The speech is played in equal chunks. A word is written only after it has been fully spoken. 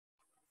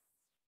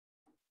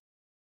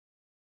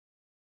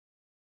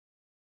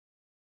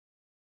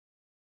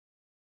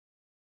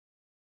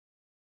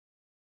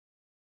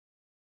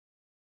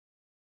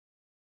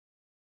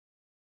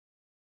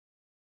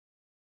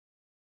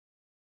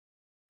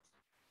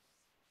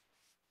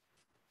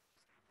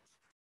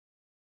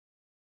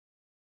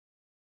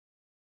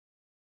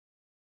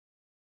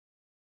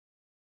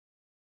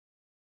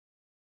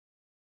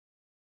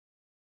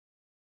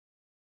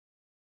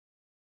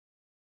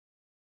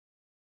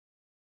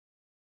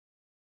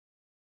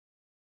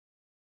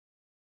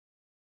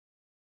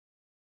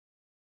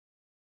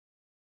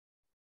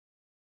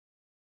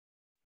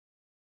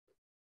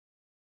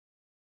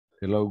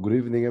Hello, good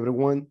evening,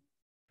 everyone.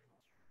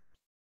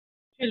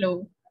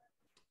 Hello.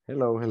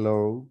 Hello,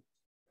 hello.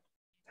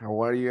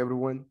 How are you,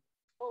 everyone?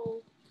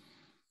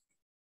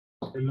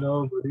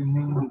 Hello, good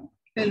evening.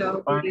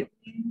 Hello. Good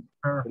evening.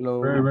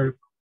 Hello. Very.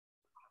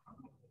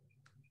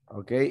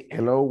 Okay,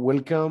 hello,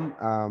 welcome.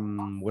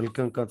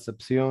 Welcome,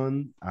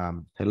 Concepcion.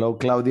 Hello,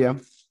 Claudia.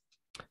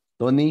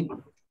 Tony.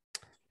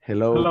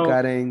 Hello, Hello.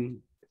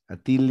 Karen.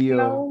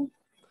 Atilio.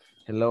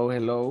 Hello.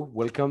 Hello,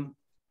 welcome.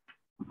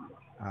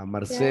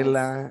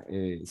 Marcela,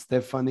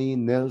 Stephanie,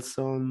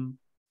 Nelson,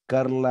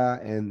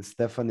 Carla, and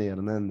Stephanie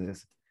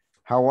Hernandez.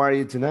 How are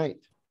you tonight?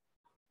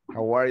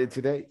 How are you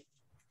today?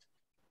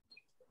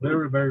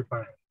 Very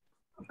fine.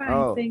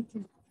 Fine, thank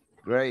you.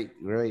 Great.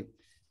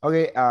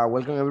 Okay,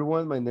 welcome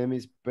everyone. My name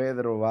is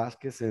Pedro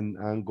Vasquez and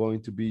I'm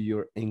going to be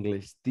your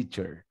English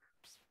teacher.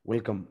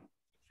 Welcome.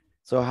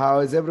 So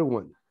how is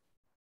everyone?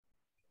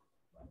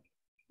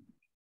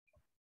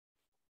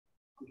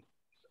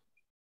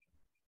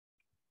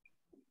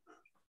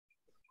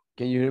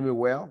 Can you hear me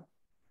well?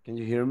 Can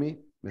you hear me?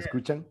 ¿Me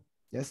escuchan?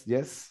 Yes.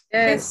 Yes.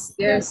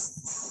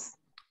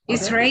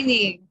 It's Okay.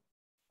 raining.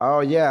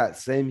 Oh yeah,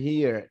 same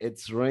here.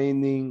 It's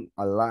raining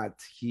a lot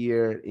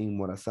here in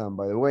Morazan.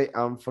 By the way,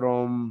 I'm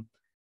from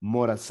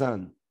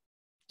Morazan,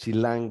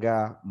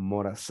 Chilanga,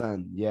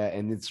 Morazan. Yeah,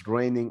 and it's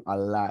raining a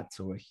lot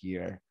over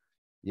here.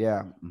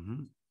 Yeah.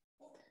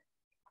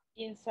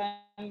 In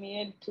San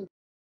Miguel too.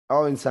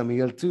 Oh, in San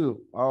Miguel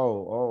too.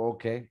 Oh,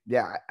 okay.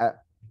 Yeah,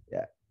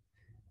 yeah.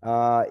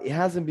 It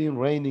hasn't been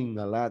raining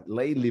a lot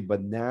lately,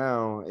 but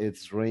now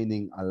it's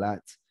raining a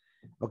lot.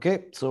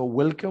 Okay, so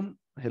welcome.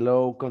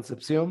 Hello,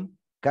 Concepcion.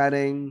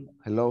 Karen,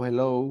 hello.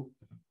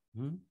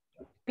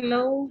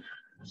 Hello.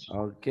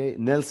 Okay,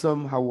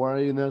 Nelson, how are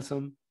you,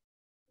 Nelson?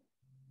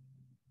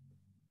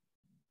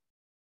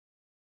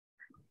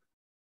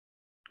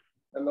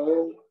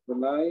 Hello, good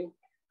night.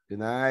 Good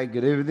night,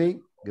 good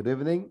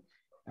evening.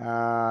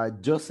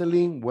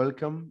 Jocelyn,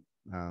 welcome.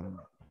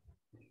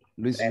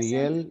 Luis Present.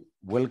 Miguel,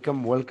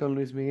 welcome,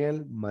 Luis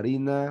Miguel.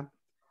 Marina,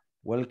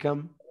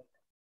 welcome.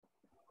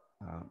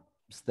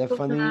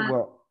 Stephanie,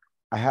 well,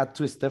 I had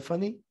two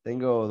Stephanie.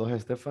 Tengo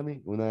dos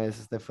Stephanie. Una es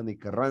Stephanie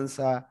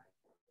Carranza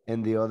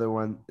and the other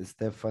one is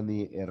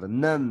Stephanie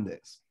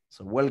Hernandez.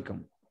 So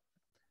welcome.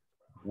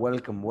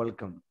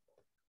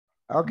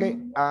 Okay.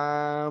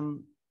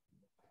 I'm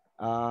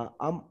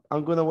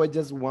gonna wait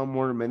just one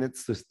more minute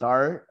to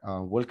start.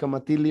 Welcome,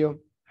 Atilio.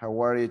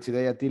 How are you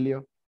today,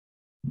 Atilio?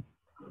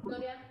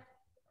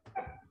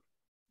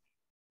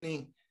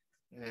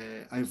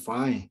 I'm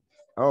fine.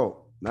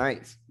 Oh,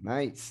 nice.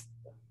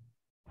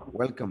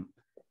 Welcome.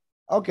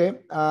 Okay,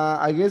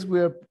 I guess we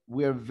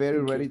are very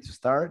ready to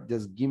start.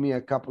 Just give me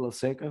a couple of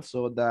seconds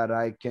so that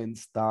I can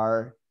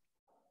start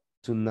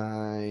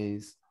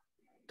tonight's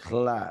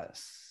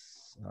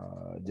class.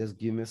 Just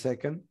give me a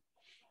second.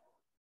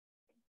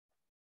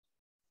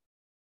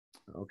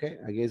 Okay,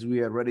 I guess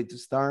we are ready to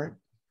start.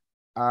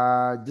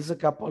 Just a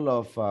couple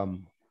of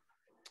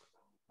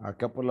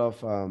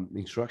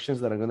instructions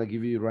that I'm gonna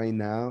give you right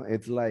now.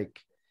 It's like,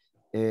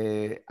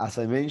 as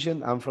I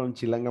mentioned, I'm from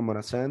Chilanga,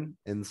 Morazan,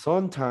 and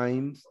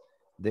sometimes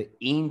the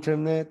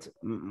internet,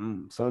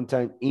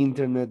 sometimes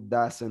internet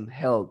doesn't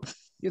help,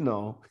 you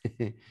know.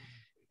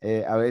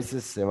 A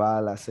veces se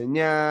va la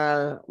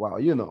señal. Wow,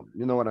 you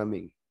know what I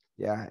mean.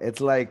 Yeah,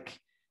 it's like,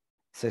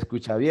 se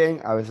escucha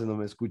bien, a veces no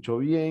me escucho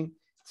bien.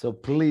 So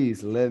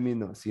please let me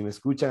know. Si me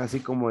escuchan así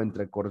como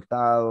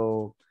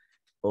entrecortado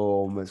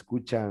o me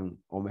escuchan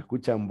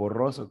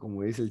borroso,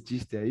 como dice el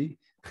chiste ahí,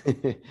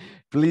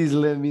 please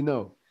let me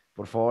know.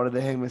 Por favor,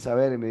 déjenme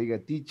saber y me diga,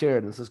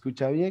 teacher, no se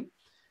escucha bien.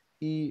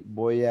 Y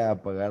voy a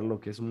apagar lo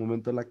que es un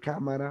momento la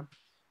cámara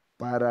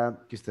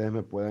para que ustedes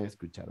me puedan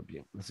escuchar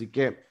bien. Así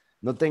que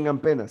no tengan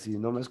pena, si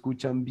no me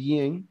escuchan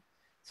bien,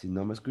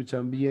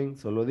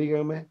 solo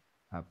díganme,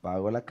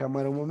 apago la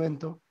cámara un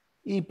momento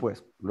y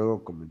pues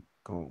luego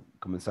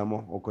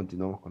comenzamos o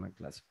continuamos con la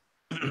clase.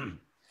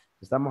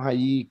 ¿Estamos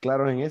ahí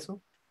claros en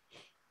eso?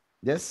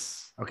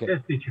 Yes, ok.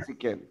 Yes, teacher. Así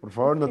que, por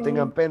favor, no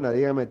tengan pena,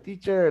 díganme,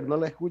 teacher, no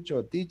la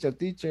escucho,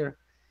 teacher.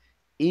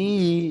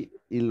 Y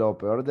lo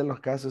peor de los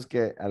casos es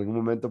que algún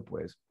momento,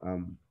 pues,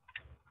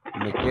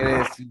 me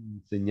quede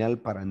sin señal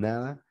para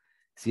nada.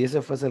 Si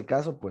ese fuese el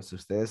caso, pues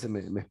ustedes me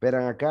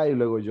esperan acá y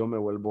luego yo me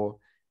vuelvo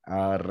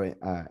a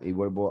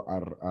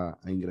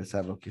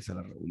ingresar lo que es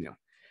la reunión.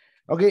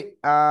 Ok,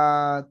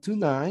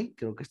 tonight,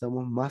 creo que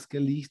estamos más que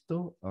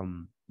listos.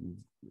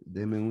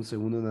 Denme un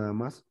segundo nada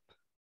más.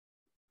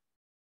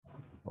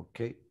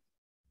 Ok.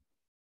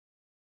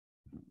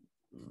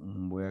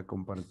 Voy a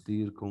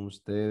compartir con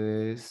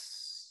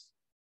ustedes.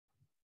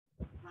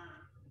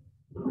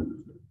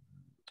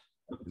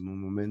 En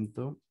un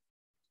momento.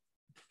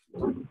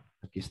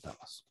 Aquí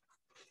estamos.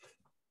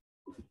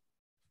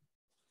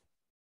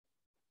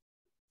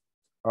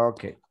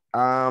 Okay.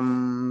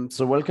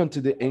 So welcome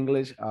to the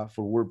English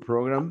for Word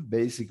program,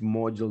 basic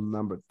module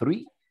number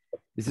 3.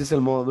 Este es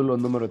el módulo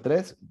número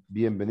 3.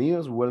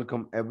 Bienvenidos.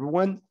 Welcome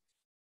everyone.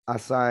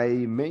 As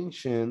I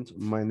mentioned,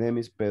 my name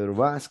is Pedro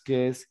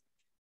Vasquez.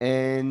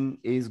 And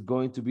it's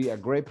going to be a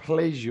great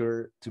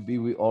pleasure to be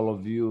with all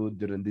of you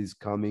during this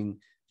coming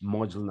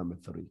module number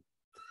 3.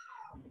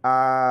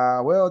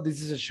 Well,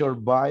 this is a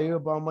short bio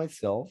about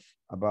myself,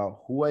 about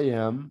who I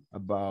am,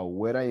 about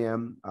where I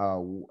am,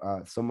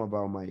 some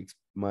about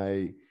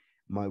my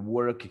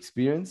work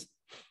experience,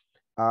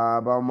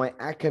 about my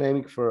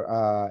academic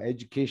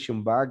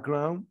education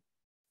background.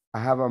 I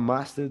have a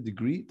master's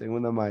degree, tengo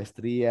una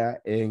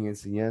maestría en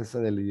enseñanza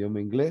del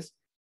idioma inglés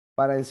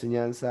para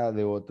enseñanza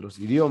de otros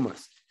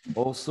idiomas.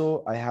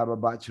 Also, I have a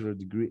bachelor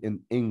degree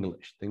in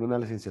English. Tengo una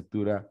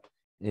licenciatura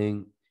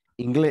en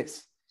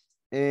inglés.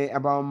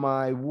 About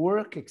my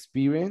work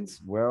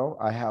experience, well,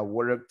 I have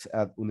worked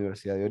at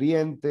Universidad de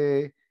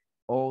Oriente.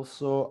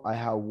 Also, I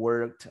have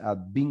worked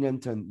at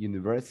Binghamton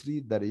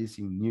University, that is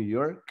in New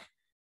York.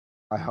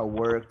 I have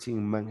worked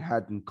in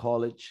Manhattan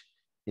College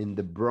in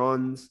the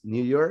Bronx,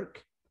 New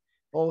York.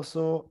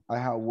 Also, I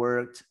have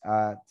worked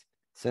at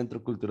Centro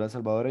Cultural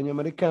Salvadoreño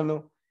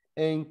Americano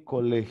en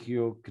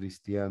Colegio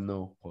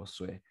Cristiano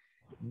Josué.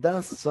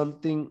 That's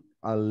something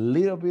a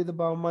little bit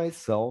about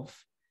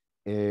myself,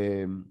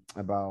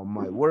 about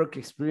my work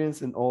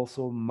experience, and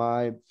also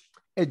my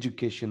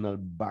educational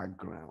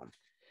background.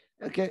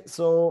 Okay,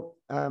 so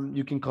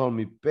you can call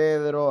me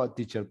Pedro,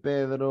 teacher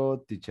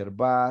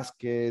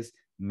Vasquez,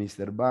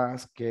 Mr.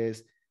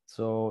 Vasquez.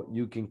 So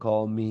you can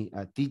call me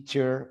a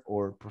teacher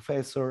or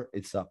professor.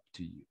 It's up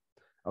to you.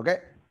 Okay.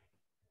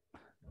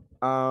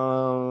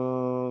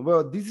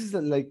 Well, this is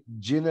like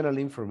general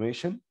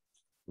information.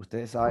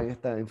 Ustedes saben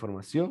esta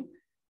información.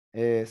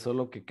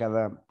 Solo que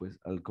pues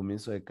al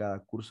comienzo de cada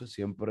curso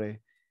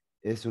siempre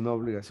es una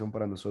obligación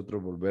para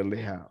nosotros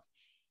volverles a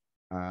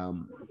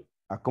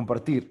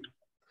compartir.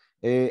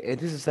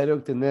 Es necesario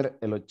obtener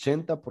el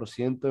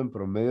 80% en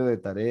promedio de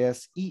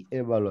tareas y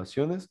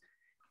evaluaciones.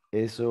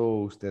 Eso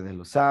ustedes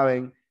lo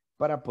saben,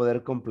 para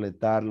poder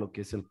completar lo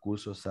que es el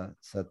curso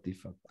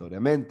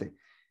satisfactoriamente.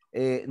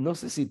 No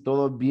sé si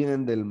todos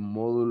vienen del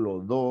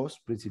módulo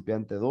 2,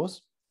 principiante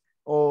 2,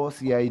 o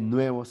si hay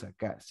nuevos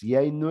acá. Si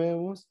hay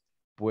nuevos,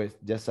 pues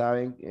ya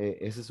saben,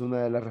 esa es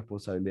una de las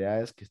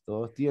responsabilidades que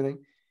todos tienen,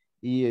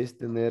 y es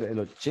tener el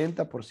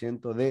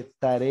 80% de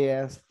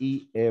tareas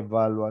y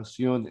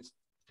evaluaciones.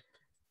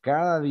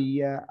 Cada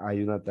día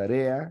hay una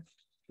tarea.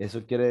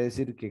 Eso quiere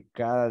decir que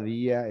cada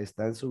día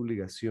está en su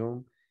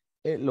obligación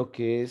lo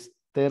que es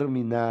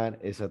terminar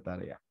esa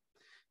tarea.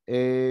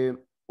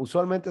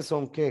 Usualmente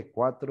son, ¿qué?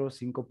 4 o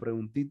 5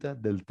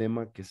 preguntitas del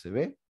tema que se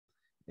ve.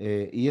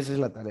 Y esa es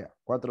la tarea,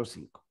 4 o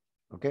 5.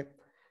 ¿Ok?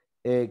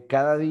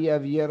 Cada día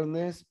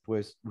viernes,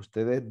 pues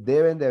ustedes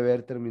deben de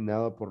haber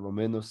terminado por lo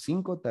menos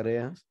 5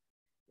 tareas,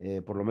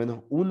 por lo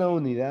menos una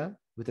unidad.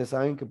 Ustedes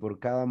saben que por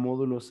cada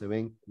módulo se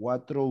ven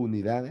 4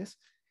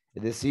 unidades,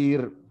 es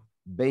decir,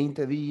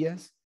 20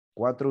 días,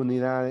 4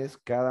 unidades.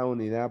 Cada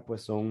unidad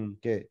pues son,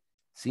 ¿qué?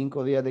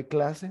 5 días de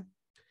clase.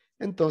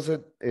 Entonces,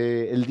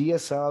 el día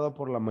sábado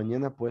por la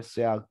mañana pues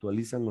se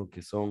actualizan lo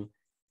que son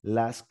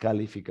las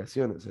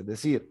calificaciones. Es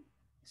decir,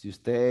 si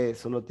usted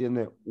solo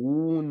tiene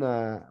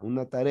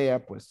una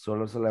tarea, pues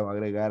solo se le va a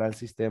agregar al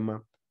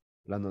sistema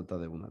la nota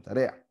de una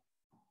tarea.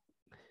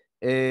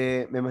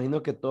 Me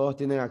imagino que todos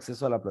tienen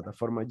acceso a la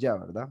plataforma ya,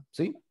 ¿verdad?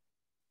 ¿Sí?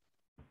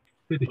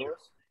 Sí, teacher.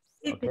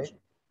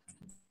 Okay.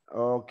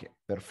 Ok,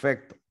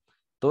 perfecto.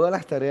 Todas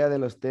las tareas de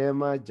los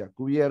temas ya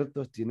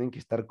cubiertos tienen que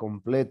estar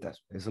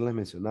completas. Eso les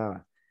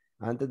mencionaba.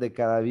 Antes de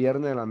cada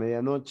viernes a la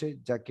medianoche,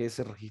 ya que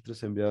ese registro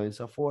es enviado a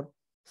INSAFORP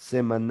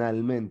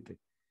semanalmente.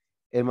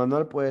 El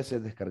manual puede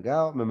ser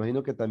descargado. Me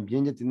imagino que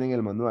también ya tienen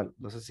el manual.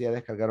 No sé si ya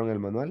descargaron el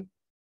manual.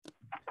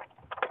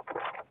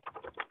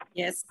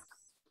 Yes.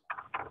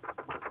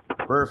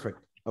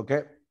 Perfecto. Ok.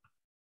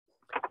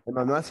 El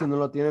manual, si no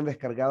lo tienen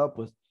descargado,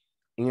 pues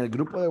en el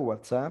grupo de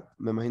WhatsApp,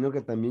 me imagino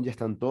que también ya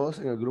están todos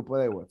en el grupo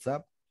de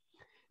WhatsApp.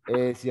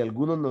 Si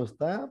alguno no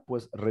está,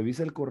 pues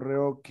revisa el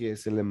correo que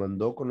se le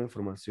mandó con la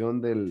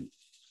información del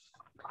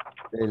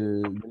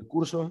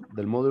curso,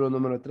 del módulo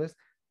número 3,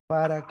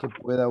 para que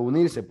pueda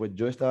unirse. Pues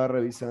yo estaba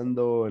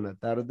revisando en la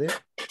tarde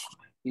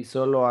y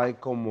solo hay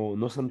como,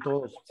 no son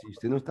todos. Si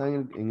usted no está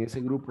en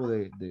ese grupo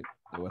de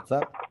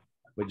WhatsApp,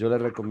 pues yo le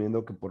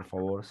recomiendo que por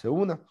favor se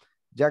una,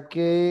 ya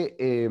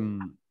que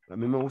a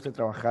mí me gusta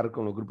trabajar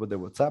con los grupos de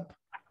WhatsApp.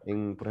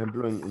 Por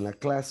ejemplo, en la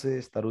clase,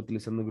 estar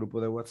utilizando el grupo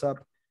de WhatsApp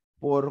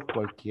por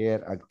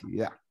cualquier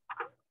actividad.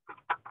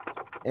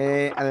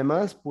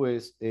 Además,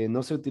 pues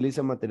no se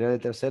utiliza material de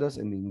terceros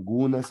en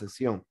ninguna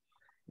sesión.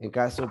 En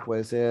caso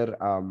puede ser,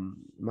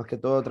 más que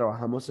todo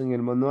trabajamos en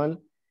el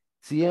manual.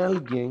 Si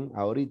alguien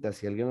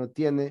lo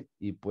tiene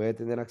y puede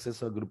tener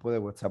acceso al grupo de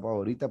WhatsApp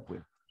ahorita,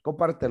 pues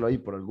compártelo ahí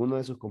por alguno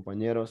de sus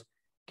compañeros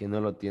que no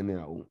lo tiene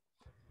aún.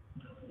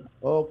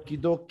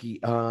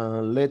 Okidoki,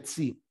 let's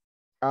see.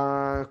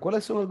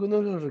 ¿Cuáles son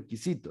algunos de los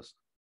requisitos?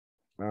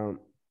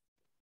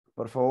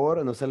 Por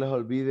favor, no se les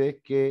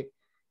olvide que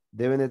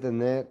deben de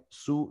tener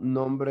su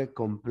nombre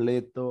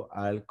completo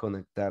al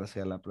conectarse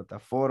a la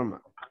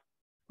plataforma.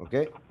 ¿Ok?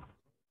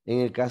 En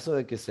el caso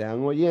de que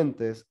sean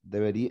oyentes,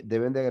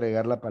 deben de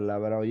agregar la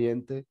palabra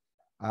oyente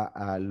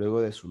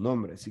luego de su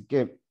nombre. Así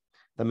que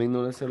También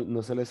no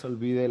se les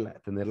olvide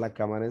tener la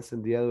cámara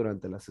encendida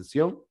durante la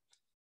sesión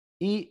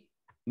y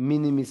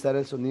minimizar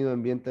el sonido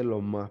ambiente lo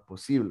más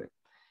posible.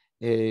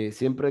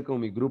 Siempre con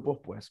mis grupos,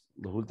 pues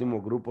los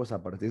últimos grupos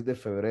a partir de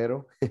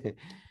febrero,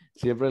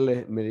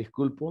 siempre me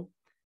disculpo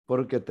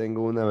porque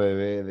tengo una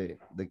bebé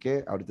 ¿de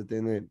qué? Ahorita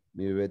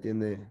mi bebé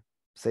tiene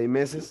 6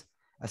 meses,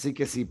 así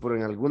que si por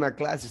en alguna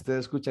clase ustedes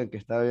escuchan que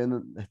está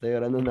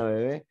llorando una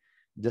bebé,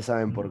 ya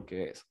saben por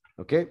qué es,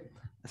 ¿ok?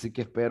 Así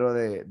que espero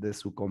de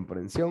su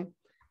comprensión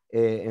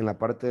en la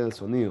parte del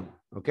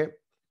sonido, ¿ok?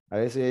 A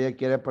veces ella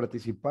quiere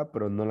participar,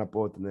 pero no la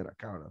puedo tener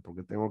acá, ¿verdad?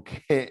 Porque tengo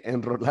que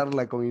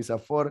enrolarla con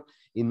INSAFORP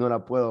y no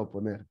la puedo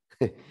poner.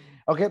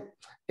 Ok,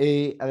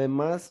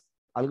 además,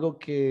 algo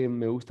que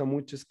me gusta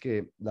mucho es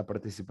que la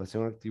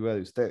participación activa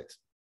de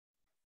ustedes.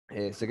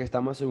 Sé que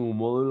estamos en un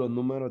módulo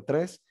número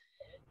 3,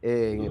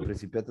 en el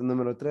principiante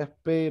número 3,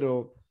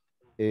 pero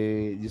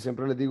yo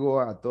siempre les digo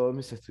a todos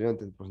mis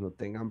estudiantes, pues no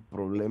tengan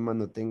problemas,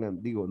 no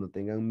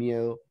tengan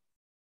miedo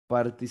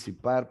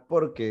participar,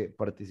 porque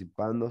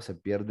participando se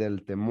pierde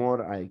el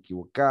temor a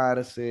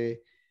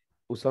equivocarse.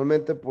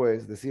 Usualmente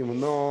pues decimos,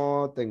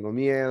 no, tengo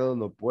miedo,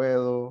 no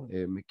puedo,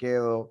 me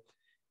quedo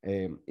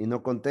y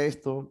no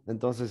contesto.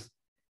 Entonces,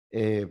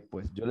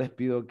 pues yo les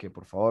pido que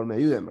por favor me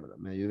ayuden, ¿verdad?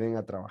 Me ayuden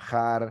a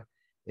trabajar,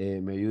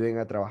 me ayuden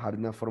a trabajar de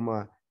una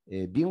forma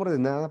bien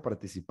ordenada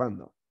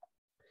participando.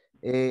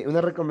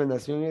 Una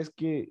recomendación es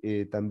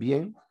que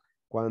también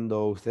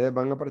cuando ustedes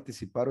van a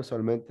participar,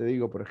 usualmente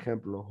digo, por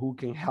ejemplo, who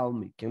can help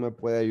me? ¿Quién me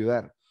puede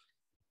ayudar?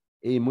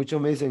 Y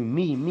muchos me dicen,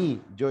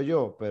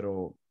 yo,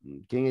 pero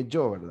 ¿quién es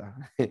yo, verdad?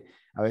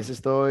 A veces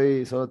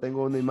solo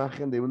tengo una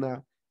imagen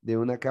de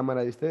una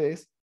cámara de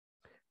ustedes,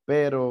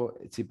 pero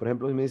si por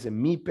ejemplo me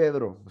dicen,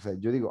 Pedro, o sea,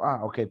 yo digo,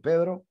 ok,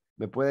 Pedro,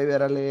 ¿me puede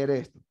ayudar a leer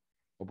esto?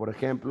 O por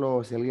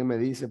ejemplo, si alguien me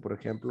dice, por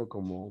ejemplo,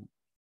 como,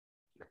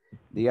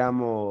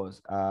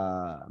 digamos,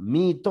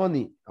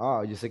 Tony,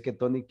 yo sé que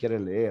Tony quiere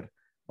leer.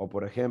 O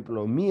por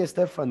ejemplo,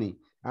 Stephanie,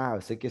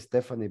 sé que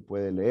Stephanie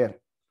puede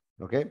leer,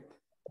 ¿ok?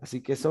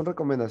 Así que son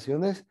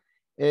recomendaciones.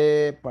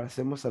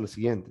 Pasemos a lo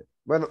siguiente.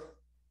 Bueno,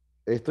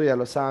 esto ya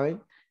lo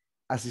saben.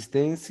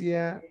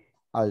 Asistencia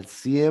al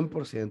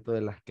 100%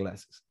 de las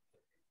clases.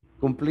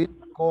 Cumplir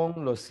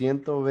con los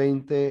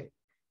 120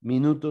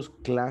 minutos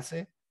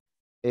clase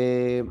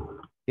que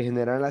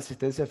generan la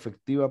asistencia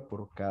efectiva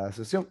por cada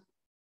sesión.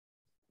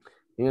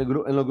 En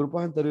los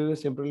grupos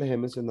anteriores siempre les he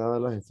mencionado a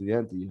los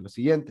estudiantes y es lo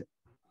siguiente.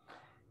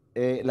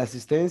 La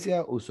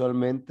asistencia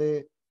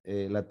usualmente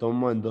la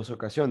tomo en 2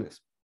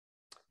 ocasiones.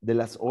 De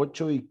las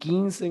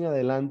 8:15 en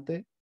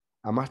adelante,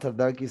 a más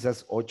tardar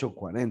quizás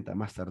 8:40,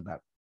 más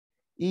tardar.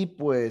 Y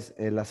pues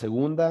la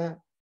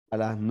segunda a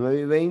las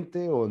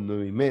 9:20 o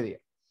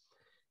 9:30.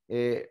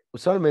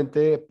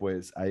 Usualmente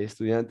pues hay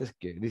estudiantes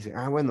que dicen,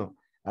 bueno,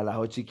 a las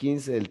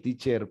 8:15 el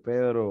teacher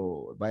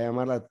Pedro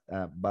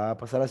va a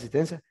pasar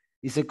asistencia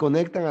y se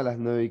conectan a las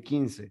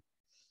 9:15.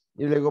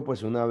 Y luego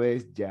pues una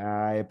vez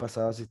ya he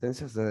pasado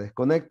asistencia, se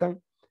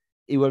desconectan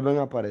y vuelven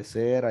a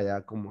aparecer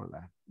allá como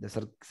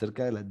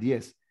cerca de las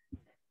 10.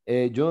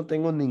 Yo no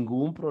tengo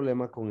ningún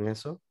problema con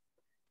eso.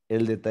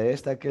 El detalle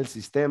está que el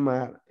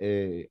sistema,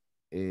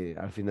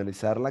 al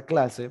finalizar la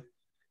clase,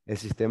 el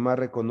sistema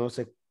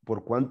reconoce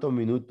por cuánto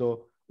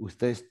minuto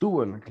usted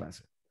estuvo en la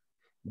clase.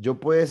 Yo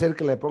puede ser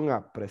que le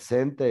ponga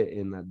presente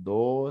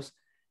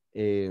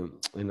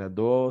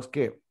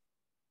 ¿qué?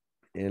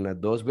 En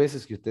las 2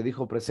 veces que usted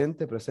dijo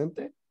presente,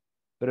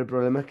 pero el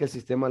problema es que el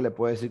sistema le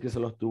puede decir que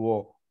solo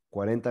estuvo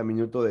 40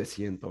 minutos de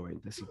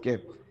 120. Así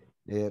que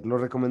lo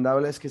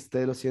recomendable es que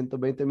esté los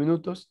 120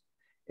 minutos.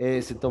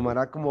 Se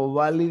tomará como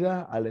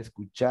válida al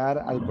escuchar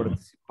al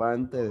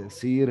participante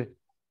decir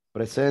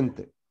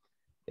presente.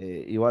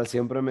 Igual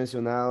siempre he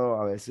mencionado,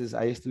 a veces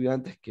hay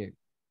estudiantes que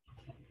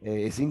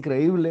es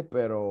increíble,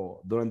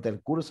 pero durante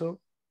el curso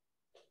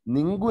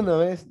ninguna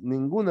vez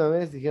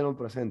dijeron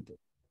presente,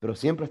 pero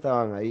siempre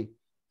estaban ahí.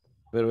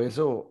 Pero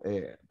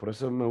por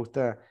eso me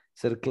gusta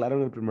ser claro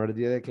en el primer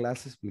día de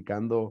clase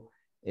explicando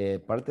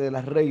parte de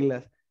las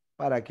reglas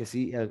para que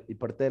sí, y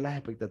parte de las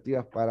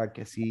expectativas para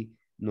que sí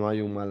no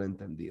haya un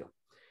malentendido.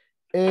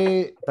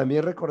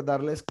 También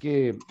recordarles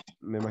que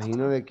me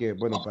imagino de que,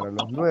 bueno, para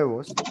los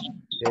nuevos,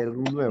 si hay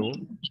algún nuevo,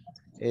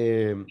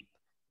 eh,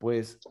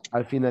 pues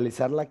al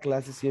finalizar la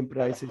clase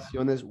siempre hay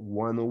sesiones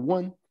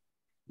one-on-one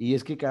y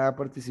es que cada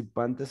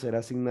participante será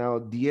asignado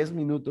 10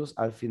 minutos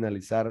al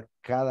finalizar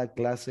cada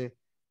clase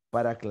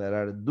para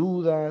aclarar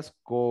dudas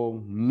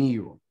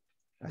conmigo.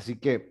 Así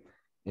que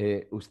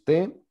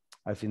usted,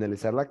 al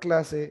finalizar la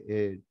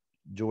clase,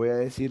 yo voy a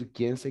decir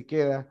quién se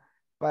queda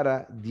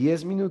para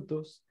 10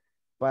 minutos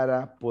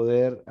para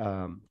poder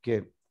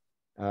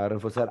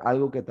reforzar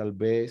algo que tal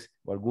vez,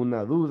 o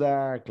alguna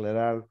duda,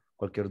 aclarar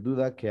cualquier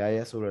duda que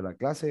haya sobre la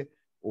clase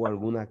o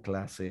alguna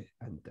clase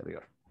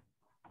anterior.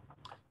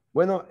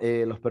 Bueno,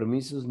 los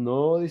permisos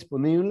no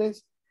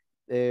disponibles.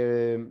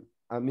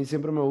 A mí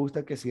siempre me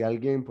gusta que si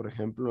alguien, por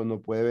ejemplo,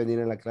 no puede venir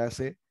a la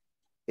clase,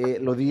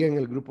 lo diga en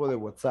el grupo de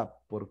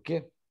WhatsApp. ¿Por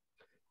qué?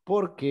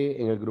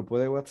 Porque en el grupo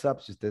de WhatsApp,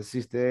 si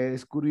usted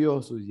es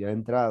curioso y ha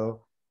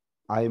entrado,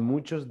 hay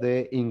muchos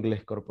de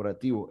inglés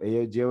corporativo.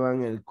 Ellos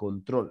llevan el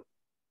control,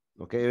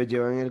 ¿ok? Ellos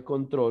llevan el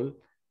control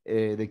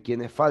de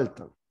quienes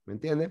faltan, ¿me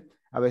entiende?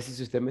 A veces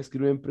si usted me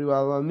escribe en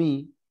privado a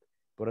mí,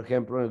 por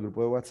ejemplo, en el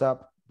grupo de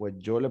WhatsApp, pues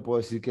yo le puedo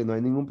decir que no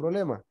hay ningún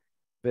problema,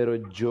 pero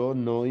yo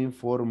no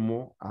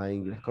informo a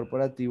inglés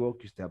corporativo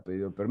que usted ha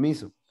pedido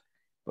permiso.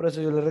 Por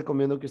eso yo le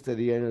recomiendo que usted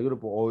diga en el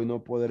grupo, hoy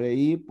no podré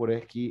ir por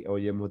X o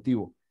Y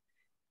motivo.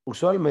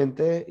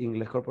 Usualmente,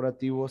 inglés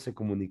corporativo se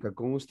comunica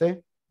con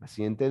usted al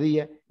siguiente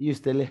día y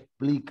usted le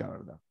explica,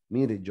 ¿verdad?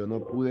 Mire, yo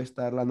no pude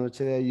estar la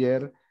noche de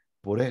ayer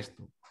por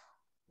esto,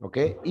 ¿ok?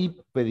 Y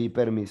pedí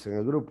permiso en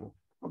el grupo,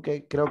 ¿ok?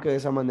 Creo que de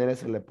esa manera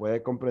se le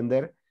puede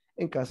comprender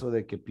en caso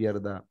de que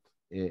pierda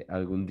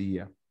algún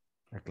día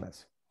la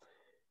clase.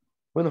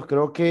 Bueno,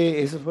 creo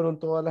que esas fueron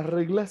todas las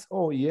reglas.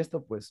 Oh, y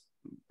esto, pues,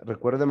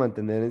 recuerde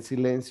mantener en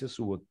silencio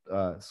su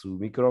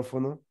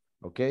micrófono,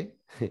 ¿ok?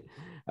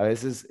 A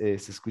veces se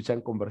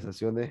escuchan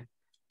conversaciones,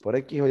 por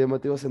X o Y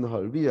motivo se nos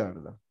olvida,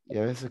 ¿verdad? Y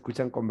a veces se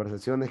escuchan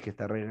conversaciones que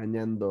está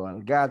regañando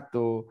al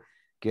gato,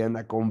 que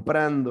anda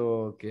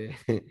comprando, que,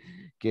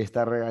 que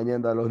está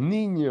regañando a los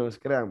niños,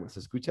 créanme, se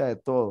escucha de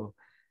todo.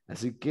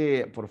 Así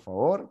que, por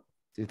favor,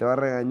 si usted va a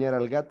regañar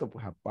al gato,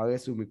 pues apague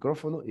su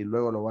micrófono y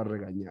luego lo va a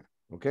regañar,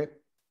 ¿ok?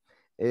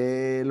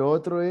 Lo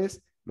otro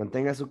es,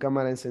 mantenga su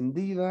cámara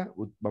encendida.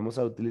 Vamos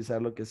a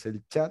utilizar lo que es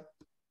el chat,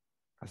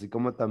 así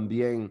como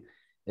también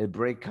el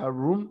breakout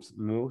rooms.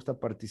 Me gusta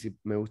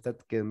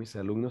que mis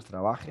alumnos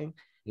trabajen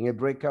en el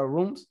breakout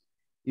rooms.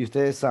 Y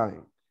ustedes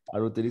saben,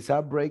 al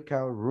utilizar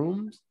breakout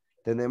rooms,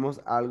 tenemos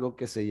algo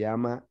que se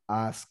llama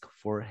ask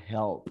for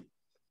help.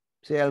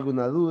 Si hay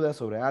alguna duda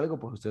sobre algo,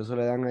 pues ustedes se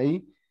le dan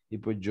ahí y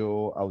pues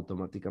yo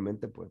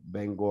automáticamente pues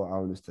vengo a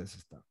donde ustedes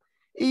están.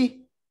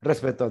 Y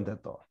respeto ante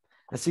todo.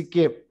 Así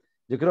que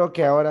yo creo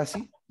que ahora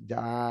sí,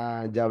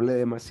 ya hablé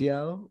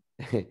demasiado.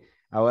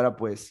 Ahora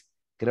pues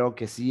creo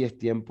que sí es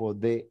tiempo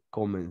de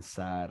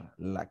comenzar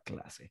la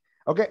clase.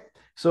 Okay,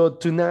 so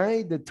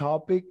tonight, the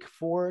topic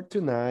for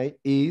tonight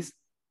is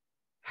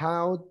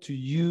how to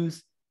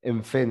use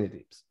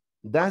infinitives.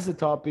 That's the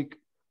topic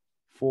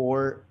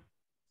for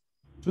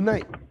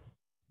tonight.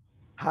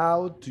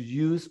 How to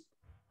use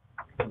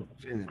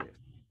infinitive.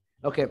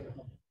 Ok,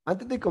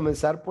 antes de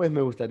comenzar, pues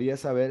me gustaría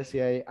saber si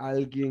hay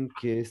alguien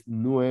que es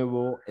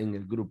nuevo en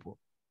el grupo.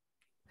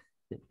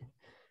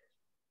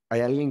 ¿Hay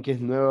alguien que es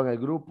nuevo en el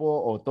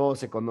grupo o todos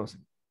se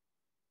conocen?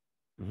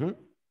 Ujú.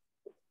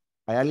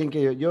 ¿Hay alguien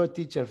que yo,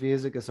 teacher,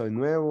 fíjese que soy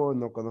nuevo,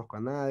 no conozco a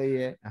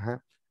nadie?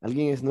 Ajá.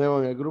 ¿Alguien es nuevo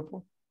en el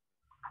grupo?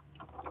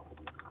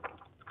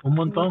 Un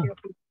montón.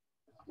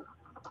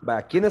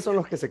 Va, ¿quiénes son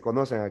los que se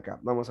conocen acá?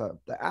 Vamos a...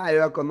 Ah, yo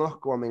ya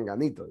conozco a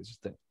Menganito, dice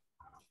usted.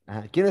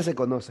 Ajá. ¿Quiénes se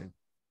conocen?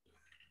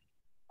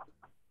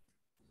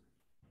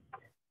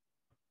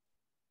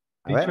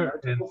 A ver,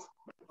 Teacher,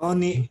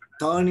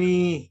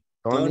 Tony,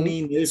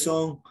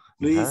 Nelson, ajá.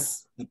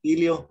 Luis,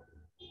 Atilio.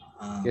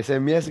 Que se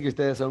me hace que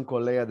ustedes son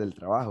colegas del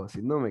trabajo,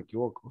 si no me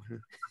equivoco.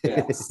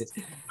 Yes.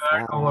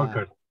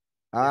 coworkers.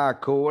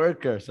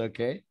 Coworkers, ok,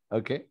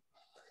 ok.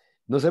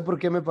 No sé por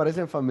qué me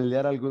parecen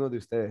familiar algunos de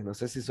ustedes. No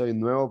sé si soy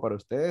nuevo para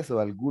ustedes o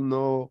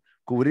alguno,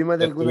 cubrí más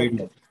de alguna,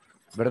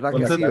 ¿verdad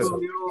que Usted sí?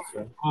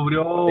 ¿Verdad?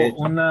 cubrió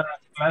una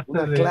clase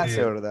Una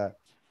clase, de... ¿verdad?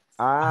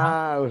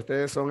 Ajá.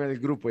 Ustedes son el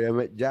grupo,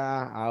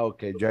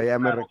 ok, yo ya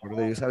me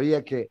recordé. Yo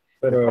sabía que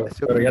me Pero,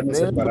 pareció pero que ya a nos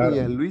Nelson y a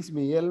separaron. Luis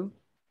Miguel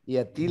y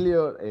a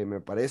Tilio,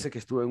 me parece que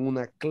estuve en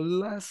una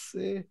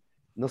clase,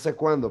 no sé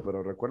cuándo,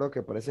 pero recuerdo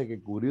que parece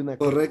que cubrí una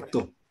clase.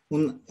 Correcto.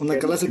 Una Que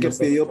clase que nosotros-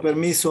 pidió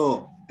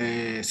permiso,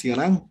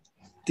 Cigarán,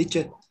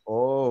 teacher.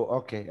 Oh,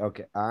 ok, ok.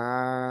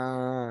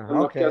 Son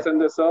los Ok. que hacen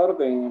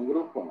desorden en el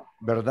grupo.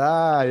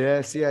 ¿Verdad? Ya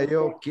decía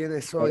yo,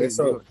 ¿quiénes por soy?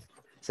 eso, Digo,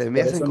 se me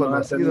por hacen eso nos han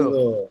conocidos.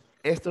 tenido,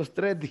 Estos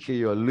tres, dije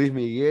yo, Luis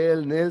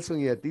Miguel, Nelson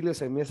y Atilio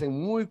se me hacen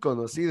muy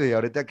conocidos. Y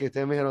ahorita que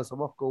ustedes me dijeron,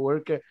 somos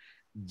coworkers,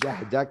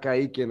 ya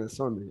caí quiénes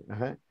son. Dije,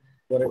 ajá.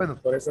 Bueno,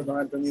 por eso nos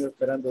han tenido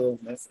esperando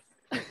 2 meses.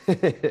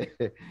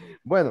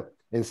 bueno,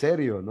 en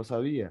serio, no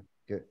sabía.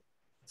 Es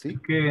 ¿Sí?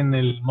 que en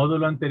el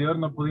módulo anterior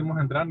no pudimos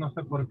entrar, no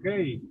sé por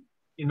qué,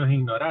 y nos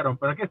ignoraron.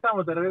 Pero aquí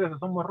estamos de regreso,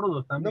 somos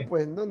rudos No, también.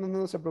 pues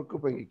no se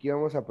preocupen, que aquí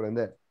vamos a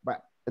aprender.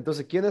 Va,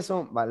 entonces, ¿quiénes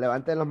son? Va,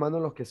 levanten las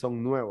manos los que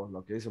son nuevos,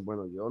 los que dicen,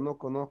 bueno, yo no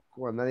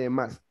conozco a nadie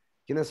más.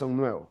 ¿Quiénes son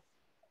nuevos?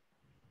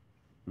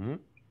 Ujú.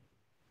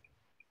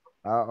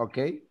 Ok.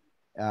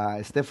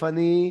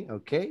 Stephanie,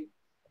 ok.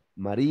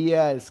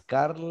 María,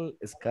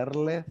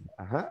 Scarlett,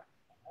 ajá.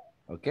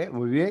 Ok,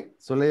 muy bien.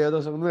 Solo ellos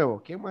dos son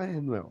nuevos. ¿Quién más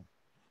es nuevo?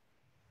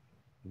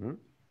 Ujú.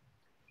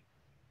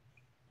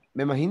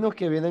 Me imagino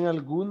que vienen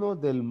algunos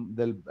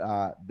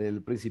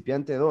del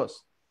principiante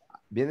 2.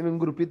 Vienen un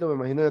grupito, me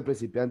imagino, del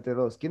principiante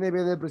 2. ¿Quiénes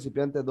vienen del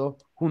principiante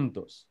 2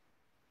 juntos?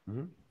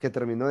 Ujú. Que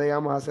terminó,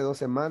 digamos, hace 2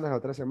 semanas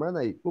o 3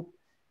 semanas y ¡up!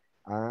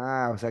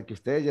 O sea que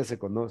ustedes ya se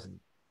conocen.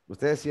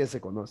 Ustedes sí ya se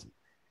conocen.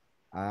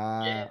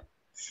 Ah,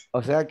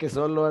 o sea que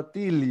solo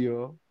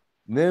Atilio,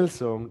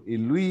 Nelson y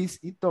Luis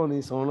y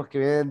Tony son los que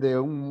vienen de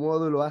un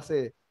módulo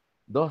hace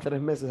 2,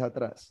 3 meses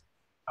atrás.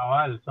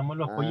 Cabal, somos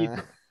los Ah,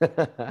 pollitos.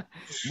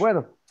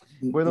 bueno,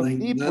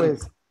 y Imagínate.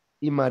 pues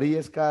y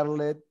María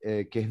Scarlett,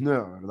 que es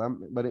nueva, ¿verdad?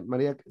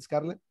 María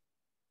Scarlett,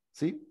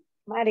 ¿sí?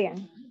 Marian.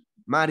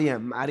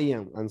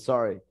 Marian, I'm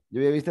sorry. Yo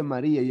había visto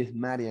María y es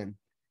Marian.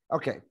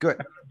 Ok, good.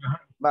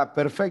 Va,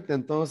 perfecto.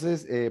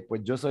 Entonces,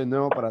 pues yo soy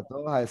nuevo para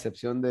todos, a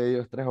excepción de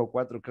ellos 3 o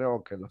 4,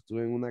 creo que los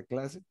tuve en una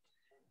clase.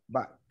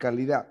 Va,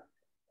 calidad.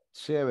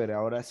 Chévere,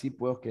 ahora sí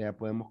puedo que ya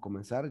podemos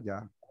comenzar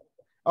ya.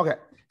 Okay,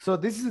 so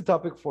this is the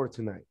topic for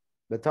tonight.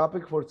 The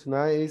topic for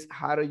tonight is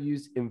how to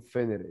use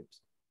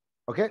infinitives.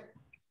 Okay,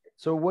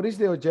 so what is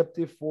the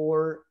objective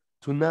for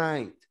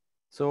tonight?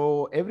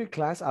 So every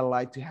class I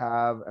like to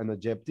have an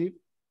objective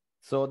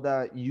so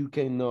that you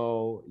can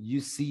know, you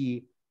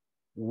see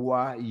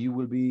what you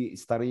will be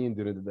studying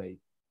during the day.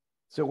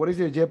 So what is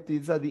the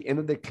objective? At the end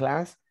of the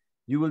class,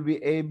 you will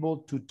be able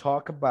to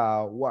talk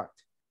about what?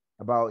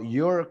 About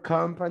your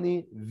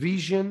company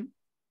vision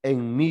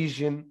and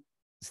mission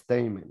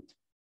statement.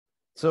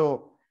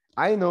 So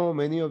I know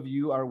many of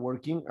you are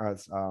working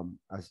as are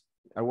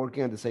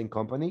working at the same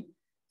company.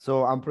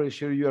 So I'm pretty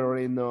sure you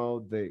already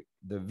know the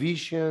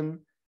vision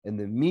and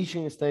the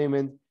mission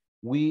statement.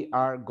 We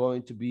are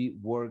going to be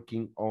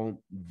working on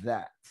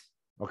that.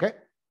 Okay?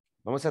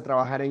 Vamos a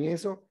trabajar en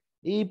eso.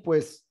 Y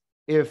pues,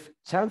 if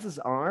chances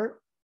are,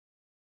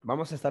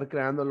 vamos a estar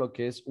creando lo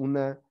que es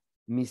una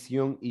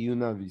misión y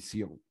una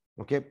visión.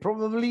 Okay?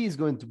 Probably it's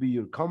going to be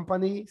your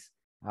company's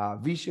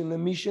vision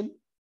and mission.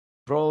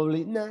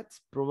 Probably not.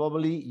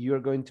 Probably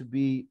you're going to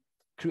be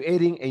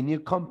creating a new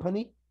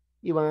company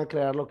y van a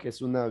crear lo que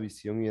es una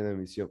visión y una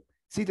misión.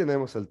 Sí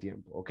tenemos el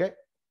tiempo, ¿ok?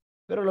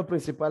 Pero lo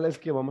principal es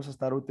que vamos a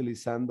estar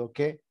utilizando,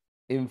 ¿qué?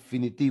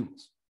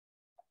 Infinitivos.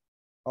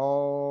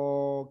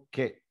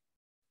 Okay.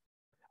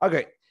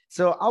 Okay,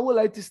 so I would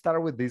like to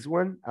start with this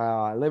one.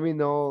 Let me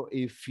know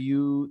if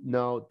you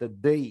know the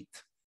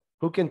date.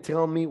 Who can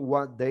tell me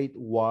what date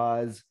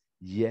was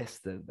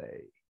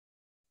yesterday?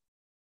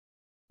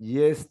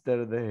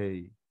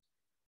 Yesterday.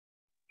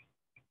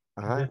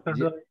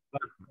 Yesterday was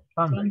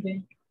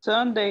Sunday.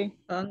 Sunday.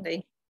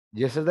 Sunday.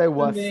 Yesterday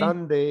was Sunday.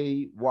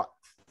 Sunday. What?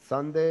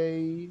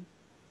 Sunday,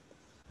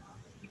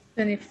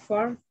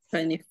 24th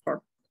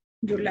 24.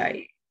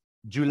 July.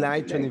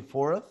 July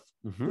 24th,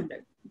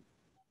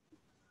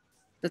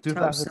 The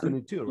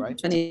 2022, right?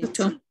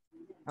 22.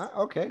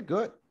 Okay,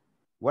 good.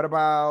 What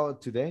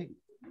about today?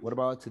 What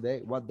about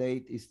today? What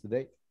date is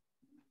today?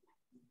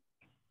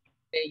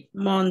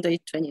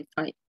 Monday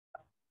 25.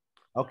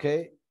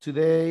 Okay,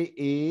 today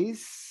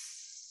is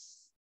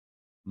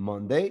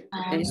Monday.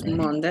 It's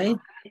Monday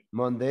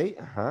Monday,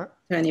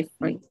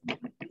 23.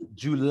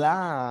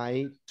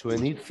 July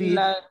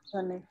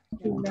 25th,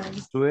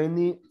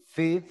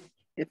 25th,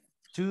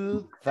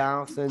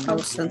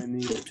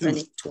 2022.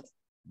 22.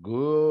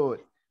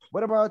 Good.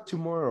 What about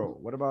tomorrow?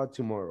 What about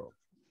tomorrow?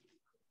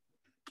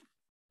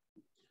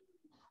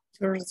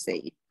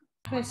 Thursday.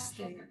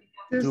 Tuesday.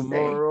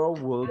 Tomorrow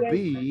will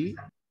be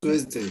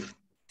Tuesday.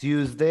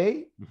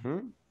 Tuesday.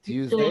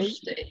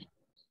 Tuesday.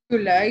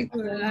 July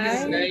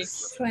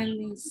 26.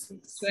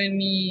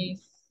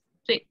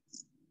 26.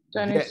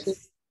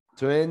 Yes.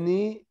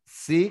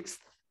 26th,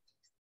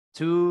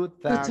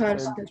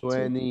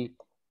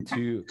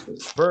 2022.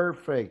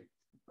 Perfect.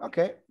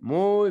 Okay.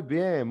 Muy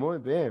bien, muy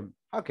bien.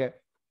 Okay.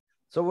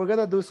 So we're going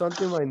to do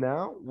something right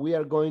now. We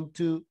are going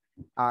to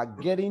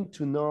getting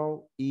to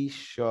know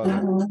each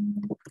other.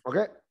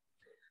 Okay.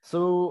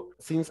 So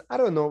since I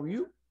don't know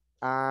you,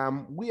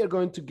 we are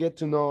going to get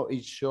to know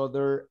each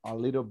other a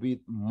little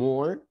bit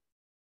more.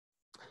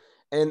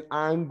 And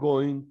I'm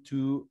going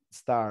to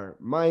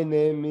start. My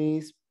name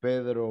is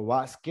Pedro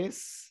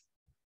Vázquez.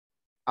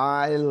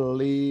 I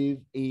live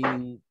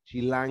in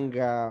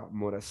Chilanga,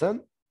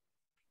 Morazán.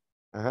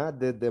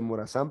 Desde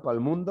Morazán para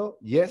el mundo.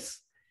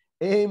 Yes.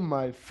 And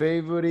my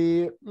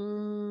favorite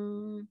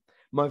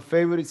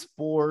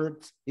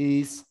sport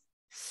is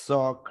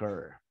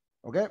soccer.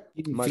 Okay?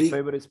 My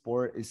favorite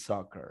sport is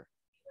soccer.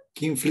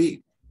 King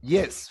Flea.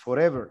 Yes,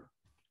 forever.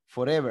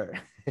 Forever.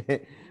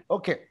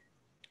 Okay.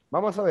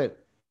 Vamos a ver.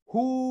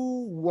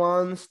 Who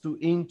wants to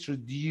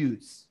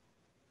introduce?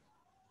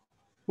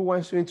 Who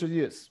wants to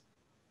introduce?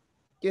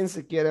 ¿Quién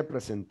se quiere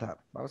presentar?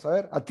 Vamos a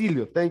ver.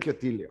 Atilio. Thank you,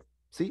 Atilio.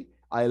 See?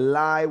 I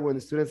like when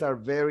the students are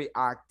very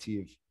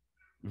active.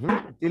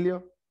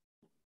 Atilio.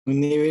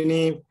 Good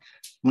evening.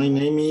 My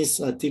name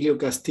is Atilio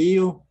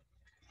Castillo.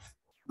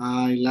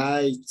 I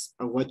like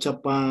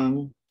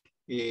Aguachapan.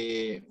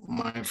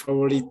 My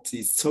favorite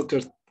is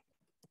soccer.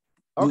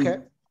 Okay.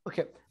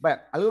 Okay.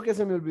 Vaya, algo que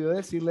se me olvidó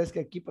decirles es que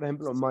aquí, por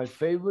ejemplo, my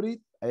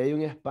favorite, ahí hay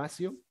un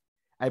espacio.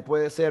 Ahí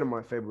puede ser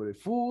my favorite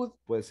food,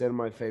 puede ser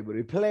my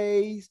favorite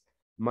place,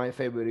 my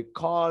favorite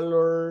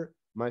color,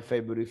 my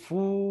favorite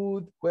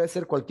food, puede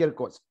ser cualquier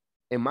cosa.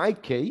 In my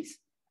case,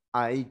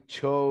 I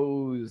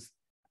chose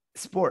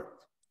sport,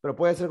 pero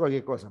puede ser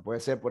cualquier cosa. Puede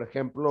ser, por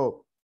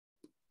ejemplo,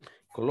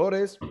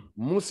 colores,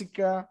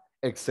 música,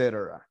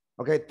 etc.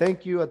 Okay,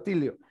 thank you,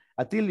 Atilio.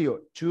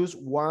 Atilio, choose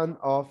one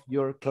of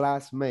your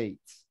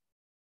classmates.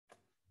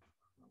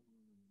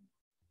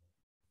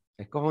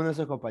 Escoge uno de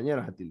sus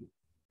compañeros, Atilio.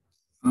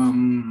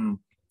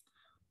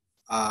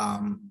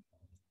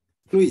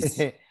 Luis.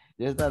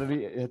 Ya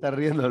está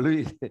riendo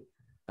Luis.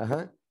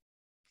 Ajá.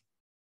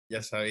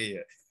 Ya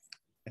sabía.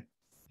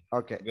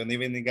 Okay. Good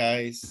evening,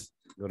 guys.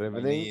 Good My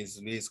evening. name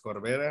is Luis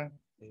Corbera.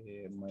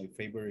 My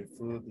favorite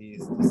food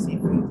is the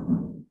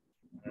seafood.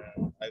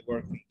 I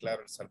work in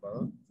Claro, El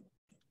Salvador.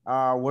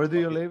 Where do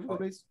you live,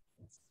 Luis?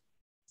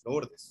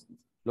 Lourdes.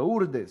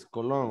 Lourdes,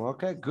 Colón.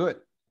 Okay, good.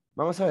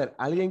 Vamos a ver,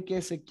 alguien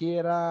que se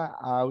quiera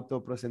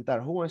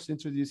autopresentar. Who wants to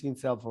introduce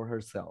himself or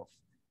herself?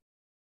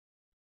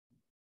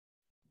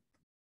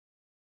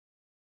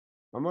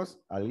 Vamos,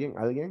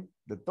 alguien,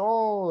 de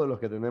todos los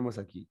que tenemos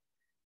aquí.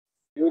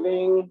 Good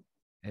evening,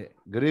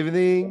 Good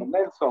evening.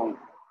 Nelson.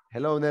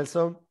 Hello,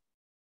 Nelson.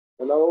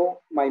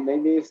 Hello, my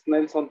name is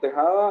Nelson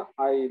Tejada.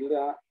 I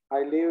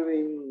live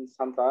in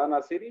Santa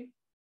Ana City.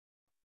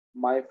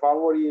 My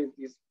favorite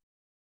is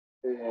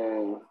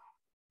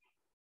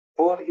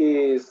food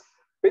is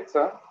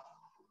pizza.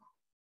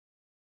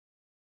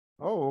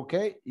 Oh,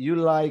 okay. You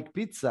like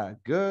pizza.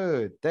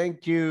 Good.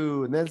 Thank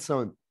you,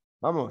 Nelson.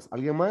 Vamos,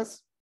 ¿alguien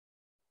más?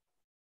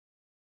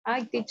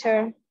 Hi,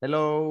 teacher.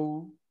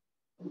 Hello.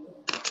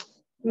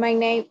 My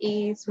name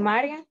is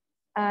Maria.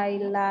 I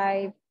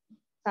live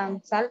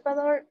San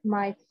Salvador.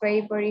 My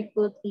favorite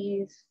food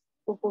is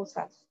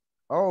pupusas.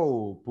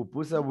 Oh,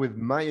 pupusa with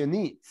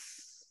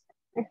mayonnaise.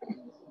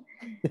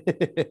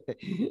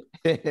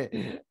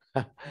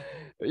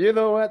 You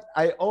know what?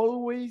 I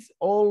always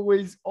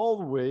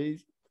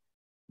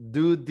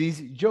do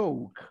this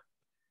joke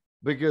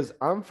because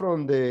I'm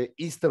from the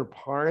eastern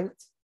part.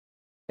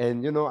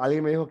 And, you know,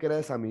 alguien me dijo que era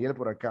de San Miguel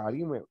por acá.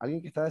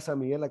 Alguien que está de San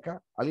Miguel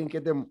acá. Alguien que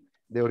es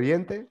de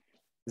Oriente.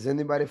 Is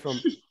anybody from?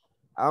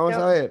 Vamos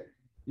a ver.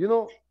 You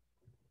know,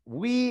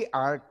 we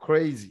are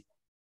crazy.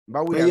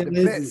 But we are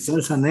the best.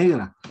 Salsa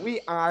negra. We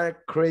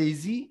are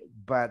crazy,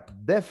 but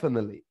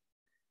definitely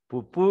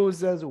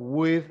pupusas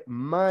with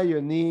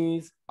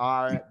mayonnaise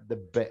are the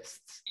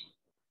best.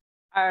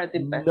 Are the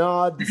best.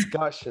 No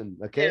discussion,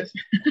 okay?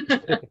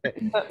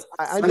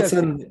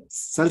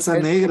 Salsa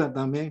negra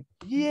también.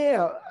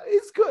 Yeah,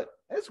 it's good.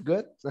 It's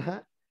good.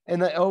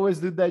 And I always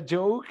do that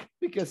joke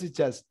because it's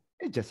just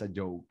a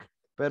joke.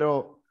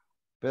 Pero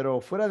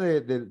fuera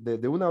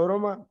de una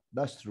broma,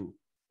 that's true.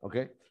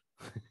 Okay?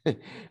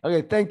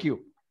 Okay, thank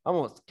you.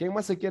 Vamos, ¿quién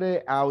más se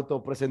quiere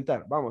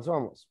autopresentar? Vamos.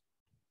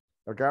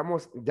 Okay,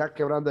 vamos ya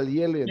quebrando el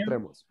hielo y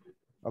entremos.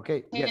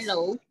 Okay, yes.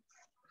 Hello.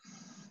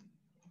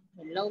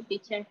 Hello,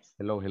 teacher.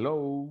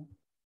 Hello.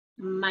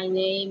 My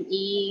name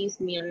is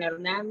Mirna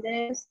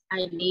Hernandez.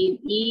 I live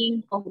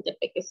in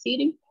Cojutepeque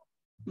City.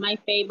 My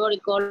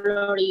favorite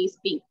color is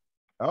pink.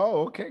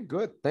 Oh, okay,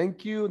 good.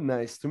 Thank you.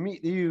 Nice to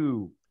meet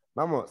you.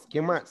 Vamos,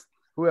 ¿quién más?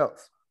 Who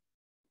else?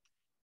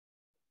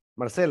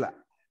 Marcela.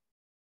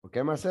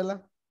 Okay,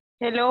 Marcela.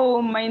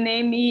 Hello, my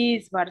name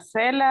is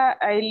Marcela.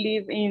 I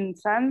live in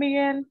San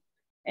Miguel,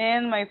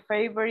 and my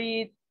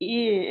favorite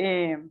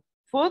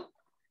food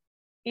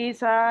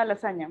is a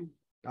lasagna.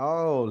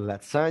 Oh,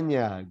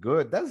 lasagna.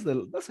 Good. That's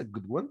a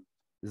good one.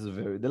 This is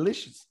very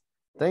delicious.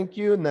 Thank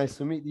you. Nice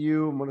to meet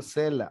you,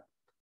 Marcela.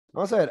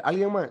 Vamos a ver,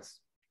 ¿alguien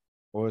más?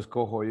 ¿O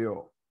escojo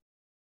yo?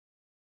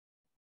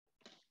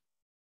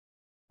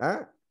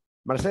 ¿Ah?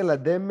 Marcela,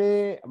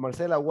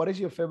 Marcela, what is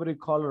your favorite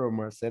color,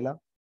 Marcela?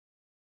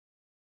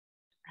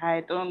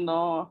 I don't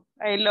know.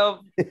 I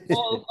love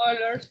all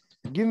colors.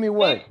 Give me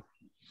one.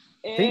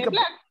 Think of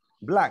Black.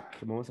 Black.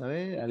 Vamos a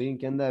ver, alguien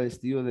que anda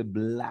vestido de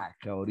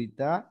black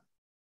ahorita.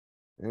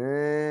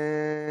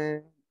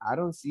 I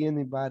don't see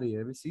anybody.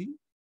 Let me see.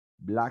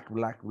 Black.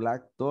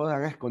 Todos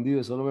han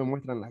escondido, solo me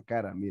muestran la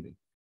cara, miren.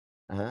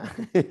 Ajá.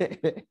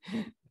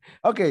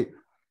 Ok.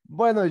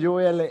 Bueno, yo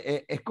voy a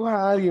leer. Escoja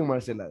a alguien,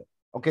 Marcela.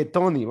 Ok,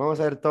 Tony. Vamos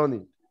a ver,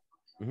 Tony.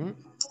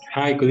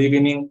 Hi, good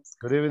evening.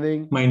 Good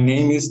evening. My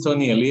name is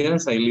Tony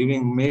Elias. I live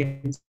in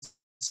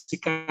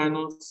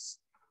Mexicanos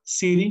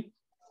City,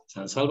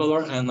 San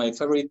Salvador, and my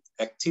favorite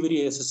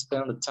activity is to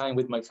spend the time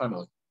with my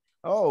family.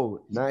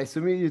 Oh, nice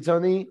to meet you,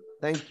 Tony.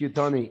 Thank you,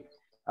 Tony.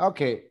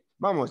 Ok,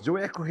 vamos, yo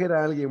voy a escoger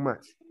a alguien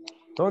más.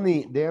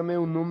 Tony, déjame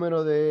un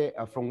número de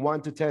from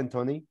 1 to 10,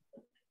 Tony.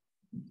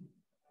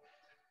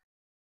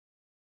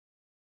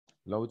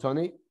 Hello,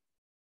 Tony.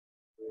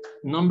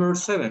 Number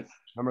 7.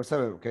 Number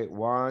 7, okay.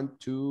 1,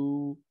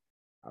 2.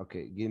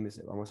 Okay, give me a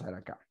second. Vamos a ver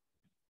acá.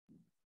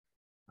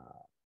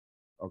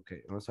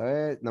 Okay, vamos a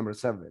ver. Number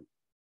 7.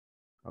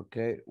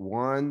 Okay,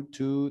 1,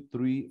 2,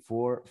 3,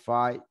 4,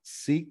 5,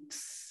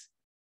 6,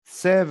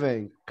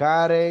 7.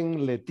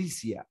 Karen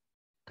Leticia.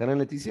 Karen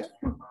Leticia?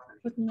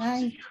 Good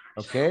night.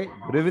 Okay,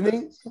 good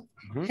evening.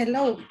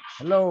 Hello.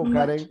 Hello,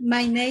 Karen.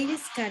 My name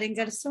is Karen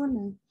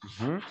Garzona.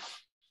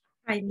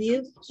 I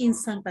live in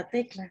Santa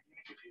Tecla.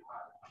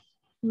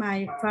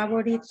 My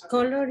favorite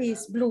color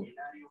is blue.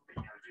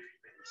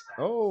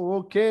 Oh,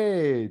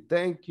 okay.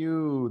 Thank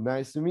you.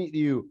 Nice to meet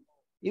you.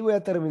 Y voy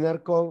a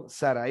terminar con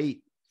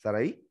Saraí.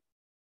 ¿Saraí?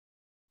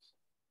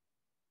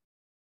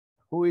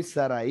 Who is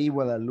Saraí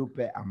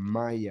Guadalupe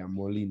Amaya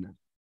Molina?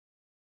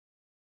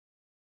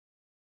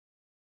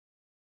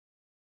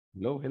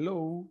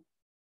 Hello.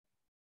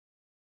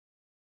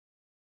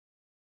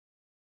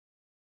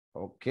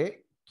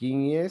 Ok.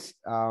 ¿Quién es?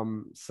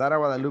 Sara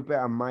Guadalupe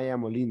Amaya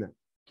Molina.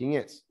 ¿Quién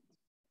es?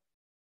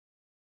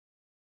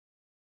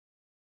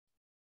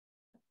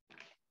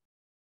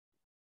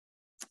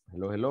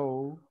 Hello,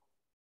 hello.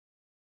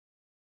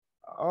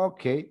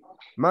 Okay.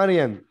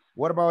 Marian,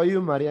 what about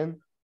you,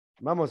 Marian?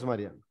 Vamos,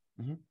 Marian.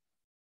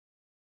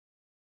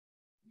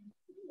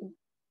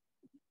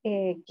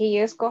 Que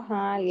yo escoja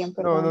a alguien, No,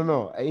 perdón. no,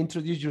 no.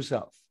 Introduce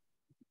yourself.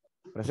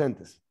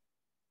 Presentes.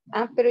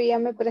 Pero ya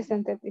me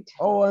presenté, teacher.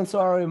 Oh, I'm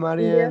sorry, Yo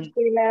Marian.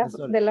 fui I'm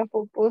sorry. de la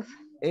pupus.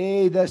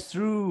 Hey, that's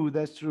true,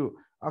 that's true.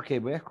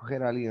 Ok, voy a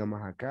escoger a alguien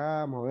más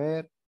acá. Vamos a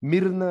ver.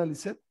 Mirna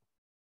Lisette.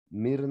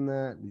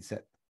 Mirna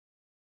Lisette.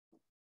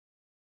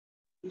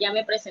 Ya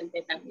me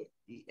presenté también.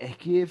 Y es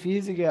que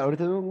fíjese que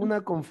ahorita tengo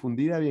una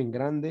confundida bien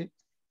grande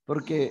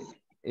porque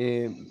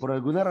por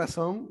alguna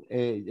razón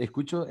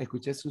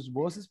escuché sus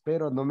voces,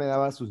 pero no me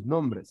daba sus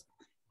nombres.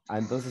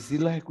 Entonces sí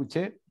los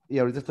escuché y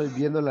ahorita estoy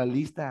viendo la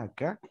lista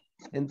acá.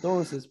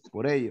 Entonces,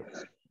 por ello,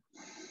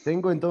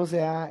 tengo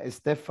entonces a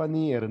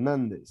Stephanie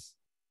Hernández.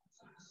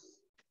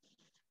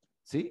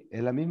 ¿Sí?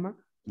 ¿Es la misma?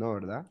 No,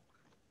 ¿verdad?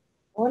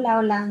 Hola,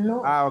 hola,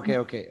 no.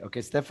 Ok,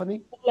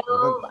 Stephanie.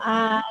 Hello,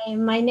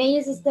 my name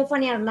is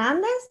Stephanie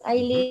Hernandez. I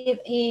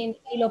live in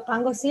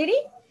Ilopango City.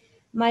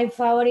 My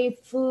favorite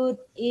food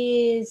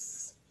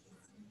is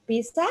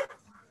pizza.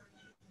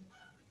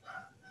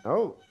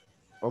 Oh,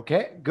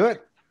 okay,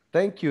 good.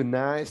 Thank you.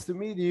 Nice to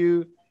meet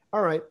you.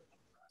 All right.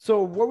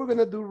 So what we're going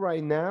to do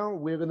right now,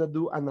 we're going to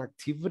do an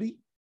activity.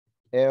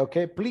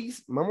 Okay,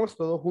 please, vamos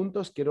todos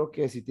juntos. Quiero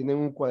que si tienen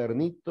un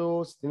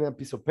cuadernito, si tienen a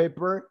piece of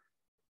paper,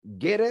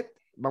 get it.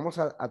 Vamos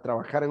a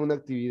trabajar en una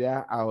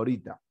actividad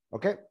ahorita.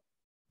 Ok.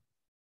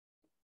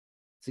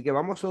 Así que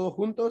vamos todos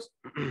juntos.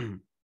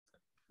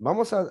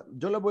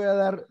 Yo les voy a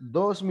dar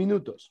 2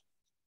 minutos.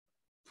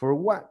 For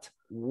what?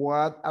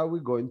 What are we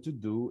going to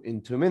do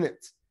in 2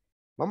 minutes?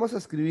 Vamos a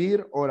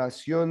escribir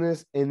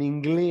oraciones en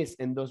inglés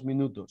en 2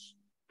 minutos.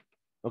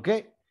 ¿Ok?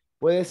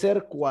 Puede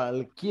ser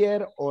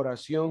cualquier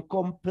oración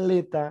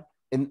completa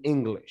en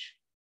English.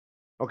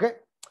 ¿Ok?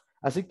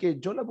 Así que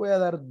yo le voy a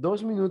dar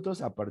 2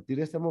 minutos a partir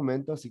de este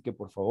momento. Así que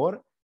por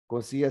favor,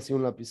 consígase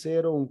un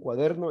lapicero, un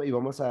cuaderno y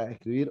vamos a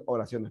escribir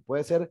oraciones.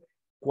 Puede ser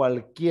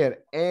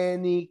cualquier,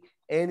 any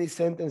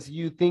sentence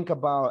you think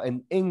about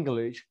in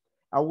English,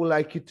 I would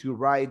like you to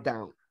write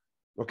down.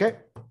 ¿Ok?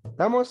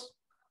 ¿Estamos?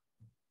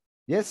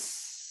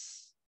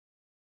 Yes.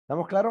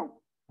 ¿Estamos claros?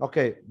 Ok,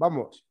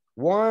 vamos.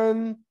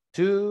 1,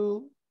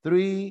 2,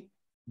 3,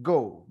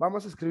 go.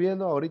 Vamos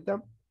escribiendo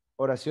ahorita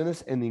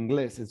oraciones en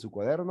inglés en su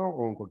cuaderno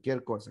o en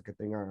cualquier cosa que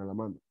tengan a la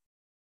mano.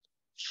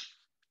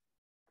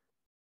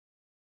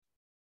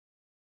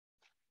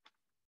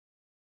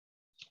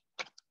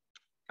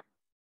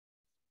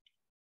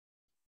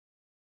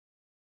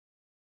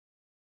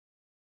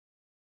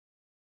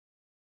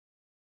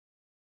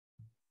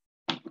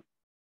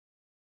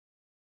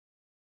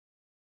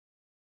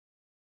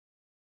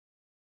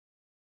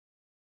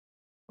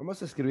 Vamos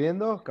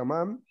escribiendo, come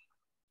on.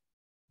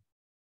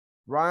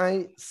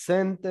 Write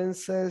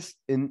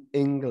sentences in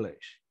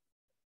English.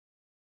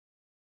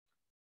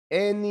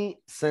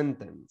 Any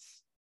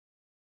sentence.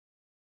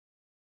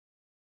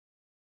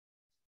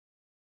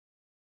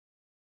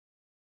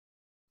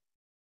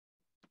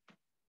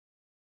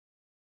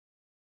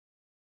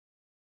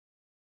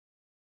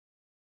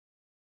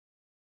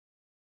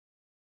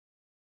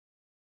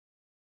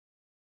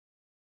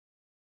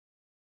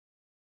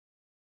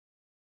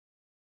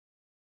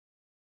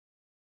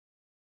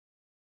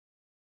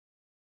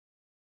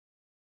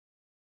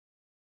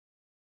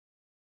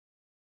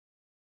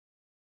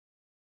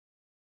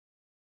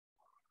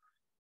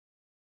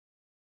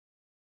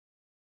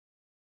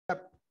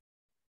 Yep.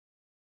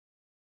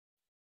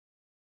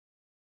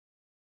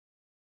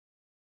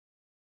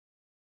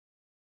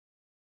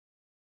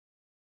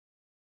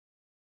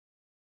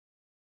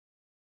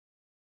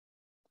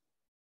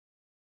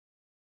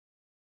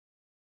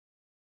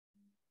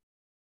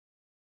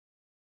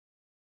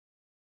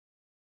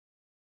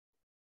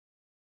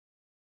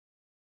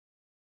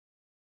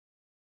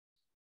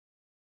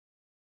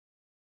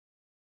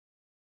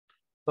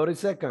 Thirty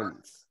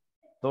seconds.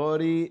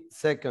 30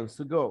 seconds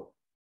to go.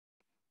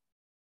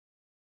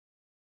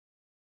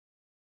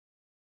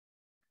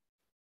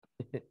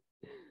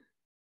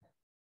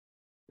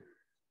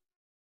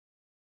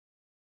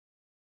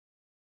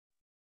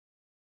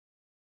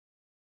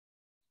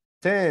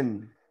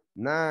 Ten,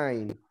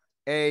 9,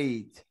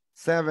 8,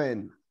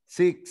 7,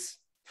 6,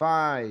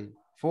 5,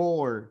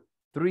 4,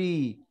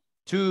 3,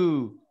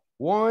 2,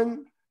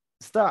 1.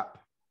 Stop.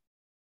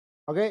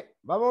 Okay,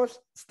 vamos.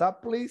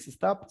 Stop, please.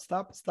 Stop.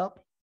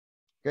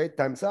 Okay,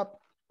 time's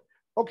up.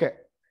 Okay.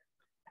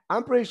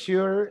 I'm pretty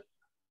sure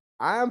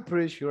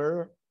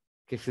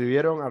que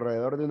escribieron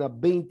alrededor de unas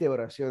 20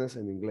 oraciones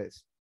en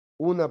inglés.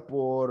 Una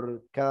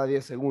por cada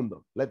 10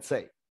 segundos, let's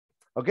say.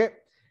 Okay,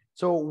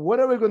 so what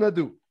are we going to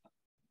do?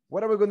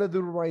 What are we going to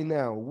do right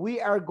now?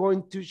 We are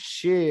going to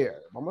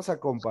share. Vamos a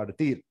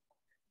compartir.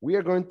 We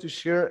are going to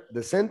share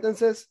the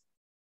sentences.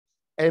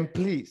 And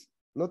please,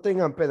 no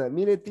tengan pena.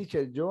 Mire,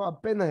 teacher, yo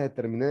apenas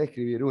terminé de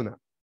escribir una.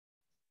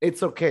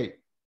 it's okay.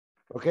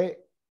 Okay,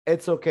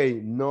 it's okay,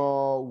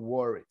 no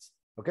worries.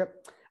 Okay,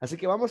 así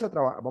que vamos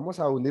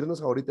a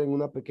unirnos ahorita en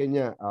una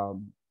pequeña,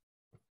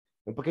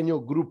 un pequeño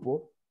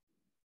grupo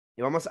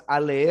y vamos a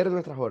leer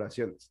nuestras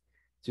oraciones.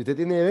 Si usted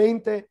tiene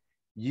 20,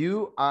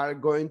 you are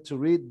going to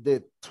read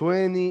the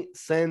 20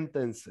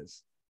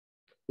 sentences.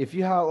 If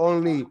you have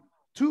only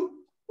 2,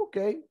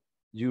 okay,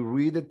 you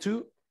read the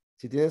 2.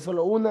 Si tiene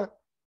solo una,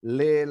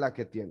 lee la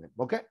que tiene,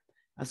 okay.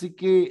 Así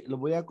que lo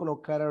voy a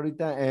colocar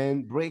ahorita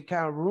en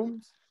breakout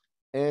rooms.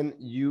 And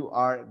you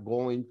are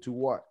going to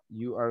what?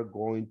 You are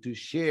going to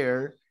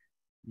share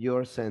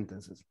your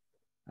sentences.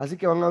 Así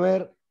que van a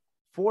ver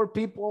 4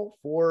 people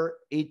for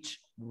each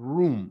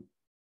room.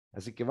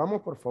 Así que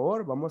vamos, por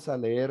favor, vamos a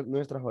leer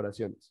nuestras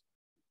oraciones.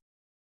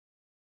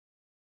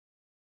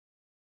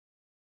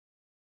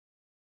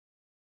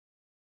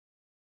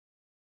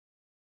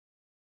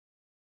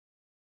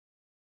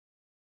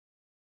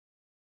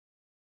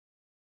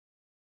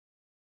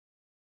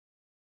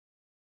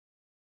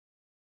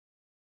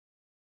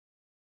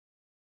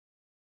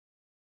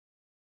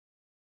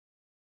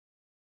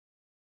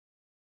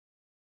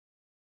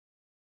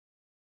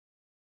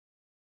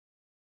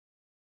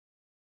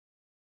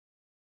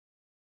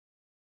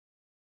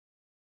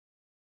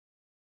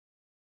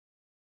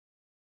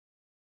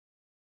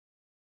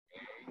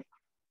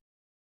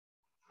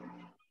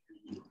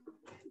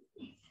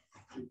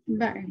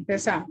 Va,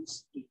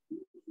 empezamos.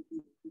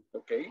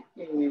 Ok,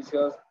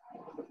 inicios.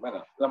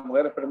 Bueno, las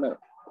mujeres primero.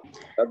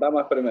 Las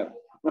damas primero.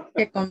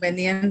 Qué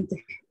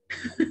conveniente.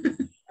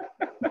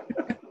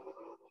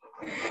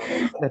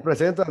 Les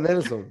presento a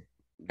Nelson.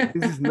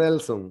 This is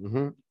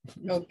Nelson.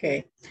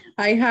 Okay.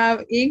 I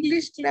have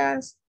English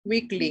class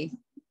weekly.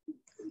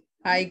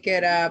 I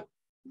get up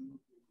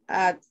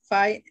at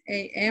 5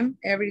 a.m.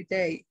 every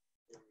day.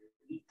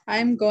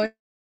 I'm going.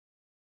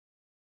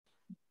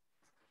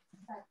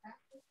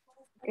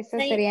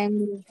 Esas serían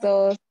mis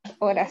 2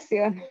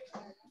 oraciones.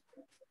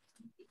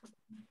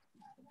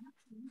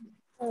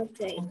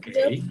 Okay.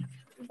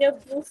 Yo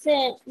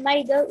puse,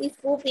 my dog is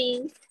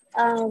pooping,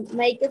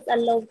 makes a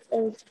lot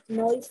of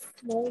noise.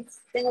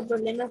 Tengo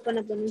problemas con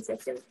la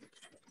pronunciación.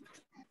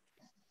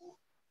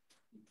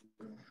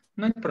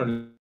 No hay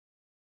problema.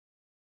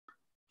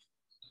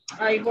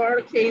 I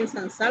work in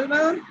San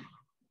Salvador.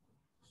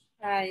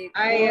 I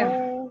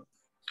work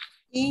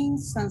in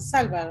San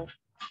Salvador.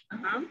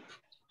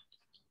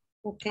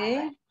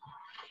 Okay.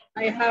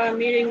 I have a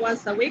meeting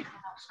once a week.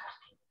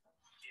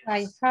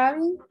 I have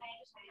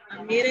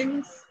a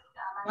meetings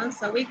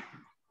once a week.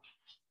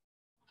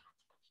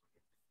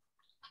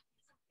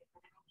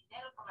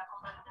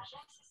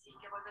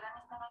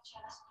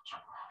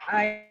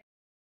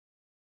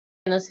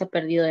 No se ha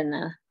perdido de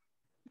nada.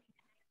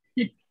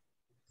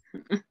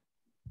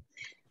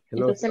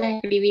 Entonces las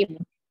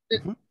escribimos.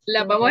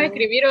 ¿Las vamos a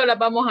escribir o las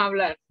vamos a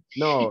hablar?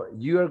 No,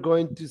 you are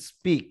going to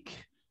speak.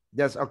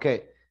 Just,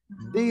 okay.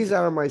 These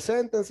are my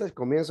sentences.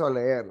 Comienzo a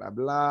leerla.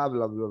 Bla,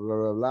 bla, bla, bla,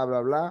 bla, bla,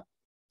 bla, bla.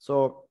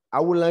 So, I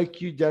would like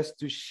you just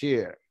to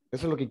share.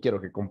 Eso es lo que quiero,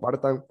 que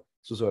compartan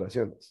sus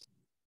oraciones.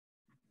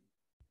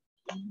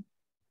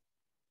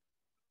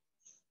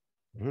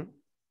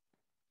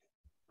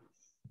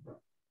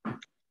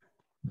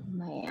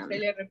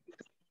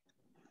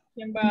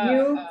 ¿Quién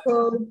va?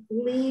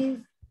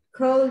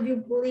 Could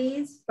you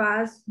please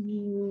pass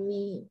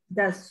me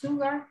the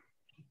sugar?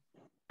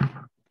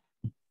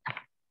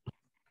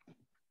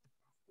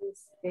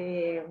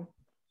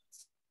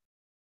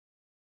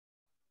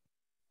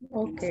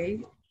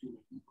 Okay.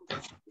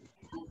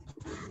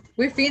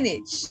 We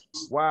finished.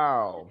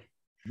 Wow.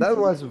 That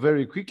was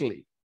very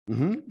quickly.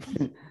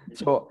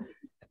 So,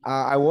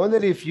 I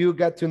wondered if you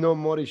got to know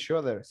more each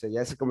other. O sea,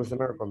 ya se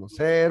comenzaron a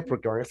conocer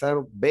porque van a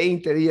estar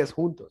 20 días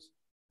juntos.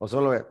 O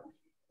solo ver.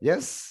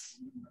 Yes.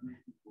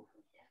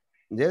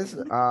 Yes.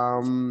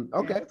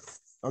 Okay.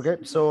 Okay.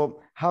 So,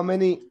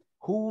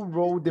 who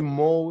wrote the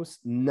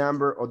most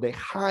number or the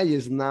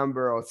highest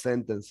number of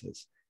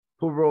sentences?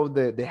 Who wrote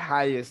the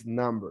highest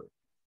number?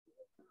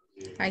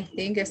 I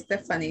think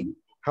Stephanie.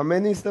 How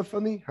many,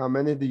 Stephanie? How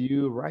many do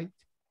you write?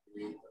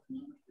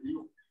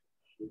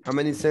 How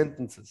many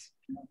sentences?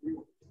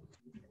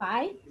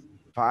 5.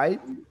 5.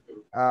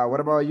 What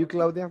about you,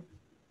 Claudia?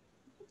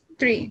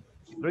 3.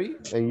 3.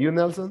 And you,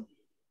 Nelson?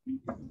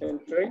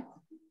 3.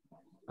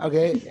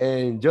 Okay.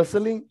 And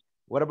Jocelyn?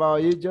 What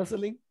about you,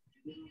 Jocelyn?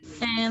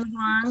 And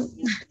 1.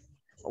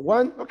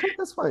 1? Okay,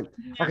 that's fine.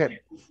 Okay,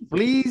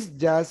 please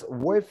just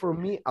wait for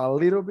me a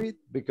little bit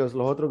because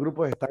los otros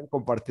grupos están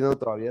compartiendo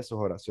todavía sus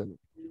oraciones.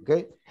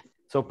 Okay,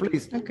 so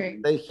please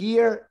stay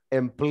here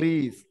and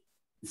please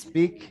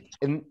speak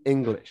in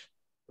English.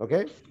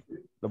 Okay,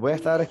 lo voy a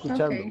estar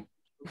escuchando.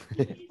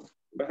 Okay.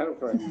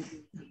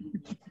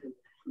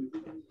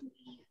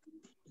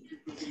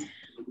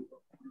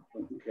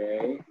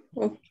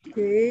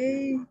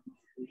 Okay.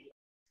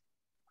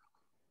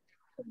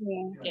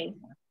 Okay.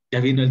 Ya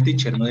vino el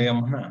teacher, no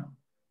digamos nada.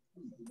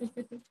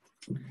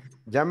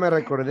 Ya me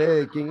recordé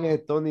de quién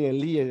es Tony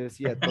Elias.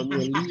 Decía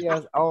Tony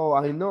Elias. Oh,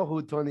 I know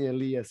who Tony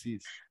Elias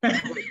is.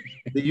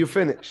 Did you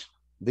finish?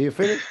 Did you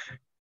finish?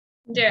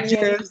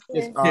 Yes.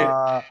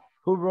 Yes.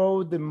 Who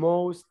wrote the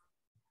most?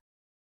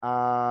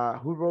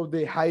 Who wrote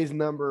the highest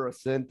number of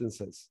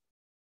sentences?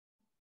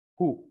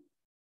 Who?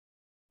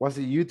 Was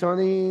it you,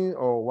 Tony,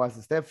 or was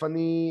it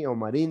Stephanie, or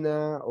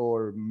Marina,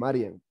 or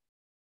Marian?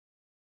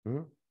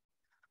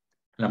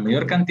 La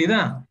mayor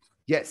cantidad.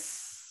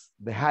 Yes,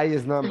 the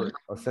highest number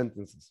of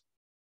sentences.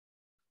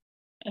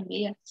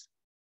 Elias.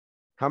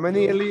 How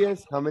many,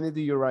 Elias? How many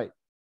do you write?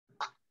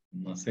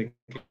 No sé.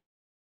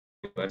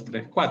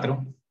 3,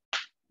 4.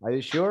 Are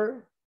you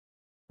sure?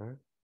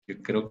 Yo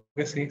creo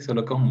que sí,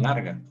 solo que es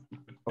larga.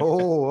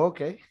 Oh,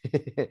 okay.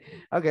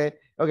 okay.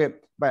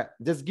 But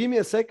just give me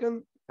a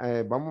second.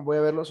 Voy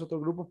a ver los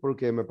otros grupos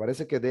porque me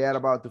parece que they are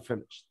about to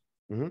finish.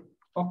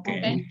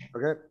 Okay.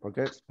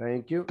 Okay.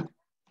 Thank you.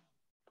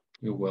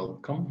 You're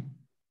welcome.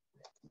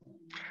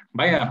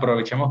 Vaya,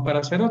 aprovechemos para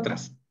hacer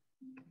otras.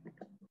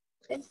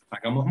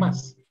 Hagamos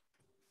más.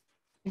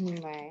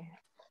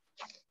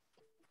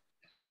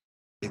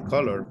 The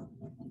color.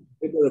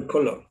 The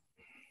color.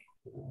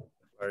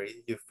 What is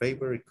your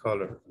favorite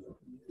color?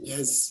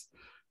 Yes.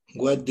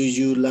 What do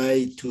you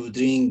like to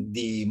drink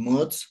the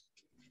most?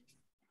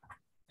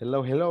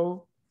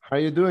 Hello. How are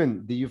you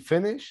doing? Did you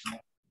finish?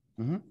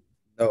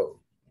 No.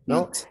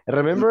 No.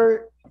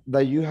 Remember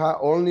that you have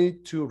only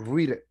to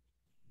read it.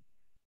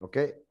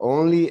 Okay.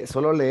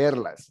 Solo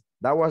leerlas.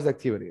 That was the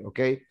activity.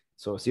 Okay.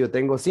 So si yo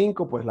tengo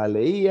 5, pues la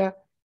leía.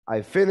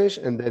 I finish,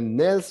 and then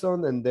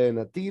Nelson, and then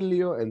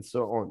Atilio, and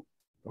so on.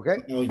 Okay.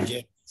 Oh,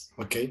 yes.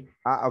 Okay.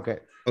 Okay.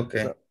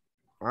 Okay. So,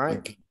 all right.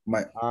 Okay.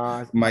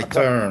 My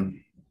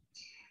turn.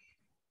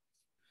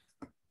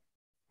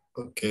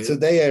 Okay.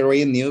 Today I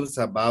read news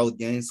about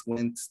James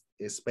Webb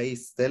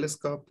Space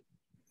Telescope.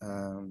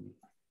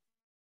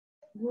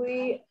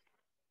 We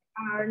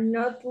are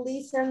not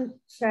listen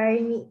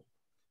Chinese.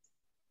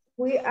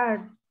 We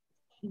are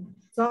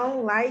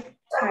don't like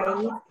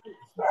Chinese.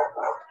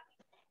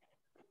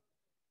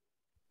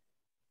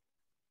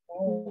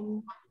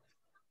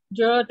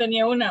 Yo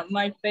tenía una.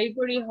 My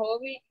favorite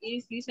hobby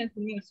is listen to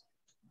music.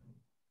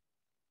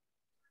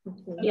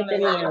 Yo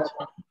tenía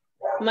otra.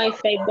 My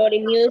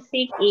favorite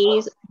music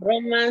is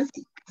romance.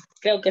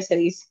 Creo que se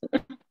dice.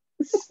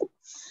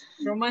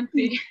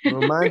 Romantic.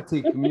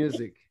 Romantic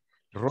music.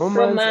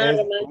 Romance es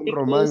un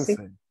romance.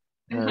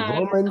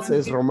 Romance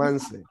es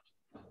romance.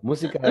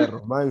 Música de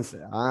romance.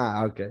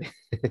 Ok.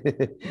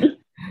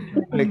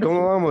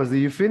 ¿Cómo vamos?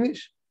 Did you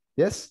finish?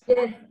 Yes?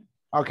 Yes.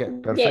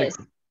 Ok,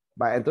 perfecto.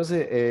 Va,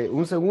 entonces,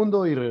 un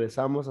segundo y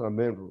regresamos a la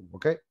main room,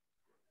 ¿ok?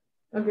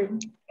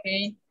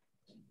 Okay.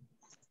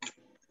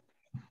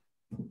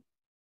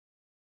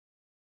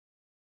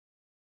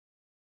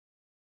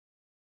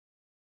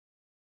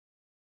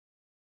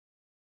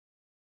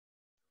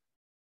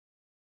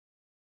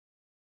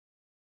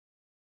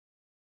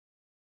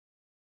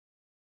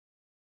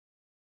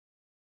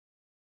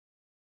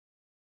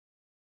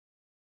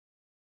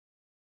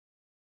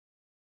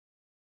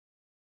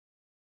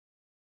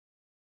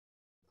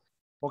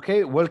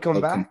 Okay,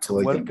 welcome back.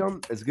 Welcome.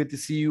 It's good to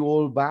see you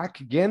all back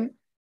again.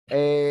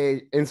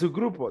 En sus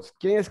grupos,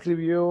 ¿quién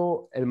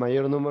escribió el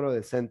mayor número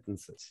de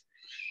sentences?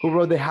 Who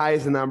wrote the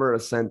highest number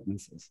of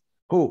sentences?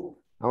 Who?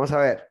 Vamos a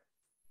ver.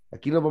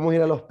 Aquí nos vamos a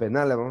ir a los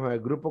penales. Vamos a ver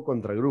grupo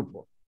contra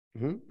grupo.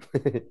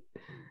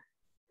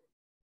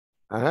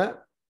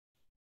 Ajá.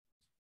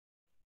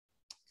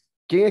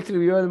 ¿Quién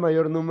escribió el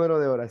mayor número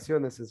de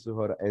oraciones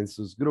en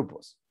sus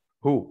grupos?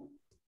 Who?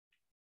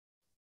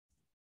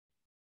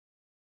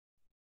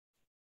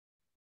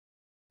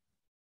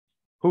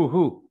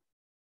 Who?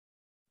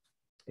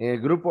 En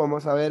el grupo,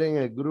 vamos a ver en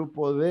el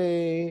grupo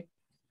de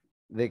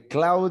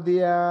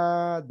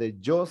Claudia, de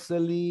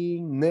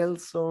Jocelyn,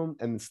 Nelson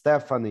y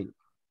Stephanie.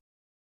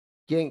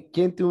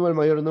 ¿Quién tuvo el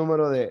mayor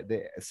número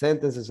de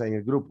sentences en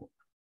el grupo?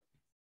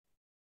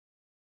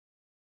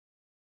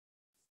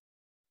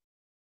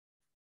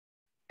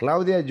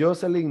 Claudia,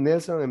 Jocelyn,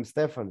 Nelson y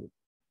Stephanie.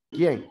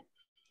 ¿Quién?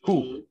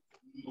 Who?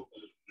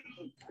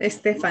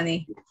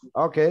 Stephanie.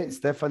 Okay,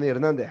 Stephanie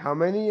Hernandez. How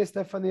many,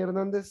 Stephanie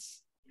Hernandez?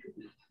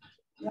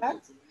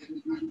 What?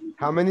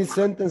 How many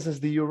sentences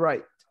do you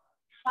write?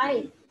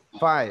 5.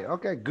 5.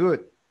 Okay,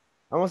 good.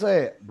 Vamos a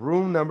ver.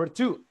 Room number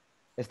 2.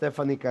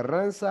 Stephanie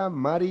Carranza,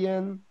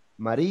 Marian,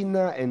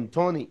 Marina y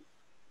Tony.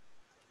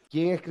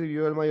 ¿Quién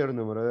escribió el mayor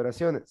número de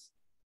oraciones?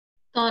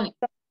 Tony.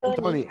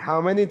 Tony.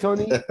 How many,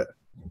 Tony?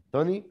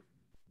 Tony?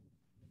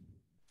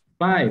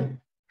 5.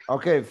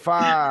 Okay,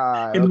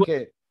 5.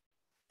 Okay.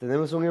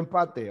 Tenemos un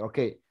empate.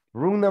 Okay.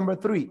 Room number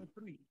 3.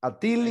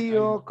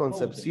 Atilio,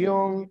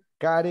 Concepción,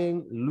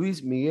 Karen,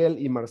 Luis Miguel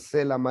y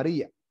Marcela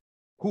María.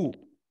 Who?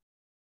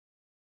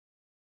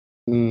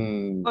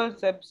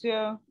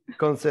 Concepción.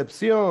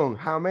 Concepción.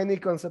 How many,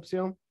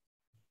 Concepción?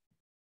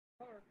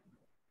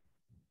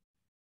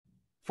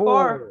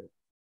 4.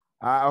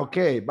 Ok,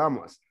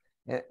 vamos.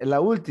 La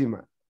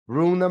última.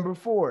 Room number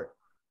 4.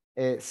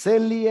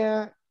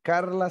 Celia,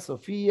 Carla,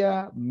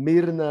 Sofía,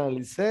 Mirna,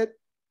 Lisette,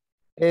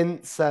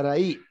 en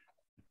Saraí.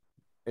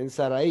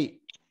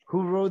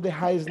 Who wrote the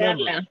highest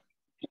number?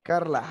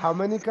 Carla. How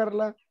many,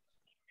 Carla?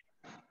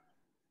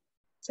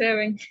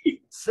 7.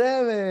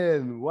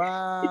 7.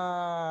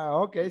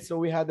 Wow. Okay, so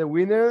we had the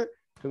winner.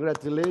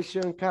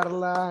 Congratulations,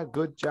 Carla.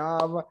 Good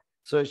job.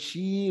 So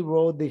she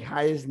wrote the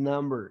highest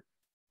number.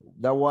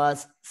 That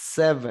was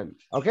 7.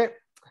 Okay.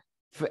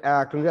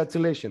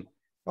 Congratulations.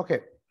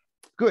 Okay.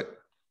 Good.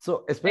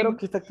 So, espero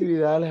que esta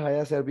actividad les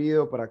haya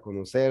servido para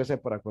conocerse,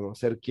 para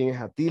conocer quién es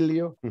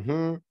Atilio.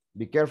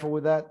 Be careful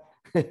with that.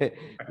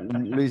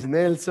 Luis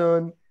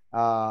Nelson,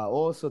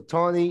 also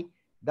Tony.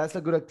 That's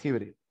a good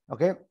activity.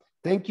 Okay.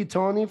 Thank you,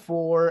 Tony,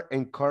 for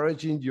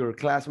encouraging your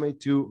classmate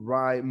to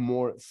write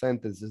more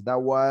sentences. That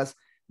was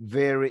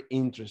very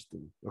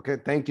interesting. Okay.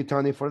 Thank you,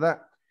 Tony, for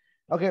that.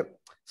 Okay.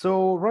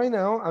 So right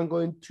now I'm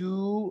going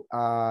to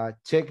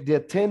check the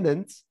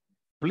attendance.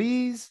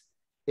 Please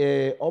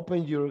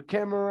open your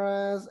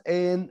cameras,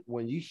 and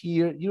when you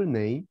hear your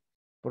name,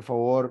 por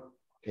favor,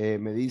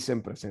 me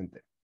dicen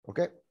presente. Ok.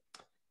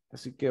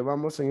 Así que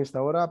vamos en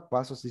esta hora,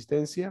 paso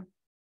asistencia.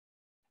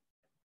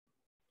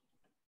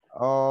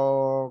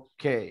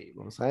 Ok,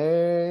 vamos a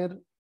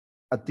ver.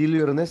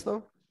 Atilio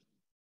Ernesto.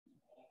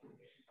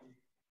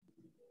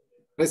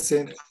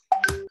 Present.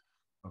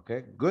 Ok,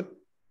 good.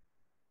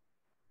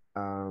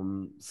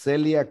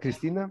 Celia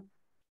Cristina.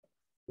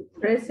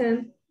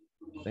 Present.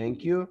 Thank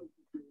you.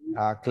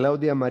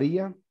 Claudia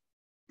María.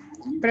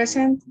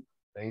 Present.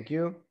 Thank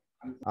you.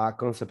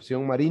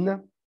 Concepción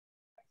Marina.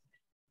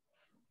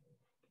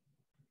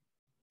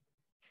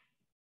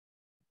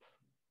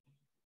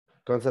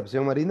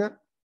 Concepción Marina.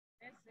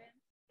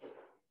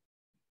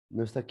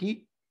 ¿No está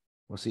aquí?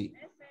 ¿O sí?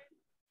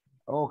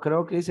 Oh,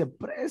 creo que dice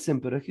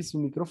present, pero es que su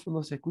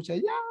micrófono se escucha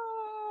allá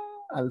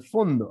al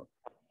fondo.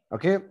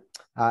 Ok.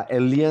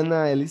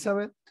 Eliana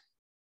Elizabeth.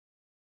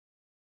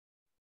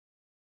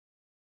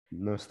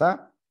 No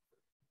está.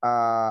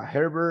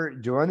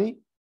 Herbert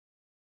Giovanni.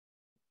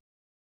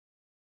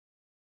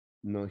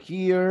 No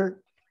here.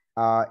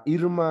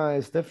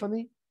 Irma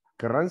Stephanie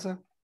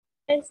Carranza.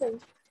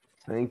 Present.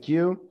 Thank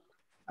you.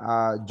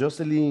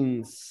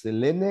 Jocelyn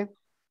Selene.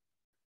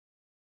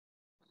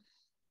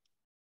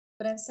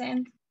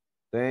 Present.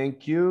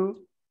 Thank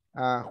you.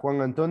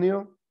 Juan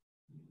Antonio.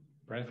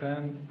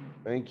 Present.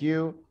 Thank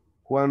you.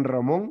 Juan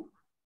Ramón.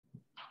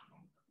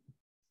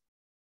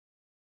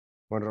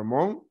 Juan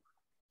Ramón.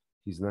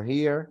 He's not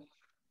here.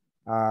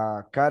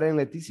 Karen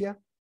Leticia.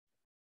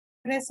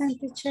 Present,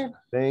 teacher.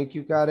 Thank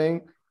you,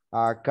 Karen.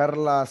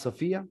 Carla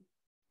Sofía.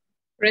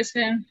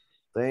 Present.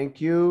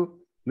 Thank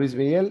you. Luis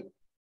Miguel.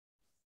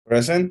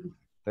 Present.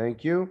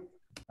 Thank you.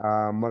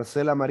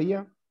 Marcela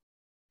María.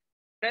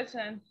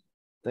 Present.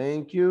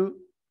 Thank you.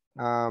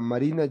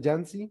 Marina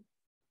Jansi.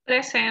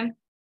 Present.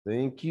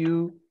 Thank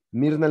you.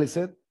 Mirna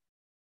Lisset.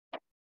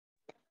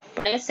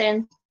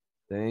 Present.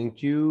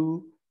 Thank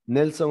you.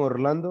 Nelson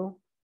Orlando.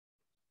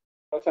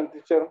 Present,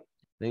 teacher.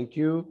 Thank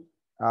you.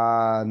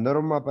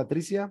 Norma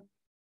Patricia.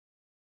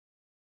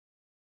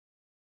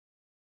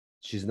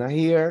 She's not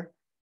here.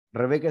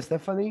 Rebecca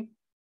Stephanie.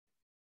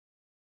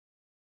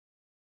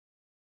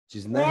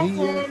 She's not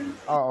here.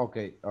 Oh,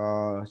 okay.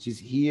 She's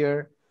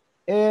here.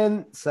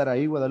 And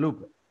Saraí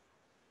Guadalupe.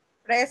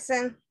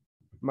 Present.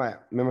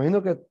 Vaya, me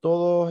imagino que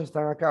todos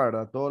están acá,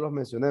 ¿verdad? Todos los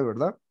mencioné,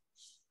 ¿verdad?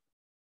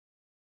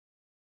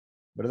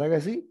 ¿Verdad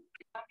que sí?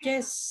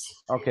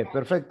 Yes. Ok,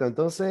 perfecto.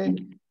 Entonces,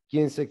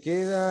 quien se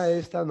queda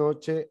esta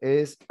noche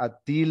es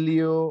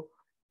Atilio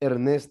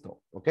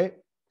Ernesto, ¿ok?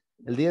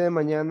 El día de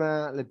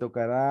mañana le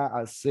tocará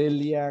a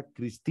Celia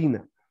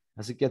Cristina.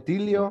 Así que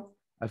Atilio,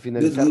 al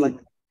finalizar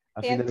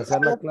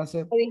la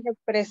clase... Dije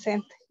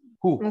presente.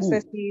 No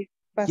sé si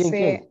pasé.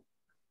 ¿Quién?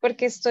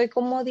 Porque estoy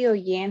como de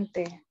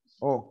oyente.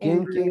 Oh,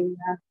 ¿quién?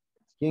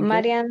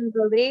 Marian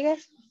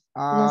Rodríguez.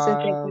 No sé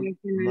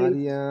si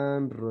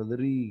Marian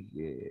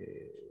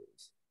Rodríguez.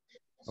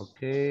 Ok.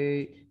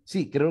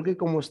 Sí, creo que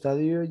como está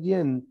de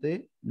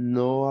oyente,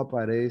 no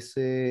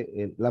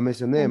aparece. ¿La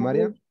mencioné,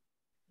 Marian?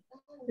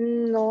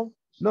 No.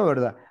 No,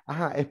 ¿verdad?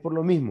 Ajá, es por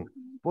lo mismo.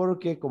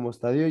 Porque como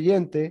está de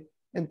oyente,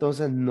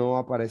 entonces no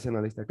aparece en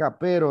la lista acá.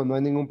 Pero no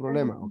hay ningún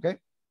problema, ¿ok?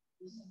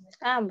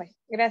 Bueno,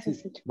 gracias.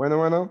 Sí.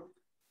 Bueno.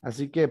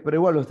 Así que, pero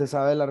igual usted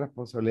sabe la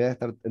responsabilidad de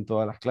estar en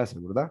todas las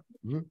clases, ¿verdad?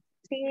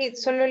 Sí,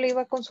 solo le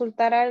iba a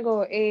consultar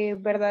algo,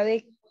 ¿verdad?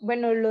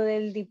 Bueno, lo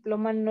del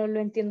diploma no lo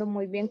entiendo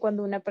muy bien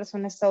cuando una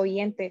persona está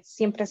oyente,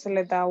 siempre se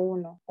le da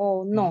uno,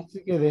 o no.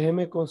 Así que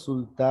déjeme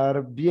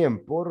consultar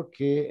bien,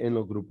 porque en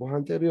los grupos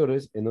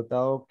anteriores he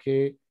notado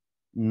que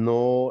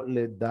no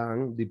le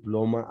dan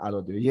diploma a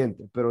los de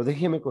oyentes, pero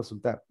déjeme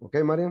consultar, ¿ok,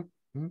 Marian?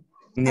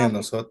 Ni a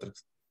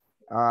nosotros.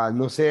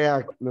 No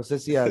sé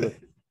si a los...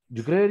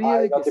 Yo creería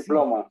de que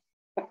diploma.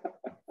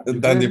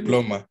 Dan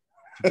diploma.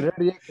 Yo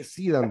creería que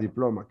sí dan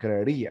diploma,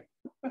 creería.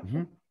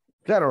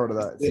 Claro,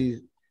 ¿verdad?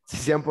 Si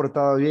se han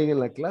portado bien en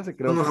la clase,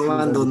 creo que sí.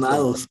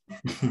 Abandonados.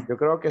 Yo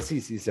creo que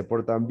sí, si se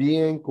portan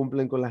bien,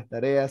 cumplen con las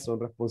tareas, son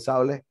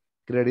responsables,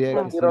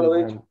 creería que sí.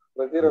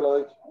 Retiro lo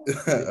dicho.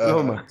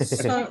 Diploma.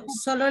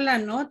 Solo la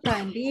nota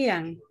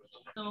envían.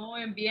 No,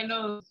 envíen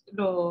los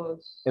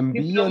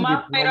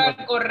diplomas, pero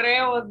al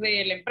correo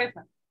de la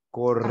empresa.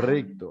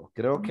 Correcto.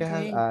 Creo que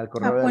es al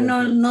correo. Pues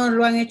no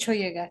lo han hecho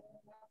llegar.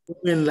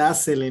 Un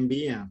enlace le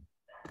envían.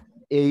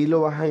 y ahí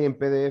lo bajan en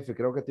PDF.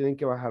 Creo que tienen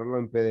que bajarlo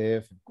en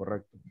PDF,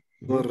 correcto.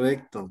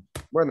 Correcto.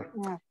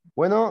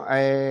 Bueno,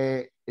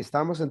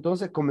 estamos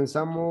entonces,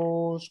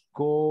 comenzamos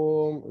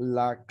con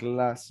la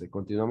clase.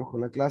 Continuamos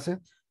con la clase.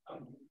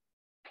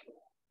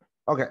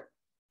 Okay,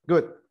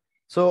 good.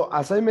 So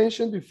as I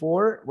mentioned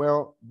before,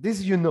 well,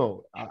 this you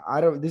know, I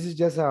don't. This is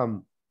just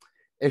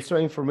extra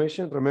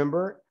information.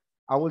 Remember,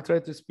 I will try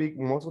to speak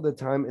most of the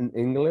time in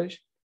English,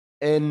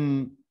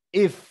 and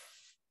if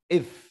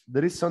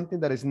there is something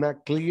that is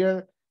not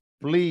clear,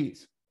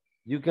 please,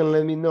 you can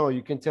let me know.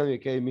 You can tell me,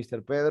 okay,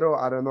 Mr. Pedro,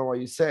 I don't know what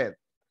you said.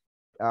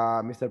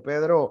 Mr.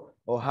 Pedro,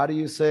 or how do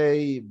you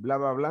say blah,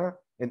 blah, blah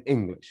in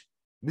English?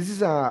 This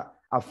is a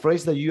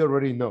phrase that you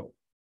already know,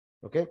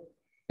 okay?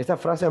 Esta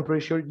frase, I'm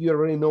pretty sure you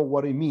already know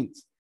what it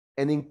means.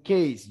 And in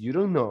case you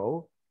don't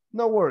know,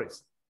 no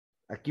worries.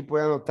 Aquí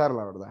puede anotar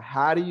la verdad.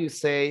 How do you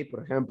say,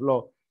 por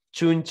ejemplo,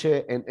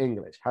 chunche in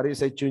English? How do you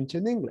say chunche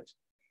in English?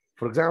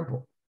 For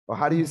example, or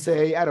how do you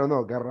say, I don't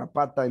know,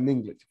 garrapata in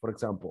English, for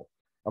example?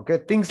 Okay,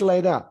 things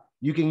like that.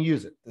 You can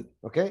use it,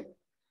 okay?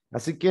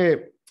 Así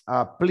que,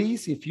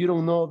 please, if you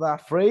don't know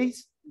that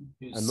phrase,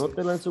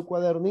 anótela en su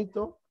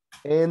cuadernito.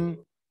 And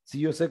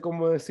si yo sé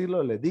cómo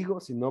decirlo, le digo.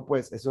 Si no,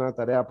 pues es una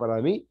tarea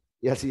para mí.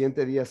 Y al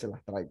siguiente día se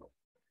las traigo.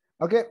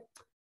 Okay.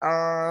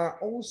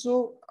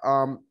 Also,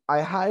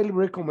 I highly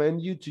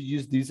recommend you to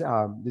use this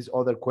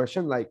other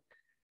question, like,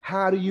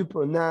 how do you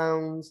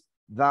pronounce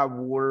that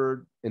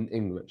word in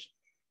English?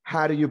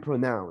 How do you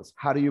pronounce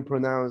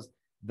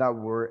that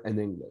word in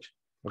English?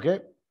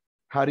 Okay.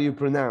 How do you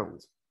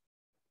pronounce?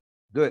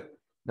 Good.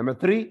 Number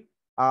 3,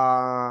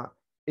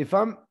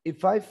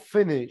 if I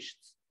finished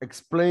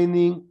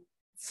explaining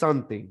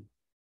something,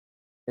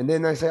 and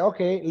then I say,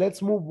 okay,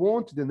 let's move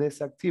on to the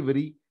next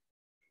activity.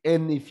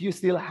 And if you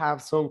still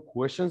have some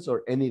questions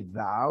or any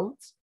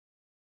doubts,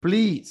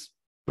 please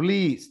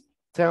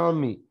tell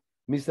me,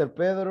 Mr.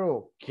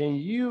 Pedro, can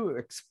you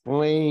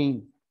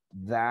explain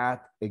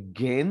that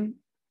again?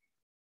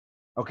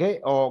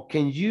 Okay, or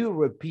can you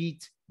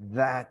repeat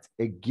that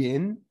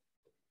again?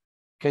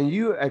 Can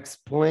you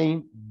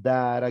explain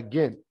that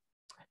again?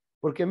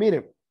 Porque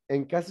miren,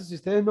 en caso si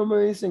ustedes no me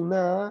dicen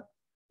nada,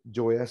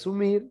 yo voy a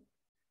asumir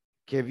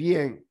que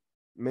bien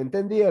me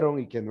entendieron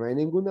y que no hay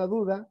ninguna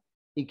duda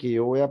y que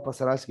yo voy a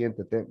pasar al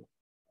siguiente tema.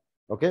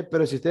 ¿Ok?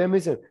 Pero si ustedes me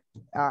dicen,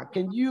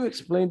 can you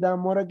explain that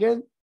more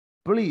again?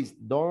 Please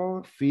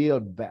don't feel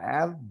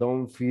bad,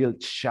 don't feel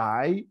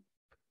shy,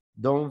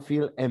 don't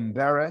feel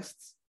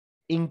embarrassed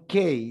in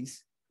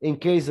case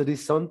there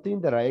is something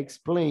that I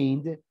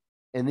explained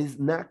and it's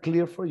not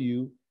clear for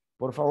you.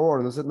 Por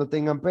favor, no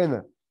tengan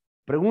pena.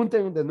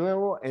 Pregunten de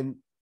nuevo, and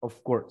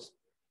of course,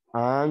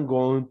 I'm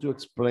going to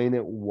explain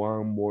it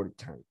one more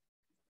time.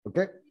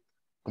 Okay?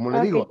 Como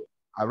le digo,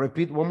 I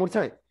repeat one more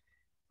time.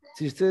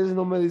 Si ustedes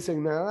no me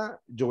dicen nada,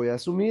 yo voy a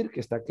asumir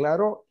que está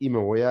claro y me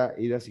voy a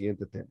ir al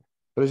siguiente tema.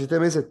 Pero si usted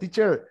me dice,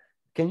 teacher,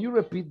 can you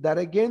repeat that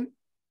again?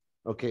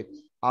 Okay,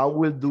 I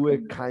will do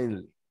it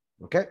kindly.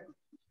 Okay?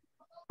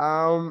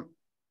 And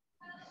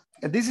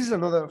this is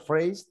another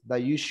phrase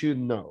that you should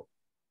know.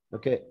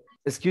 Okay?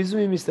 Excuse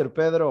me, Mr.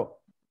 Pedro.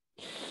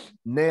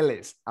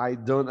 Neles, I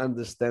don't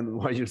understand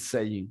what you're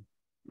saying.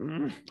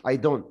 I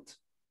don't.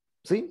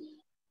 See?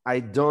 I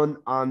don't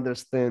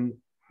understand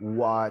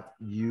what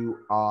you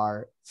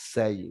are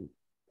saying.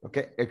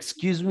 Okay?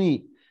 Excuse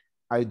me,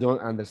 I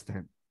don't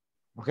understand.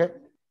 Okay?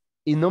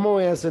 Y no me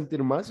voy a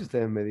sentir mal si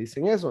ustedes me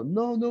dicen eso.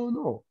 No, no,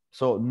 no.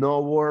 So,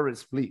 no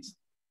worries, please.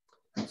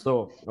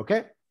 So,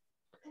 okay?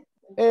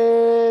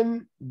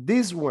 And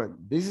this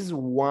is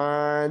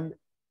one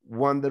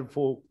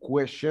wonderful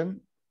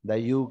question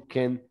that you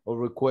can, or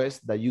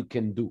request that you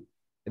can do.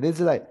 And it's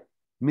like,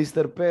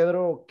 Mr.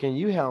 Pedro, can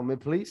you help me,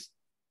 please?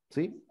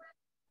 See?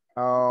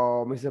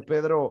 Mr.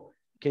 Pedro,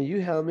 can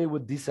you help me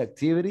with this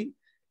activity?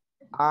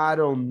 I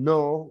don't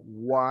know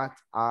what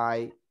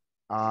I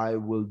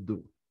will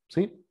do.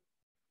 See?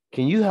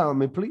 Can you help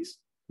me, please?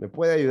 ¿Me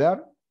puede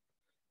ayudar?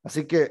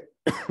 Así que,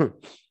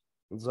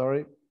 I'm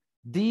sorry.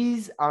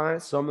 These are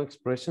some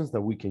expressions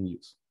that we can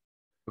use.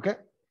 Okay?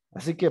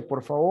 Así que,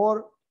 por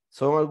favor,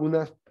 son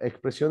algunas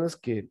expresiones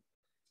que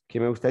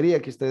me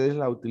gustaría que ustedes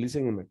la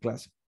utilicen en la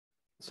clase.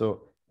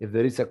 So, if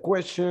there is a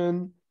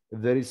question, if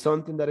there is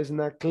something that is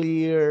not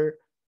clear,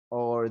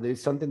 or there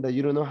is something that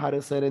you don't know how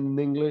to say it in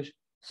English,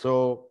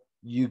 so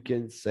you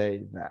can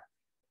say that.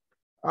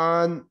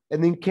 And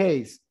in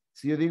case,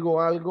 si yo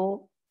digo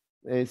algo,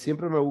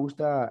 siempre me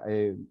gusta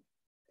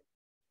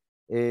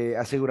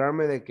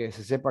asegurarme de que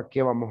se sepa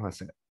qué vamos a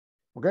hacer.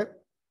 Okay?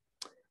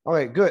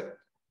 Okay, good.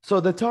 So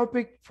the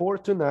topic for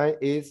tonight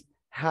is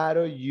how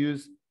to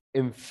use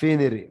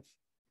infinitive,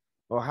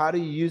 or how to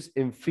use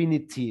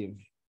infinitive.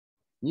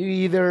 You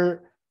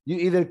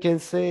either can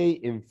say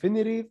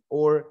infinitive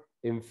or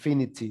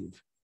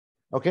infinitive.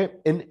 Okay?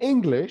 In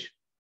English,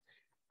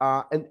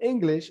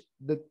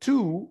 the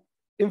two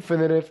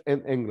infinitive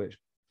in English.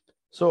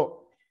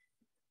 So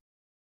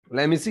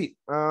let me see.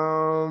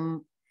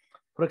 For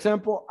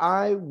example,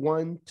 I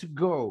want to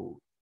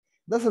go.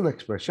 That's an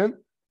expression,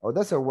 or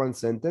that's a one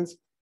sentence.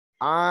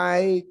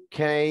 I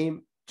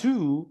came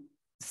to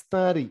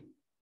study.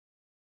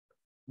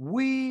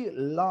 We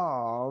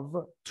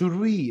love to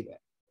read.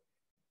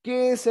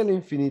 ¿Qué es el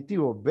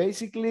infinitivo?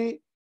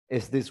 Basically,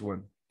 es this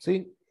one.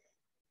 ¿Sí?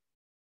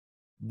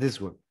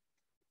 This one.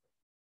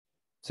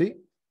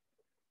 ¿Sí?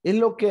 Es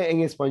lo que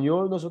en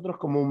español nosotros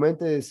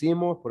comúnmente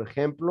decimos, por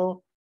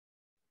ejemplo,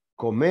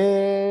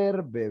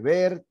 comer,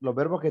 beber, los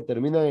verbos que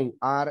terminan en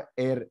ar,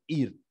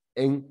 ir.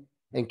 ¿En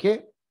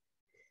qué?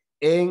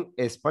 En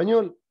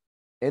español.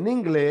 En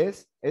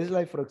inglés es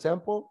like, for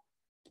example,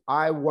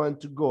 I want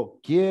to go.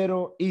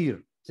 Quiero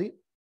ir. ¿Sí?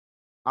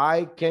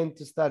 I came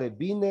to study.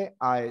 Vine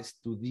a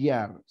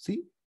estudiar.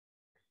 ¿Sí?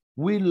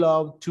 We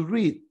love to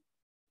read.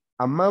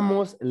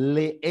 Amamos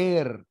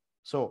leer.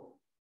 So,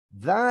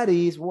 that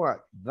is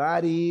what?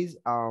 That is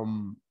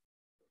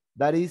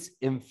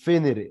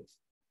infinitive.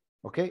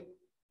 ¿Ok?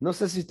 No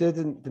sé si ustedes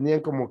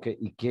tenían como que,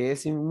 ¿y qué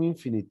es un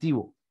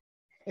infinitivo?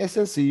 Es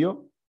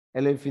sencillo.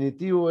 El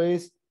infinitivo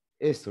es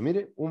esto.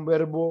 Mire, un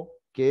verbo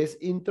que es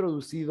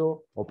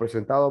introducido o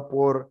presentado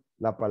por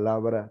la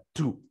palabra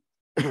to.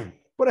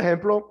 Por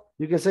ejemplo,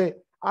 you can say,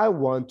 I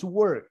want to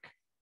work.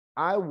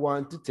 I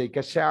want to take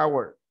a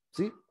shower.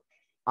 ¿Sí?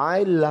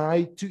 I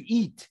like to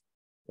eat.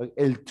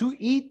 El to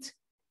eat,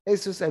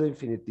 eso es el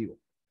infinitivo.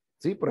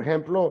 ¿Sí? Por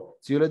ejemplo,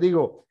 si yo les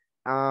digo,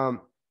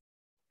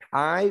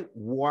 I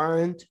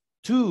want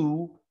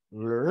to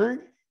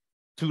learn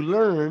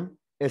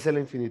es el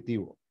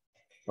infinitivo.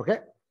 ¿Ok?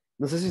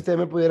 No sé si ustedes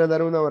me pudieran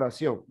dar una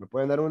oración. ¿Me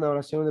pueden dar una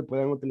oración donde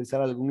puedan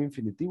utilizar algún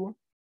infinitivo?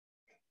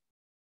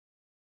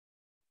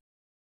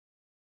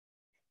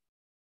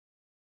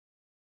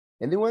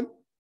 Anyone?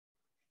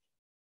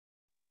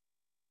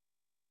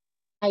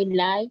 I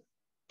like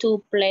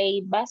to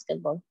play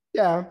basketball.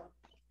 Yeah.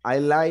 I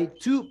like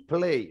to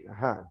play.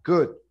 Ajá,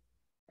 good.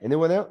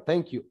 Anyone else?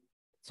 Thank you.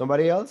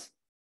 Somebody else?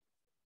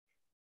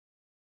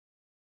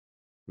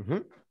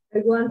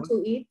 I want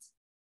to eat.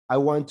 I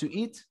want to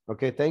eat.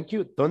 Okay, thank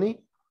you.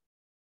 Tony?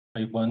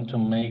 I want to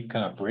make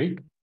a break.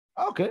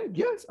 Okay,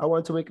 yes, I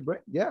want to make a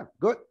break. Yeah,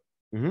 good.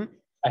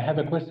 I have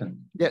a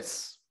question.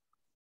 Yes.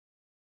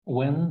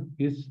 When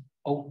is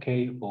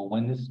okay or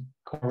when is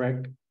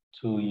correct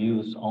to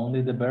use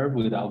only the verb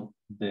without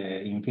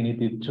the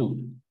infinitive to?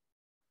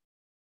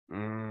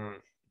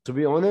 To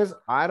be honest,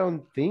 I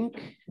don't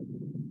think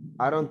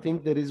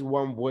there is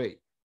one way.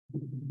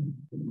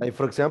 Like,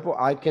 for example,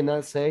 I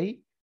cannot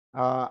say,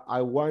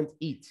 I want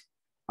eat.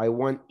 I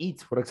want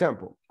eat, for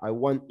example. I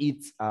want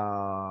eat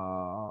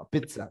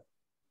pizza.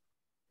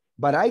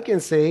 But I can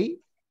say,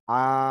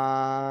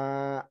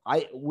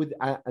 with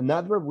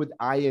another with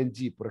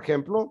ing. Por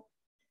ejemplo,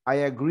 I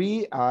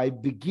agree, I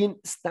begin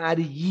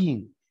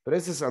studying. Pero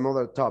ese es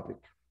another topic,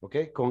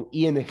 ¿ok? Con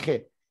ing.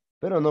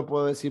 Pero no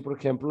puedo decir, por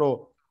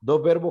ejemplo,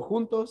 dos verbos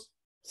juntos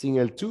sin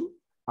el to.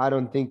 I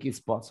don't think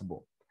it's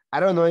possible. I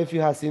don't know if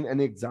you have seen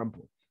any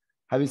example.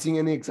 Have you seen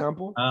any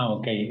example?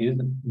 Okay.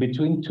 It's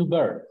between two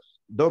verbs.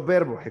 Dos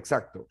verbos,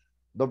 exacto.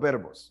 Dos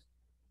verbos.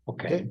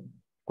 Okay.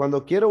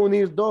 Cuando quiero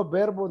unir dos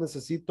verbos,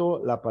 necesito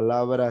la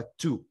palabra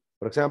to.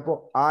 Por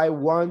ejemplo, I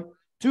want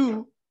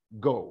to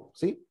go.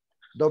 ¿Sí?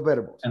 Dos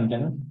verbos. And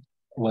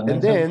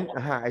then?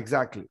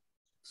 Exactly.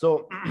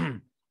 So,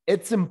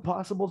 it's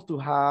impossible to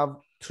have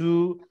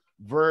two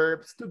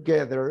verbs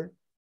together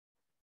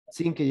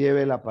sin que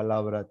lleve la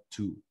palabra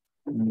to.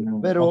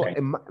 Pero okay.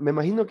 Me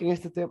imagino que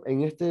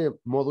en este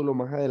módulo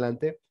más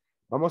adelante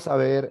vamos a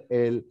ver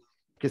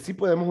que sí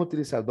podemos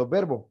utilizar dos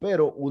verbos,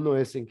 pero uno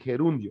es en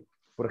gerundio.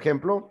 Por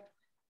ejemplo,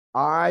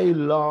 I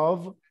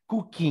love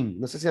cooking.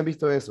 No sé si han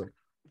visto eso.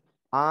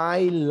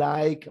 I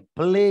like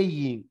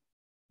playing.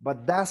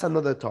 But that's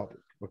another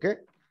topic, ¿ok?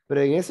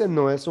 Pero en ese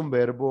no es un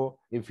verbo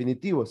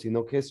infinitivo,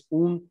 sino que es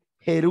un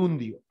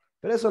gerundio.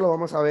 Pero eso lo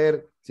vamos a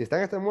ver, si está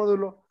en este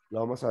módulo, lo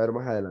vamos a ver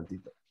más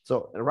adelantito.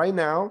 So, right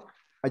now,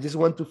 I just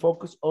want to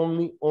focus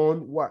only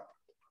on what?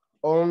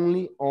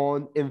 Only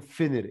on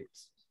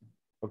infinitives.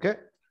 Okay?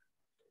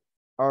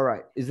 All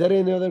right. Is there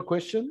any other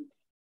question?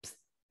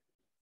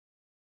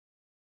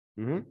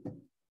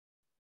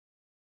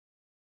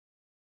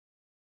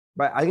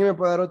 ¿Alguien me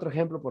puede dar otro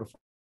ejemplo, por favor?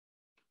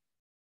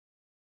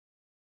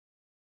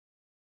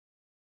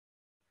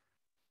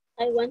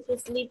 I want to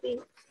sleep in.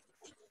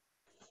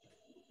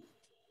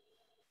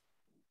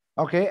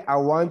 Okay, I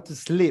want to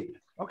sleep.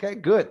 Okay,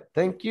 good.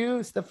 Thank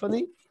you,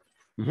 Stephanie.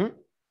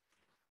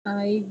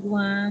 I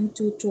want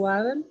to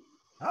travel.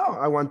 Oh,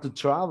 I want to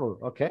travel.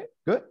 Okay,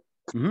 good.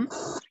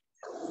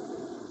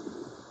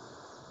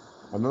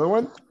 Another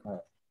one?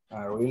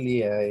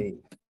 Really,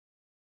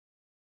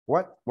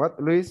 What,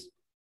 Luis?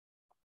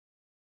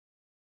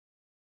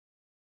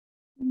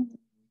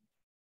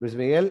 Luis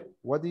Miguel,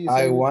 what do you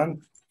say?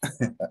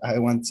 I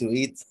want to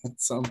eat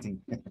something.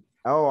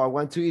 Oh, I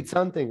want to eat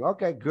something.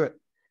 Okay, good.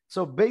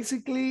 So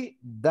basically,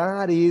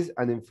 that is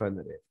an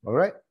infinitive. All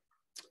right?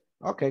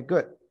 Okay,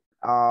 good.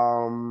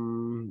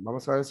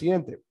 Vamos a ver el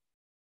siguiente.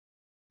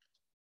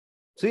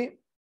 ¿Sí?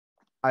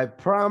 I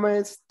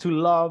promise to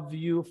love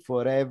you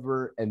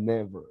forever and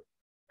ever.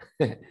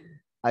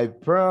 I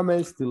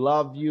promise to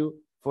love you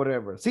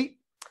forever. ¿Sí?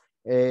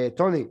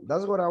 Tony,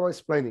 that's what I was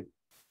explaining.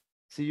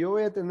 si yo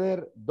voy a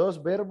tener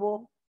dos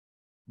verbos,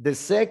 the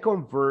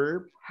second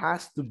verb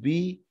has to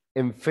be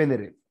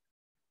infinitive.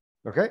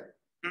 Okay?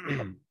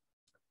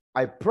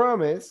 I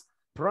promise.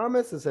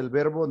 Promise es el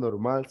verbo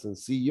normal,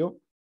 sencillo.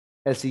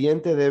 El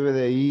siguiente debe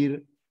de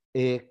ir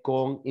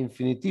con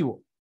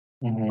infinitivo.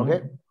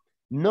 Okay?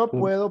 No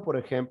puedo, por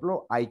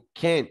ejemplo, I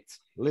can't.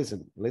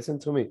 Listen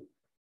to me.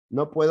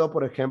 No puedo,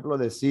 por ejemplo,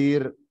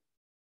 decir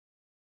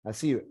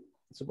así.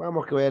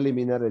 Supongamos que voy a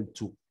eliminar el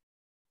to.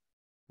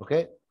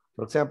 Okay?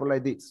 For example,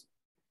 like this.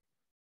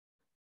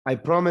 I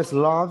promise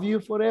love you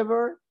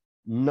forever.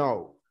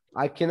 No,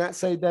 I cannot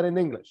say that in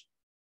English.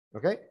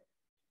 Okay?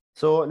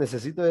 So,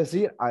 necesito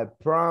decir, I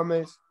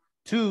promise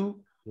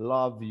to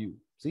love you.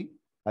 ¿Sí?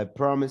 I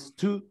promise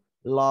to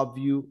love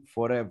you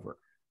forever.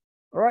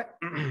 All right?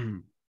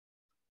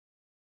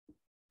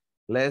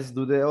 Let's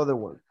do the other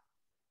one.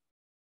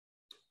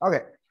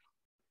 Okay.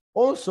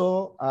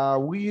 Also,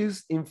 we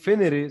use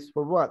infinitives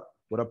for what?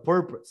 For a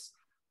purpose.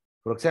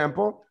 For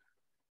example,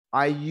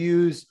 I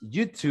use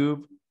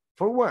YouTube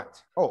for what?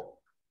 Oh,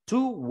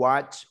 to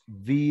watch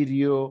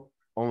video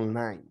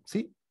online.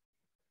 See?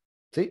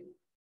 See?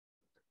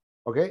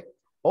 Okay.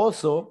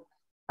 Also,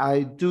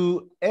 I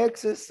do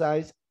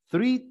exercise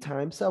 3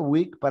 times a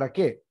week. ¿Para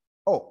qué?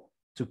 Oh,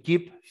 to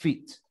keep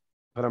fit.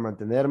 Para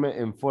mantenerme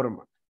en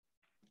forma.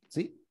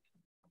 ¿Sí?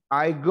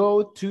 I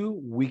go to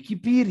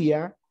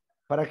Wikipedia.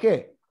 ¿Para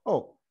qué?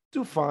 Oh,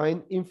 to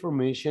find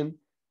information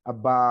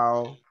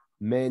about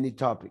many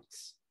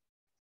topics.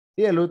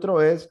 Y el otro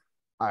es,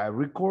 I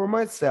record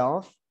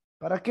myself.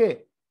 ¿Para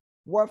qué?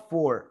 What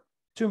for?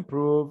 To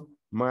improve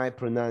my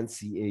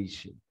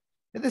pronunciation.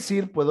 Es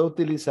decir, puedo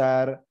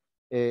utilizar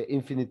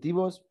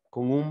infinitivos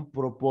con un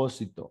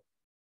propósito.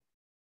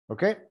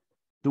 ¿Ok?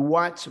 To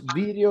watch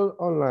video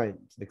online,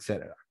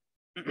 etc.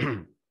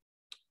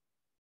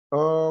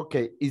 Ok.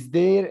 Is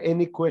there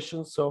any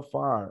questions so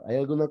far? ¿Hay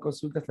alguna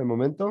consulta hasta el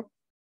momento?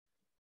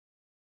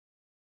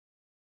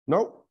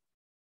 No.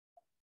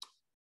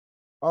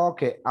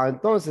 Ok.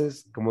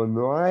 Entonces, como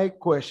no hay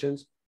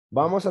questions,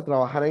 vamos a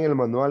trabajar en el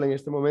manual en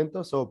este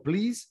momento. So,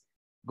 please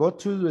go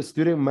to the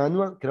student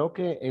manual. Creo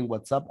que en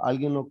WhatsApp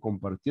alguien lo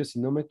compartió. Si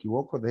no me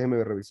equivoco,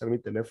 déjeme revisar mi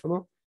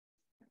teléfono.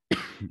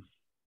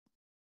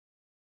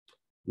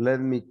 Let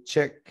me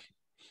check.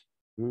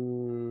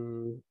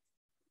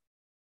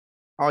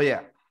 Oh,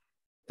 yeah.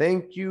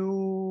 Thank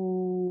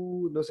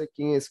you. No sé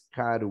quién es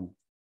Karu.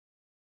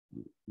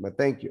 But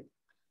thank you.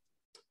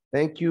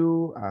 Thank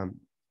you.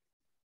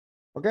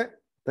 Okay.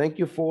 Thank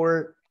you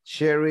for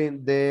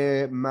sharing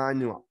the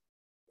manual.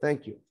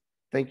 Thank you.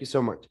 Thank you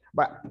so much.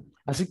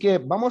 Así que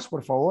vamos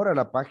por favor a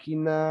la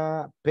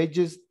página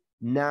pages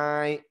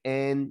 9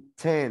 and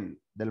 10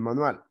 del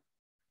manual.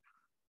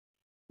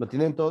 ¿Lo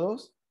tienen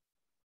todos?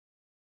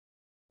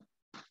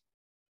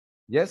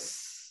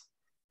 Yes.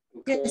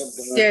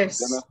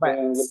 Yes.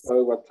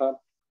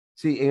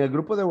 Sí, en el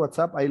grupo de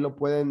WhatsApp ahí lo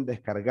pueden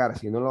descargar.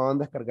 Si no lo han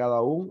descargado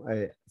aún,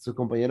 sus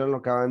compañeros lo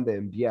acaban de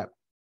enviar.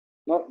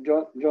 No,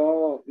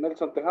 yo,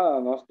 Nelson Tejada,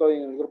 no estoy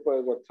en el grupo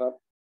de WhatsApp.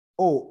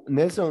 Oh,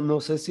 Nelson, no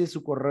sé si en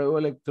su correo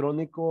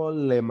electrónico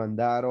le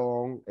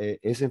mandaron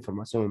esa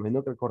información. Me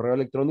imagino que el correo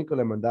electrónico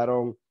le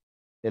mandaron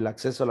el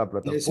acceso a la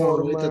Nelson,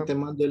 ahorita plataforma. te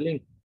mando el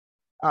link.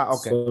 Ah,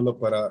 ok. Solo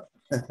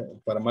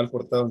para mal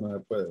portado no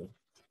se puede.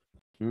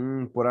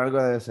 Por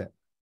algo debe ser.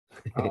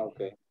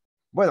 Ok.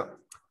 Bueno,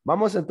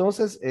 vamos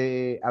entonces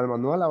al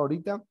manual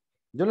ahorita.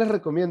 Yo les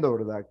recomiendo,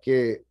 ¿verdad?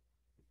 Que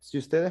si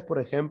ustedes, por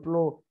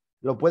ejemplo,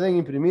 lo pueden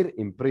imprimir,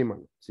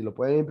 impriman. Si lo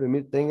pueden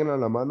imprimir, ténganlo a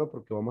la mano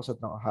porque vamos a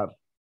trabajar.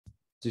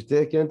 Si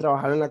ustedes quieren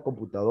trabajar en la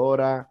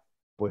computadora,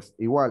 pues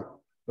igual.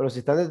 Pero si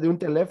están desde un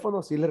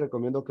teléfono, sí les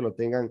recomiendo que lo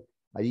tengan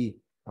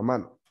allí, a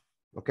mano.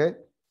 ¿Ok?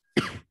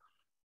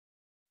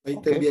 Ahí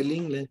te envié el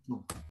link.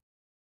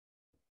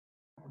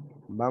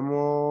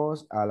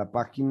 Vamos a la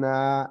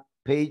página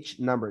page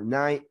number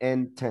 9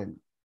 and 10.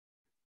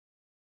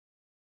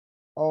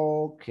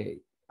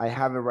 Okay. I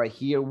have it right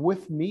here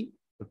with me.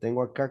 Lo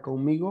tengo acá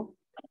conmigo.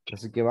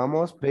 Así que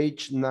vamos,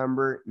 page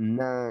number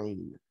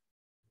 9.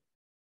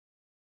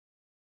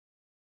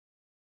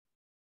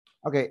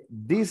 Okay,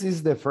 this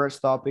is the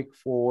first topic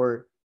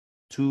for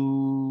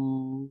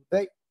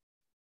today.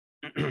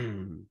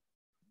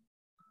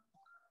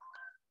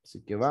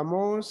 Así que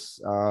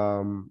vamos.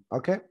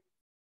 Okay.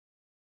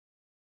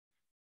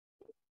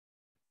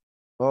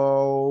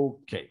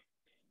 Okay.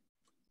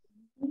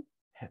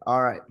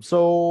 All right.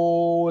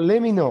 So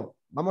let me know.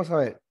 Vamos a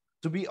ver.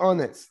 To be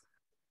honest.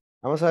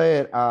 Vamos a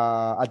ver.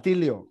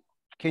 Atilio,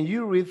 can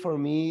you read for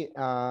me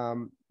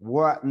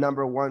what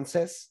number 1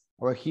 says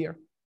over here?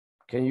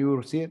 Can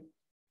you see it?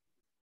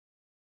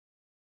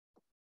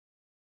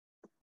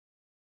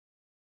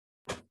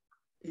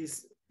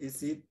 Is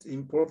it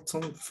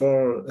important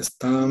for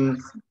Stan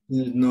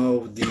to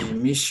know the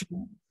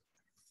mission,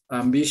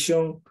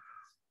 ambition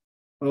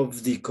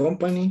of the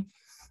company?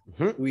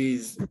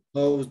 With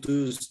how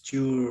does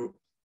your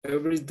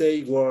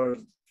everyday work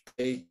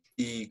take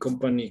the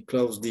company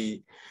close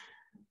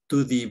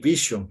to the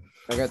vision?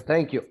 Okay,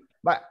 thank you.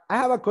 But I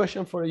have a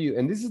question for you,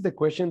 and this is the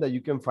question that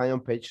you can find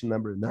on page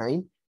number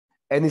 9.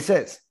 And it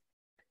says,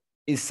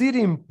 is it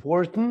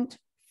important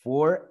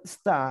for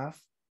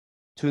staff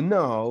to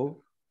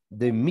know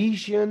the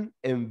mission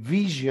and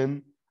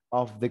vision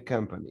of the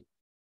company?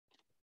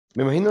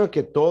 Me imagino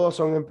que todos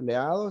son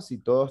empleados y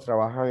todos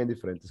trabajan en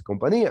diferentes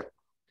compañías.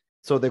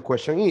 So the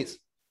question is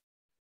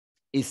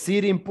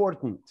it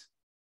important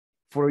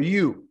for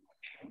you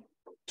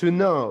to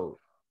know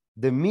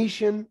the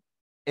mission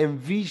and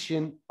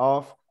vision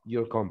of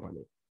your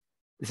company?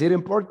 Is it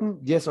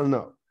important? Yes or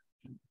no?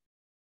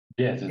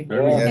 Yes, it's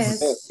very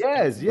important.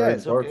 Yes, Very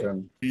yes. Okay.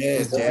 important.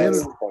 Yes,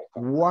 Yes.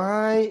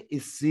 Why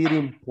is it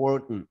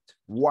important?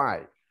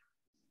 Why?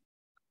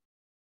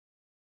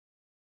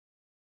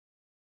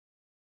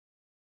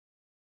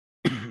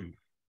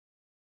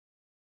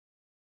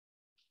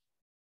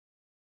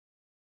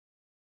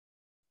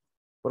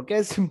 ¿Por qué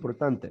es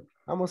importante?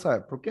 Vamos a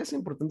ver, ¿por qué es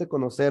importante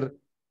conocer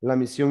la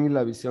misión y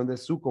la visión de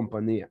su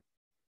compañía?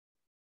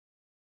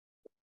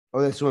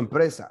 O de su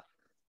empresa,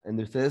 en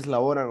donde ustedes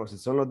laboran o si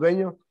son los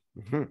dueños.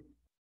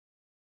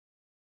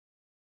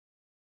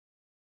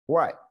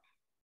 Why?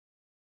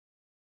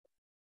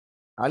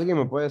 ¿Alguien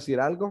me puede decir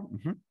algo?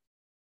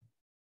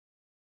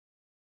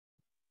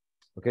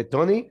 Okay,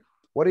 Tony,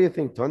 what do you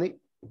think, Tony?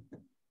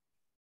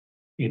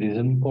 It is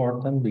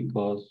important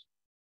because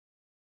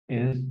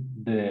it's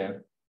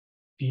the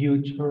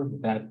future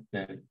that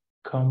the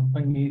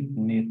company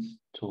needs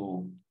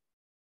to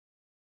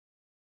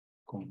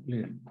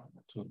complete,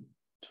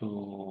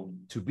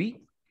 to be.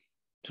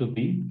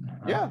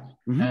 Yeah.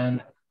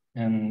 And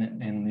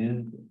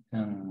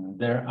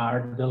there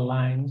are the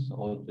lines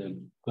or the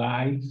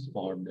guides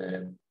or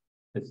the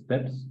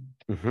steps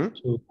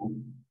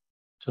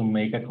to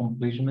make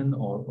accomplishment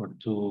or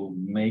to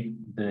make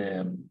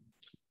the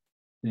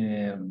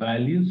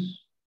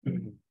values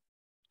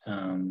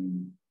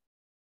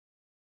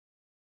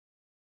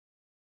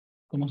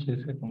 ¿cómo se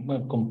dice?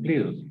 Bueno,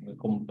 cumplidos,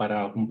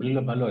 para cumplir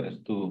los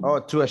valores.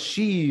 To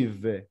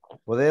achieve,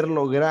 poder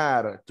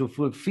lograr, to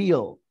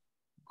fulfill,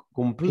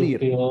 cumplir.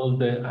 To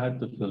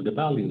fulfill the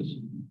values.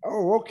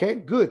 Oh, okay,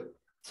 good.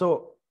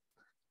 So,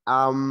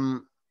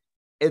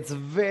 it's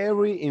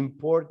very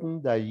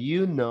important that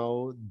you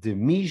know the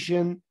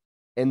mission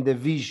and the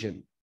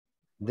vision.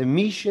 The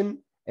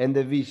mission and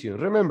the vision.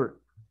 Remember,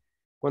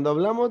 cuando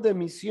hablamos de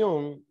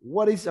misión,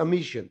 what is a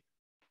mission?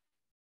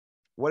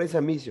 What is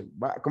a mission?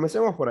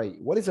 Comencemos por ahí.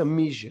 What is a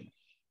mission?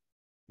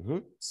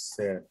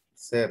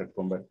 Ser,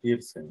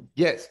 convertirse.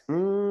 Yes.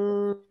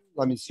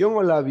 La misión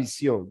o la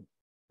visión.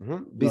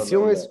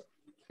 Visión es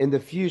in the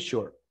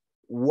future.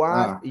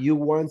 What you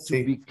want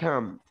to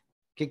become.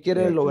 ¿Qué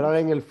quieren lograr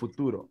en el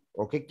futuro?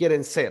 ¿O qué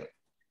quieren ser?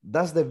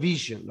 That's the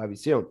vision, la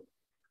visión.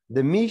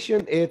 The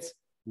mission is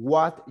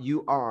what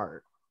you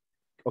are.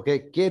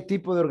 Okay, ¿qué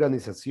tipo de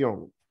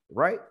organización?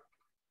 Right?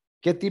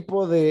 ¿Qué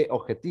tipo de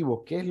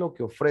objetivo? ¿Qué es lo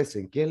que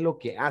ofrecen? ¿Qué es lo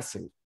que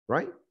hacen?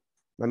 Right?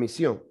 La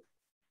misión.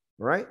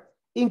 Right?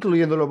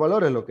 Incluyendo los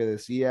valores, lo que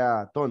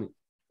decía Tony.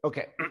 Ok.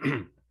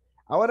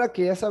 Ahora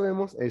que ya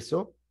sabemos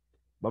eso,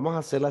 vamos a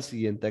hacer la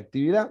siguiente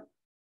actividad.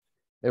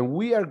 And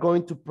we are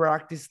going to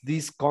practice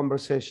this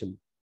conversation.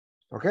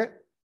 Ok.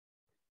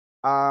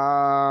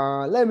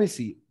 Let me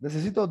see.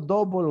 Necesito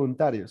 2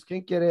 voluntarios.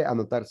 ¿Quién quiere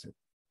anotarse?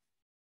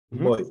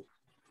 Voy.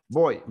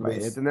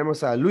 Vale, ya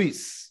tenemos a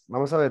Luis.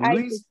 Vamos a ver,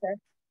 Luis.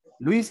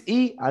 Luis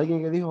y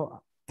alguien que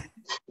dijo.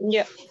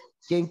 Yo.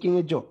 ¿Quién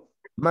es yo?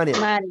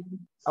 Marian.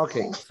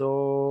 Ok,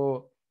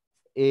 so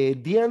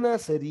Diana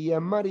sería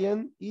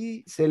Marian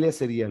y Celia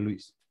sería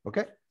Luis. Ok.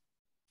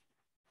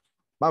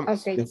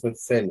 Vamos. Yo soy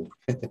Celia.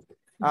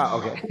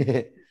 Ok.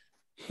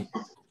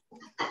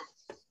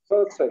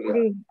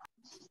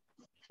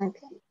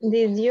 Okay.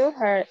 Did you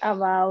hear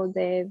about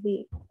the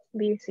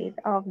visit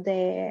of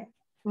the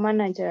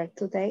manager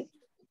today?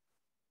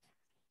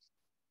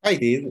 I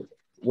did.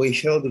 We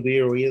should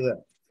be ready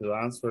to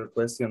answer a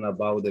question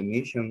about the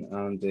mission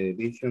and the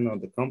vision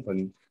of the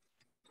company.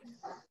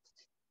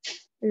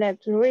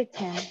 Let's read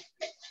them.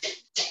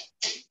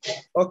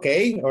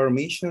 Okay, our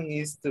mission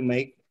is to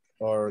make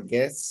our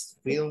guests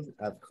feel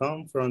at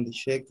home from the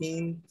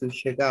check-in to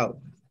check-out.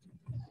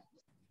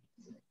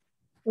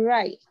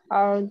 Right.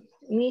 Our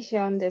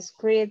mission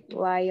described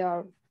by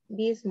our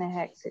business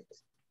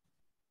exits.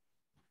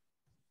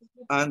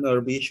 And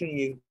our vision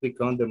is to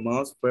become the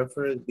most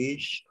preferred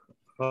beach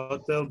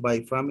hotel by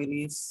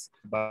families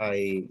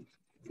by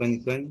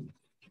 2020.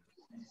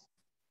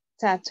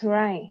 That's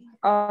right.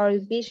 Our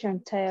vision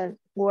tells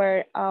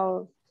where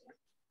our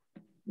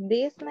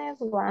business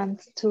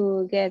wants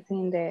to get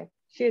in the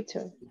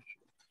future.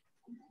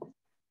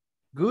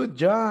 Good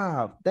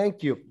job.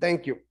 Thank you.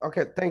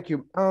 Okay, thank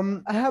you.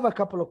 I have a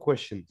couple of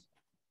questions.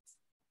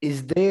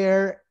 Is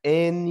there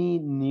any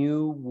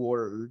new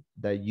word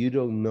that you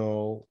don't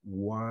know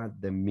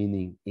what the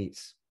meaning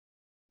is?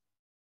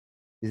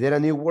 Is there a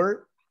new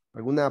word?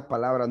 ¿Alguna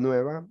palabra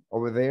nueva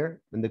over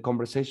there in the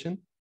conversation?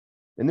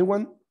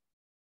 Anyone?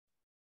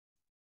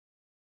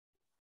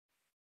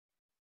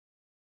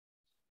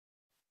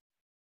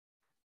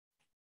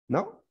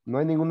 No, no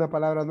hay ninguna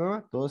palabra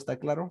nueva. ¿Todo está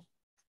claro?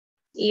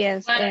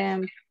 Yes,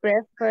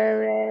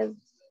 preferred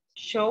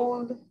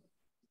Should.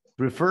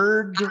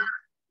 Preferred.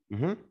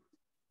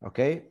 Ok.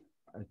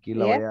 Aquí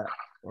la Yeah. voy a,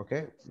 ok,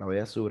 la voy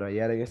a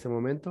subrayar en este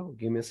momento.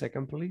 Give me a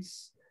second,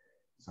 please.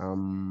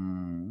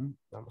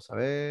 Vamos a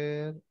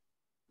ver.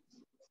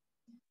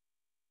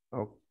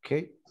 Ok.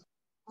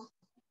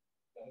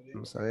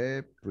 Vamos a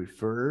ver.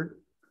 Preferred.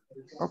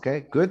 Ok,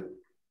 good.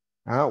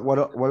 What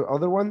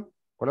other one?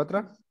 ¿Cuál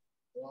otra?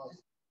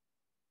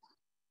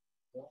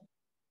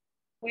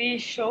 We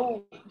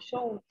show.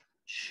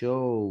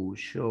 Show.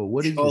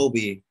 What is Shall it?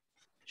 be.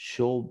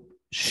 Should.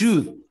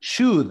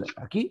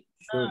 Aquí.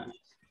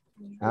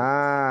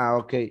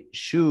 Ok.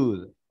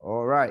 Should.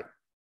 All right.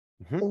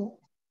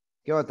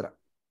 ¿Qué otra?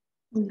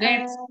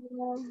 Gets.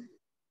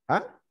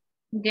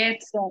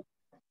 Gets.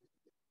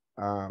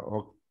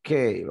 Ok.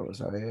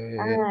 Vamos a ver.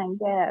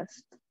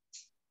 Yes.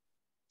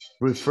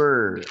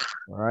 Prefer.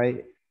 All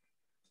right.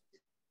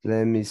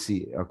 Let me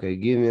see. Okay,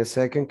 give me a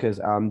second because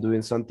I'm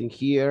doing something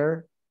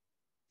here.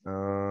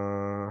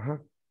 Ahí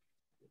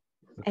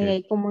Okay.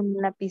 hay como un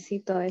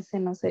lapicito, ese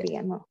no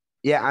sería, no.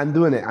 Yeah, I'm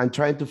doing it. I'm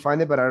trying to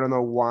find it, but I don't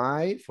know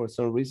why. For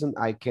some reason,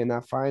 I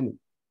cannot find it.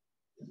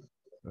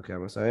 Okay,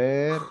 vamos a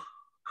ver.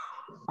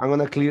 I'm going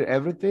to clear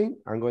everything.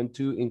 I'm going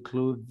to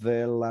include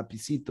the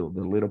lapicito,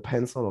 the little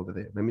pencil over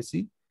there. Let me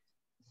see.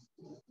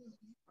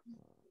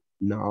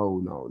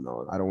 No.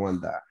 I don't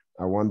want that.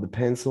 I want the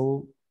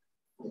pencil.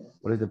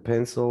 What is the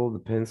pencil? The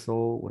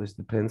pencil. What is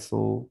the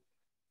pencil?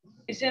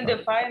 It's in the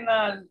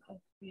final.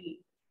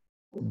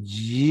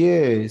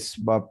 Yes,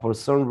 but for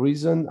some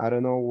reason, I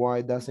don't know why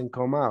it doesn't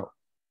come out.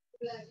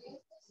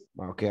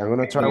 Okay, I'm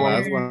gonna try The one.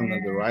 last one on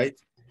the right.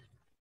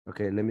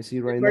 Okay, let me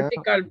see right now.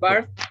 Vertical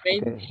bar.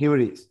 Okay, here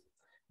it is.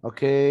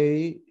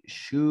 Okay,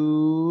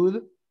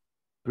 should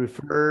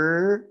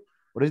prefer.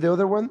 What is the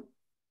other one?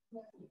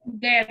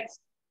 Gets.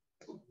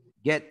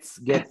 Gets.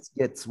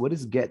 What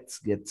is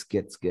gets? Invitados.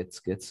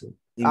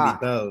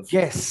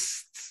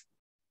 Guests.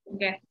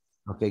 Gets.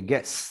 Okay,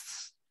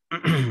 guests.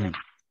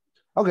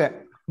 Okay,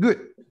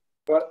 good.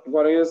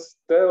 What is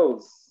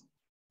tells?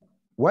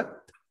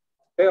 What?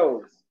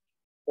 Tells.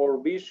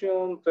 Or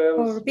vision tells.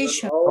 Or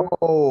vision.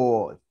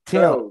 Oh,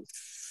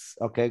 tells.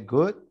 Okay,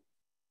 good.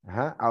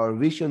 Our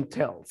vision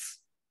tells.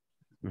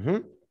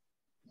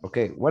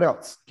 Okay, what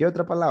else? ¿Qué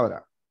otra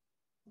palabra?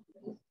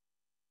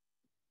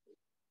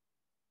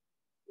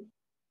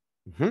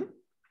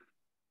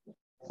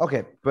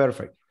 Okay,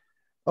 perfect.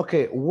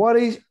 Okay, what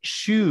is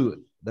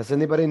should? Does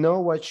anybody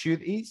know what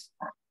should is?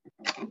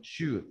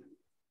 Should.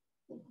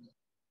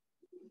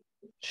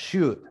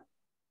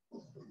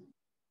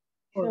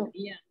 What?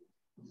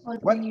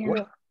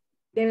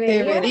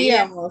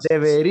 Deberíamos.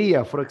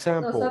 Debería, for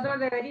example. Nosotros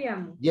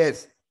deberíamos.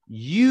 Yes,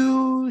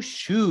 you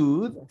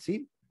should,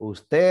 ¿sí?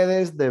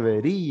 Ustedes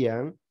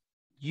deberían,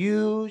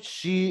 you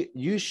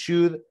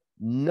should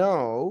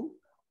know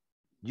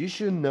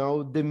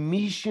the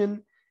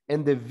mission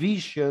and the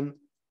vision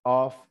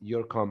of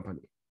your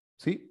company,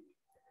 ¿sí?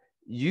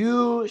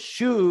 You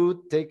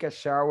should take a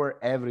shower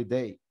every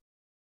day.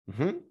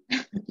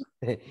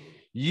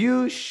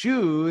 You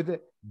should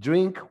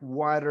drink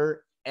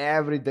water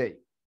every day,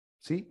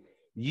 ¿sí?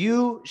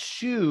 You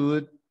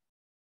should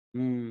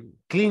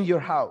clean your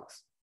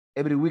house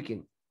every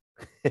weekend.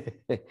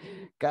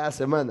 Cada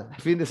semana,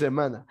 fin de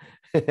semana.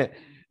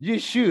 You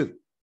should.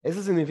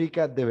 Eso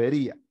significa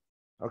debería.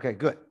 Okay,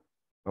 good.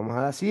 Vamos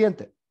a la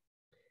siguiente.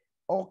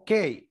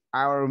 Okay,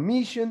 our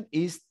mission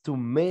is to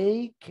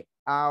make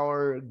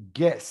our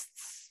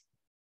guests.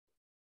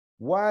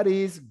 What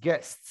is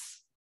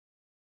guests?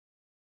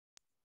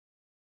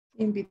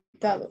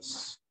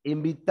 Invitados.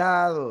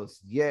 Invitados,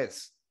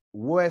 yes.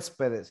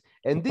 Huéspedes.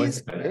 In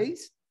this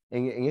case,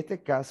 en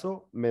este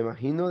caso, me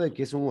imagino de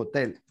que es un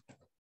hotel.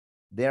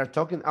 They are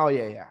talking, oh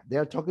yeah. They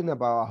are talking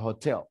about a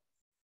hotel.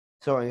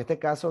 So, en este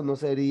caso no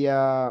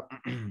sería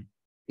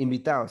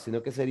invitados,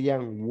 sino que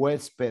serían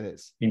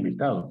huéspedes.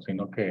 Invitados,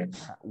 sino que...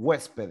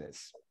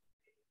 Huéspedes.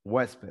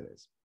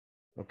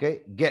 Ok,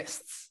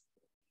 guests.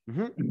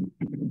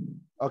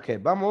 Ok,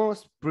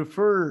 vamos,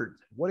 preferred.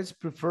 What is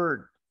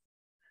preferred?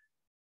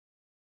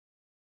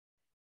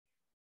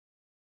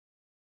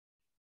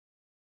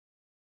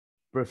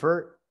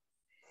 Preferred.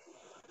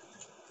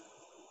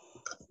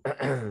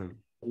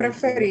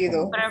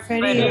 Preferido,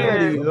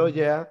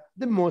 yeah.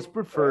 The most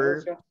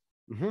preferred.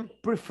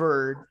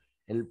 Preferred.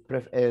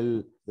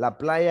 La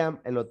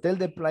playa, el hotel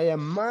de playa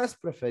más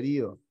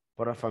preferido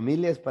por las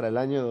familias para el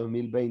año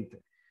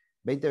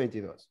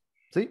 2022.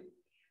 ¿Sí?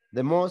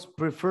 The most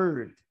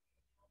preferred.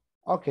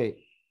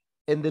 Okay.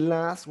 And the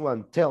last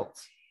one,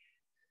 tells.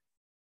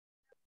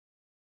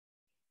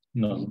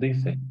 Nos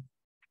dice.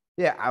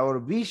 Yeah, our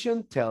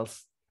vision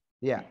tells.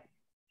 Yeah.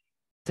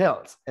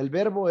 Tells. El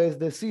verbo es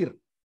decir.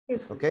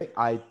 Okay.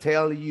 I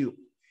tell you.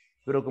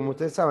 Pero como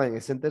ustedes saben,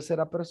 es en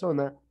tercera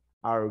persona.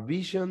 Our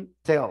vision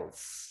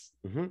tells.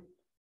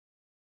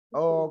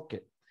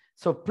 Okay.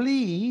 So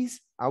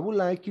please, I would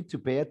like you to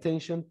pay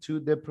attention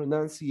to the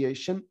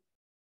pronunciation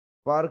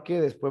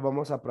porque después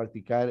vamos a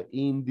practicar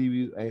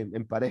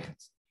en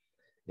parejas.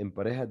 En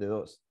parejas de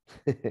dos.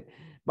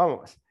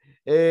 Vamos.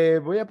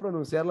 Voy a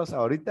pronunciarlos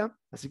ahorita,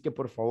 así que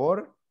por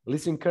favor,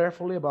 listen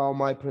carefully about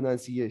my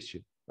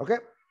pronunciation. Okay?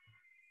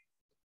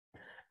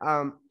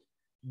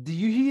 Do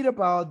you hear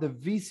about the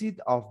visit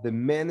of the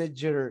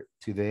manager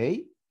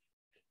today?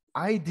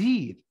 I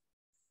did.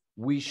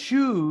 We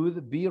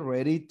should be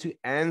ready to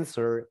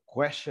answer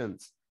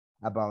questions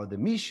about the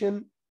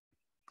mission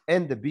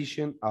and the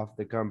vision of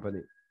the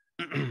company.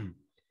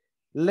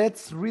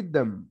 Let's read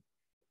them.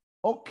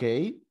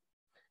 Okay.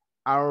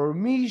 Our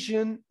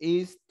mission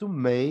is to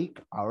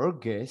make our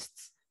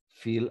guests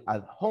feel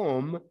at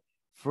home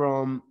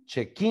from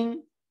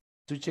check-in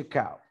to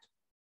check-out.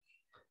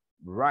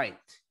 Right.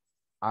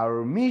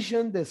 Our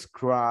mission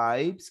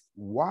describes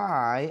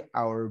why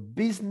our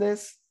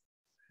business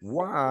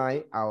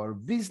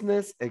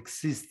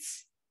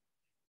exists.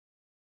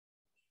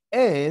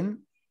 And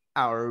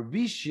our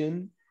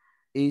vision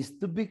is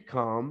to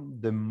become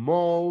the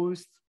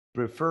most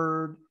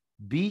preferred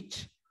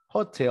beach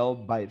hotel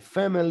by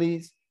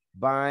families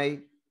by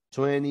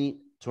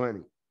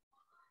 2020.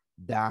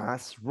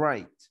 That's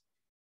right.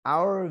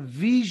 Our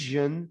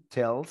vision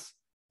tells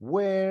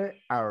where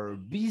our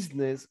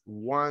business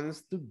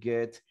wants to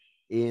get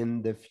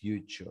in the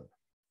future.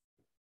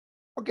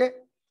 Okay,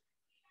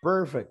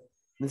 perfect.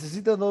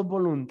 Necesito 2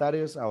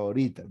 voluntarios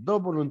ahorita.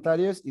 2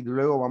 voluntarios y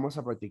luego vamos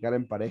a practicar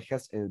en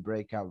parejas en el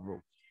breakout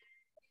room.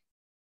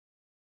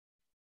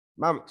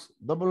 Vamos,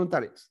 2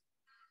 voluntarios.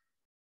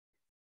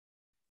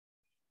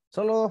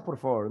 Solo 2, por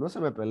favor. No se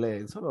me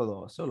peleen. Solo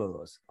 2, solo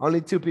 2.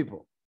 Only 2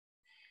 people.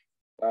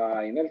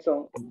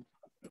 Nelson.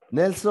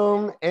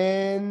 Nelson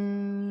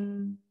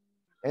and...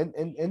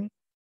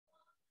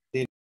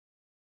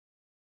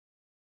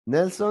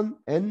 Nelson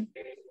and...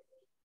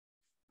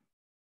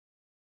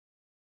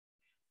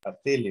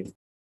 Atilio.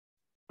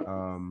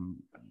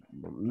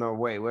 No,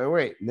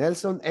 wait.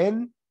 Nelson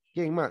and...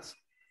 ¿Quién más?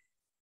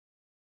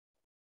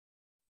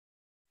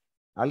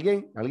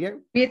 ¿Alguien?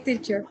 Mi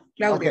teacher,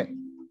 Claudia. Okay.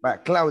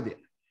 Va, Claudia.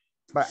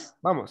 Va,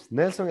 vamos,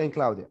 Nelson and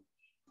Claudia.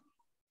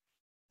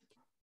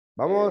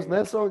 Vamos,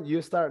 Nelson.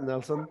 You start,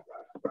 Nelson.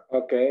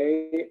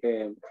 Okay.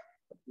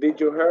 Did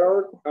you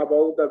hear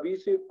about the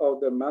visit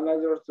of the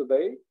manager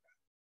today?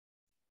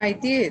 I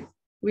did.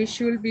 We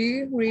should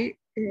be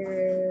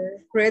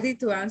ready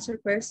to answer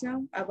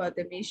questions about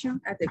the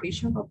mission and the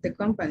vision of the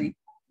company.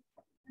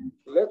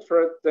 Let's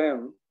read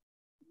them.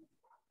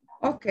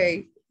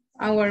 Okay.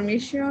 Our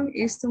mission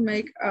is to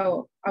make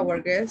our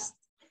guests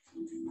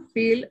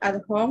feel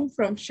at home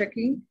from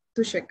check-in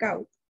to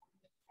check-out.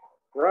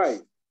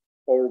 Right.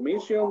 Our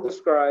mission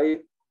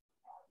describes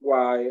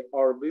why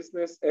our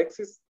business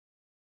exists.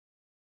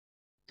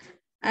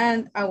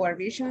 And our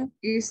vision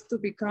is to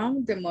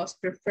become the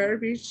most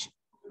preferred beach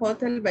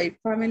hotel by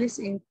families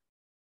in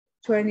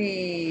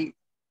 2020.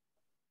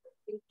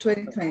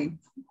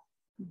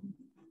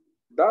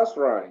 That's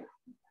right.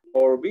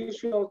 Our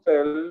vision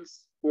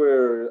tells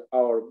where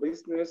our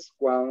business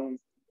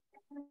wants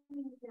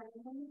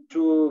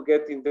to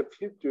get in the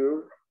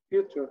future.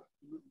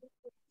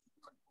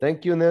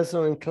 Thank you,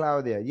 Nelson and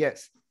Claudia.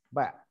 Yes,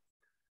 but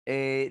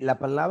la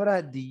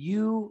palabra do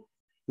you,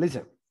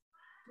 listen,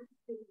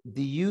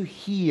 do you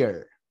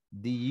hear?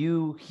 Do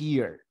you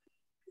hear?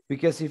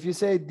 Because if you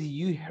say do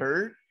you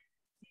heard,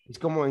 es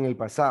como en el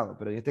pasado,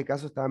 pero en este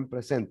caso está en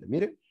presente.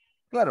 Mire,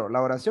 claro,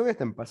 la oración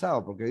está en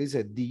pasado porque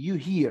dice do you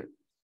hear?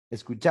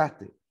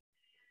 Escuchaste.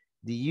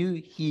 Do you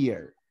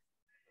hear?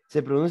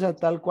 Se pronuncia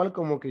tal cual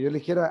como que yo le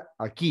dijera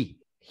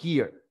aquí,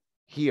 here,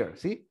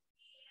 ¿sí?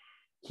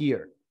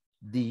 Here.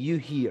 Do you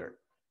hear?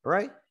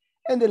 Right?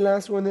 And the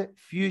last one,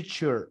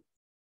 future.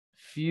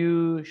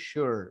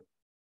 Future.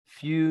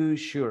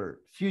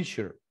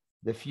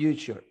 The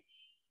future.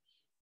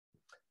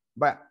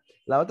 Bueno,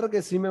 la otra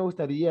que sí me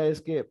gustaría es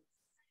que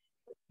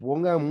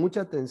pongan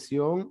mucha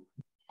atención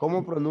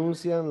cómo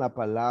pronuncian la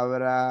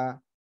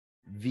palabra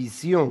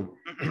visión.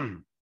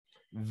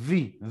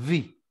 V.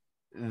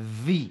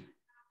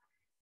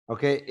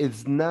 Okay,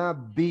 it's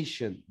not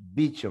vision.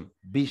 It's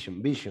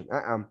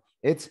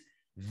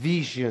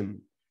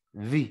vision.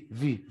 V.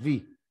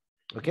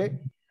 Okay,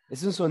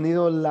 es un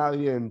sonido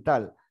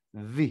labiodental.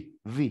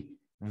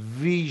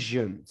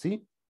 Vision,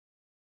 ¿sí?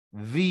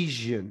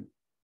 Vision.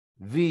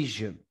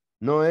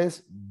 No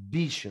es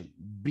vision.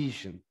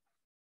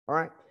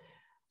 All right.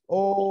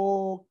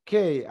 Ok,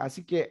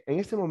 así que en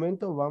este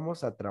momento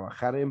vamos a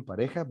trabajar en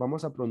pareja,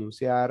 vamos a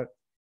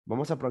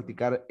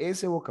practicar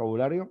ese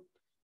vocabulario.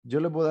 Yo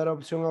les voy a dar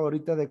opción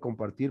ahorita de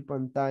compartir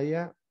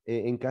pantalla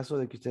en caso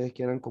de que ustedes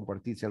quieran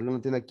compartir. Si alguien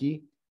lo tiene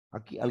aquí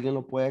alguien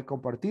lo puede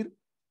compartir.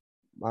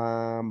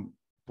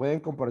 Pueden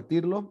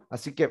compartirlo.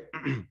 Así que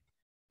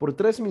por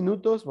 3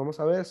 minutos, vamos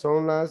a ver,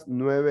 son las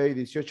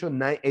 9:18,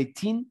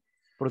 9:18.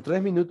 Por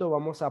 3 minutos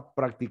vamos a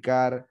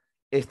practicar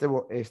this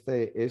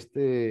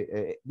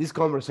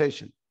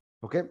conversation.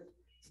 ¿Ok?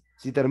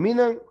 Si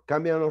terminan,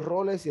 cambian los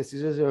roles y así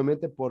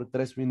sucesivamente por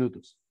 3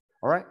 minutos.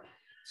 All right?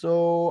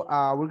 So,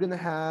 we're going to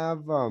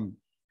have,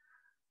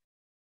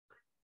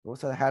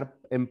 vamos a dejar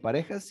en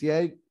parejas. Si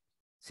hay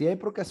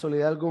por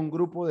casualidad algún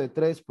grupo de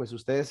 3, pues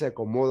ustedes se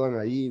acomodan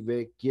ahí y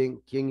ve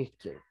quién es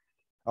quién.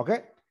 ¿Ok?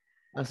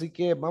 Así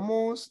que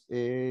vamos,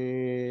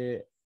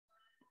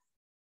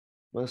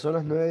 bueno, son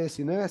las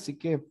 9:19, así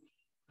que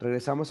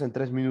regresamos en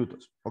 3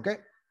 minutos, ¿ok?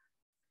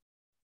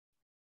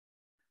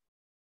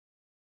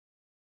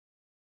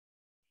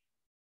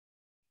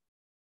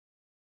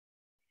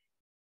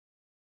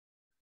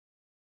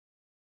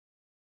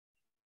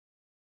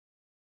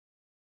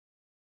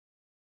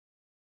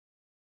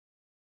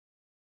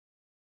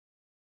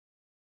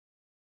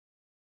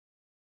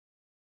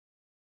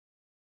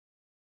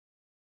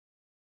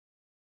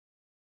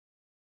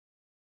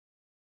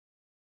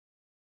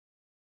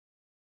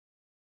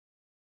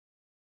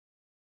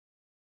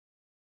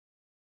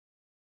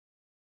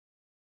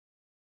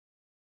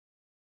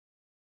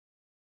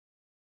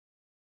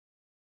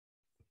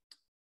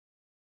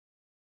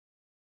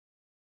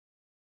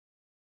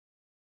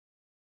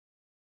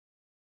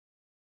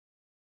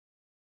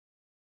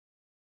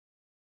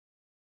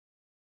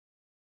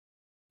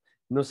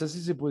 No sé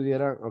si se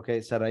pudiera, ok,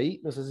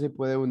 Saraí, no sé si se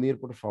puede unir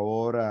por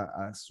favor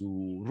a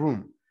su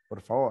room,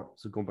 por favor,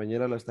 su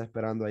compañera lo está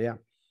esperando allá.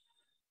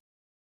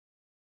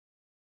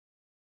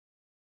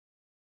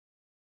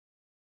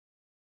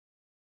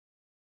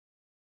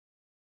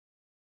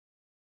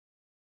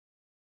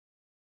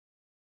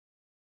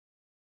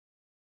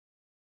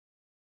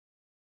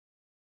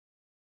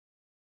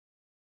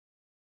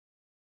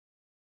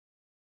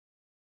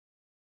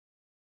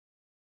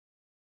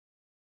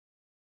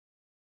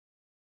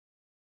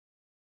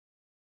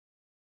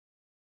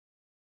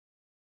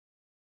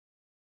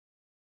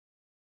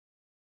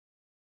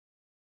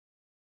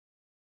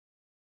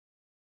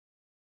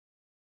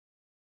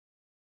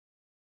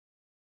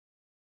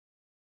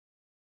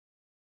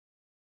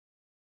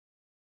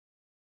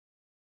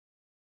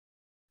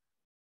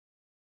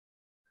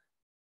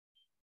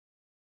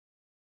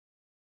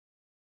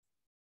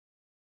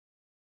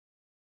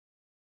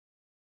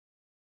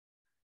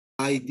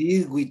 I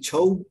did we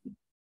show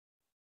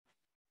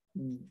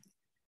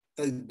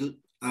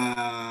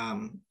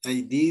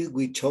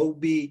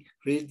be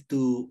ready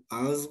to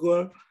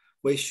answer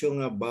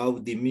question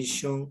about the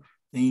mission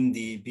and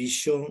the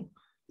vision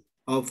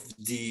of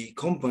the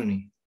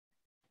company.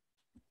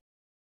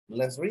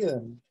 Let's read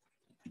them.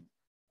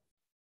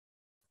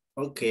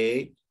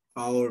 Okay,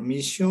 our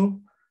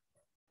mission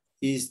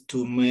is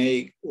to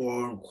make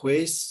our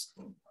quest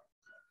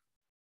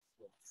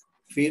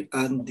fill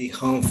at the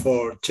home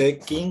for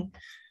checking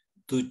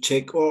to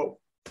check out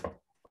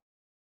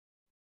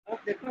Of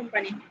the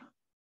company.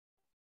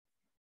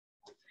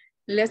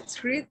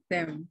 Let's read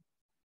them.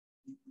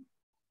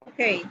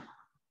 Okay,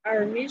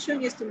 our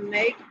mission is to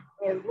make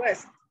our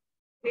West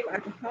feel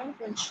at home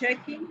from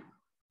checking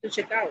to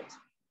check out.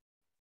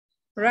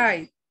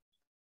 Right.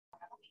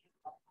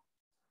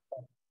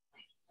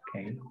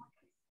 Okay.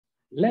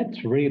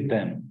 Let's read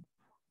them.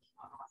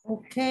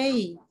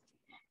 Okay.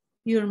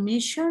 Your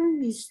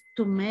mission is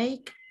to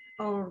make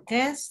our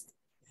guests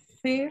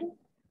feel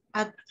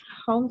at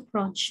home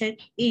from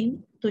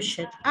check-in to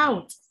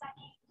check-out.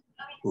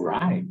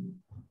 Right.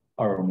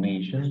 Our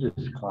mission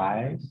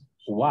describes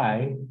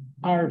why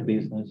our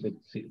business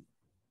exists.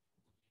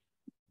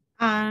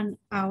 And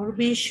our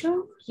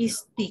vision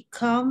is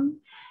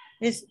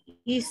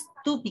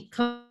to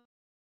become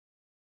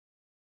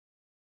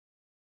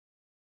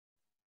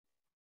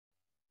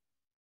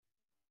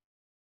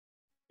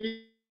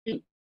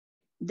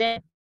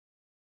de.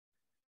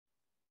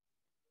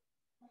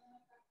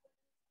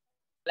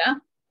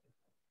 Hola.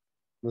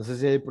 No sé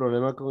si hay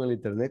problema con el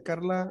internet,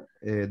 Carla.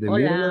 De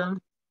Mirna.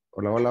 Hola.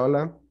 Hola, hola,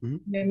 hola.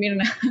 De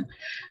Mirna.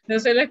 No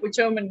se la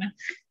escuchó, Mirna.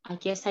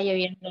 Aquí está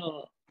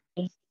lloviendo.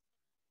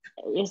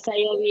 Está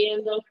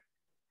lloviendo.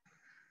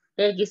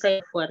 Aquí está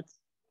fuerte.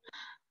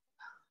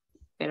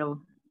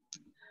 Pero.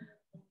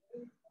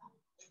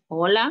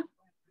 Hola.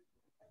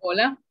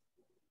 Hola.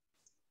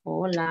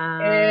 Hola.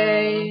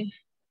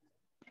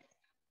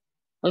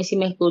 Hoy sí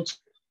me escucho.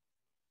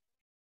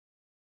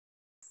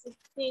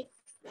 Sí.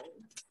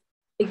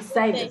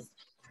 Excited.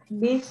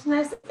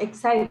 Business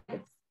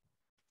excited.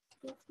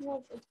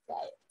 Business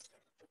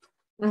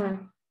excited.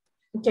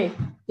 Okay,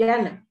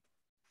 Diana.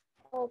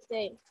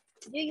 Okay.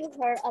 Do you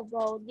hear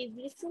about the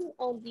vision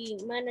of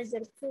the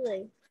manager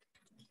today?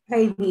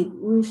 I did.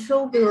 We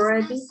should be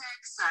ready.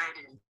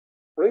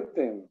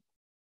 Written.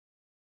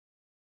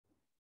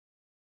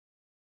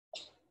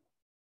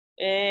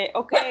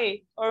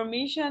 Okay, our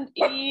mission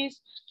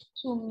is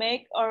to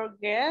make our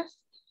guests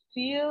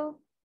feel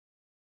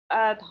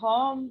at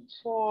home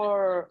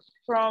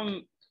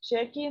from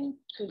check-in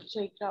to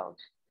check-out.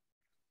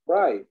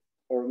 Right.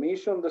 Our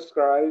mission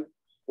describes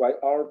why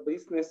our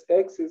business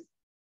exists.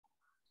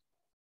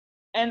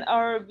 And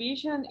our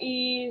vision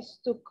is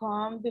to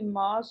become the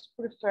most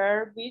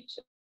preferred beach.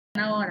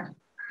 Ahora.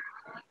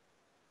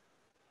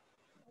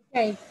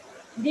 Okay.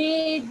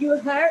 Did you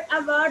hear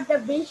about the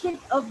visit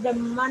of the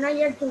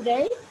manager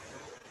today?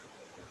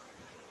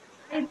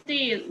 I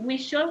did. We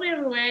should be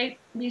ready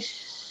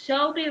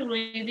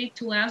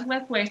to answer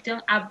a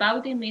question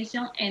about the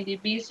mission and the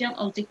vision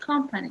of the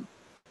company.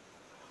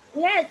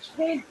 Let's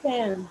read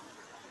them.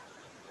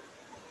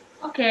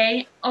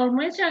 Okay, our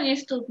mission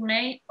is to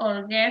make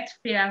our guests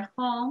feel at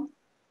home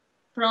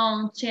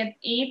from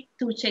check-in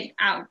to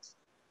check-out.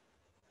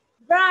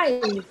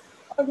 Right.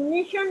 Our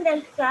mission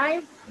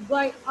describes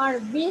why our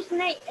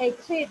business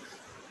exists.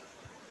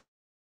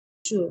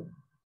 Sure.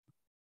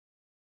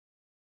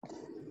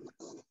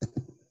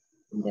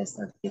 Ya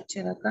está el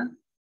teacher acá.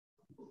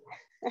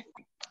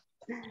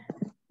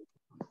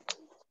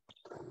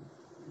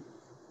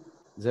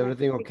 Is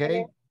everything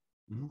okay?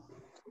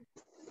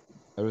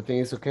 Everything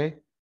is okay?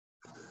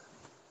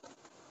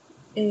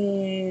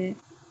 Ahorita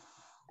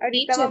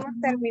Teacher. vamos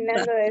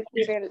terminando de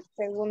decir el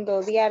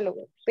segundo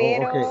diálogo,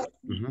 pero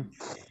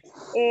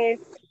okay.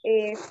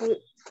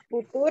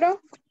 futuro,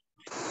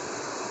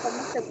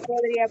 ¿cómo se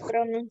podría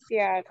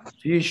pronunciar?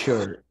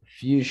 Future,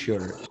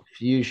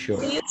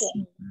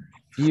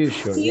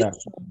 yeah.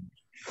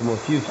 Como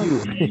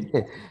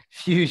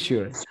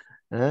future.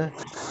 Huh?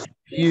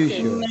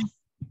 Future.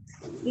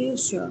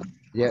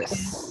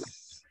 Yes.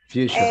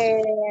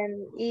 Future.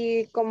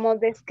 Y como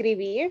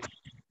describir.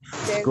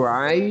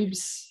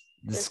 Describes.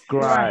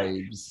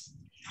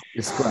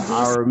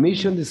 Our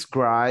mission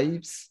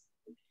describes.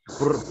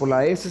 Por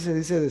la S se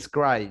dice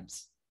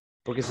describes.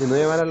 Porque si no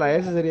llevara la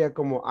S sería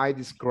como I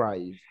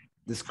describe.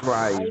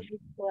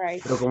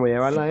 Pero como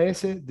lleva la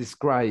S,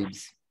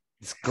 describes.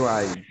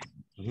 Describes.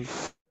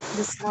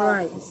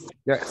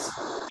 Yes.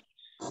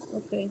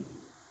 Okay.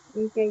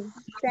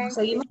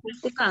 Seguimos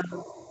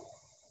practicando.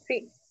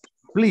 Sí.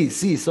 Please,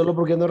 sí, solo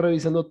porque ando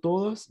revisando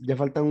todos, ya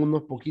faltan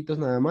unos poquitos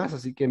nada más,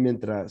 así que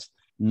mientras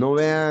no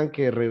vean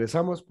que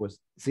regresamos,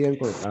 pues sigan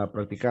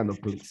practicando,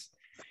 please.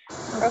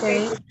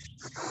 Okay.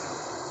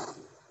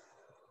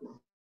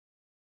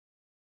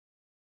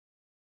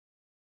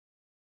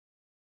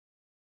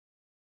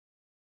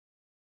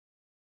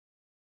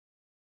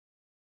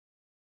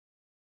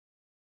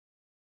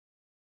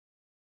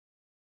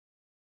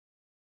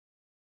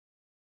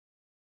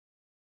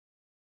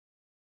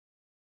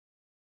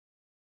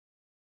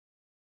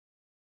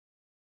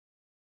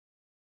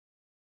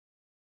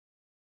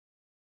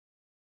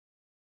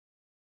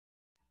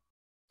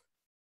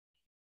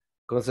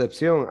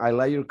 Concepción, I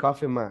like your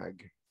coffee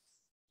mug.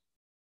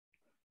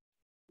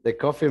 The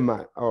coffee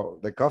mug. Oh,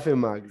 the coffee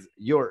mug's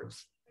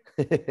yours.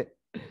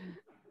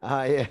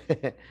 Yeah.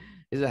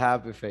 It's a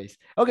happy face.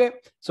 Okay,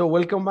 so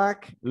welcome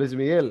back, Luis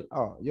Miguel.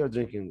 Oh, you're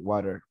drinking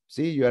water.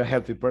 See, you're a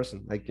healthy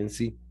person. I can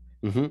see.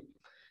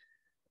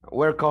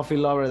 We're coffee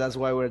lovers. That's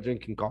why we're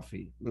drinking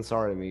coffee. I'm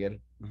sorry, Miguel.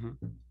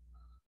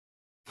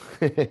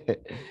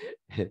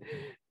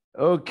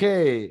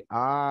 Okay.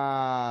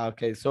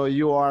 Okay. So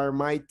you are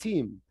my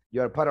team.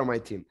 You are part of my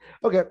team.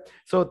 Okay.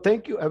 So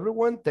thank you,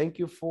 everyone. Thank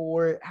you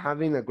for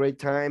having a great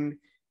time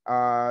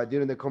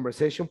during the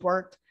conversation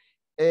part.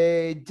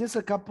 Just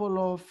a couple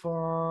of,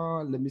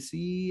 let me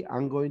see.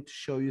 I'm going to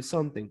show you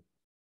something.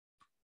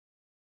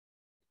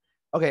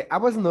 Okay. I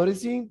was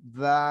noticing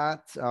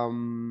that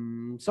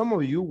some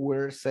of you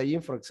were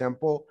saying, for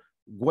example,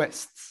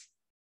 Wests.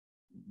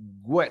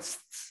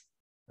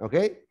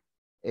 Okay.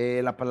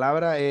 La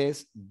palabra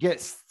es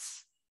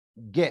guests.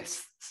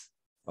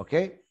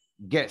 Okay.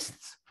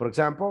 Guests. For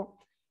example,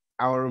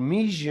 our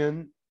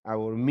mission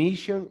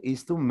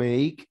is to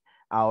make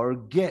our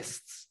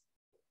guests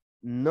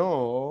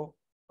no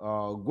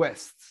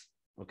Wests.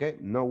 Okay.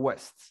 No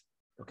Wests.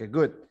 Okay,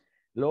 good.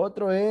 Lo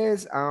otro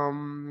es,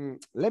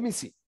 let me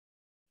see.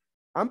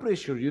 I'm pretty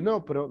sure you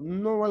know, pero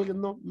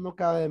no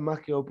cabe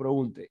más que yo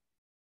pregunte.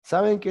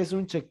 ¿Saben qué es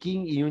un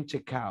check-in y un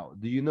check-out?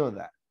 Do you know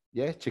that?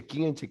 Yes,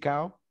 check-in and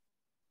check-out?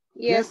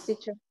 Yes,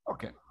 teacher.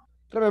 Okay.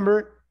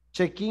 Remember,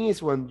 check-in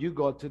is when you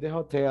go to the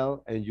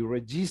hotel and you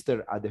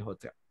register at the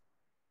hotel.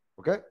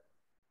 Okay?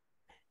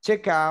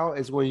 Check-out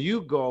is when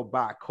you go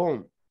back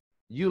home.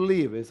 You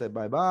leave and say,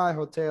 bye-bye,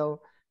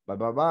 hotel,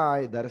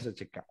 bye-bye-bye. That is a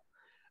check-out.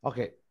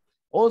 Okay.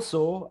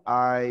 Also,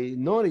 I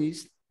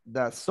noticed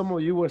that some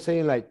of you were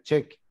saying like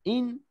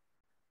check-in,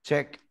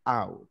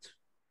 check-out.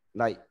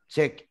 Like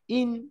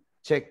check-in,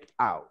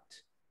 check-out.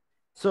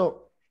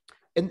 So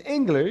in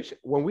English,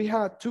 when we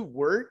have two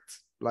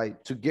words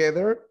like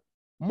together,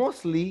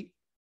 mostly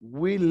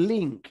we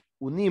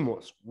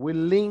unimos, we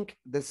link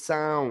the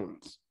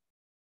sounds.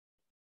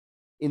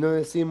 Y no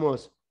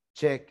decimos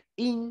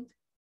check-in,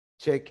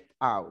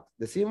 check-out.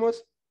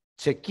 Decimos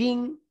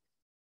check-in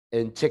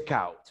and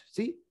check-out,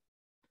 ¿sí?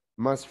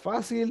 Más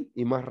fácil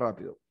y más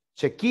rápido.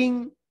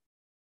 Check-in,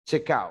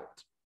 check-out.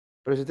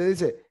 Pero si usted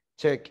dice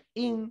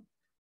check-in,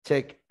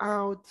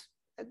 check-out,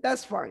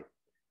 that's fine.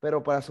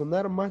 Pero para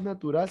sonar más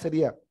natural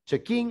sería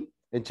check-in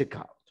and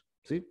check-out,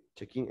 ¿sí?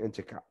 Check-in and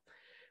check-out.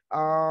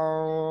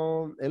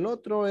 El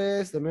otro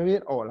es, déjame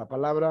ver, la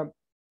palabra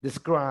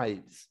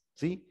describes,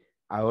 ¿sí?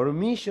 Our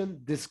mission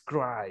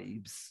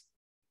describes.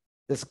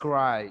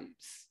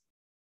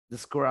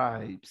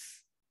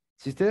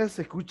 Si ustedes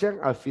escuchan,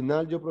 al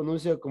final yo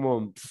pronuncio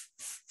como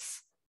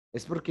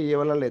es porque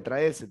lleva la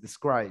letra S,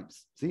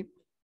 describes, ¿sí?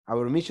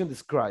 Our mission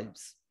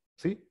describes,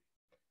 ¿sí?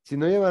 Si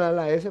no llevará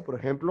la S, por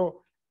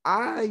ejemplo,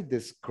 I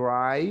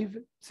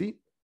describe,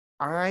 ¿sí?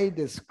 I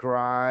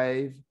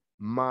describe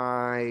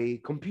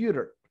my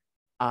computer.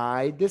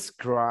 I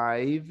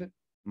describe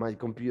my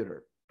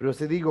computer. Pero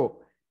si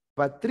digo,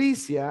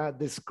 Patricia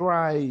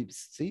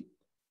describes, ¿sí?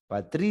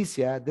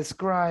 Patricia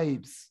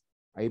describes.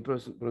 Ahí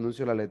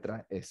pronuncio la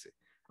letra S.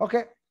 Ok,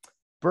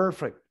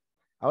 perfect.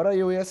 Ahora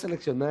yo voy a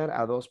seleccionar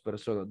a dos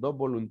personas, dos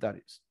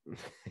voluntarios.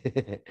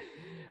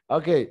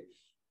 Ok,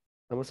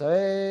 vamos a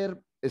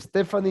ver.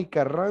 Stephanie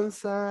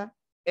Carranza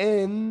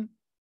en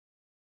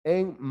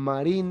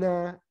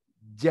Marina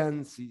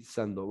Yancy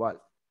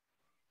Sandoval.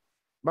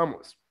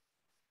 Vamos.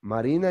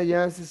 Marina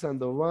Yancy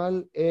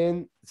Sandoval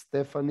en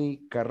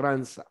Stephanie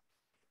Carranza.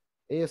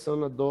 Ellas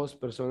son las dos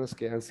personas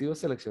que han sido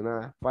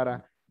seleccionadas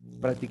para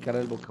practicar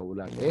el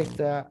vocabulario.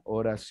 Esta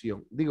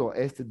oración. Digo,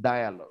 este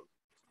diálogo.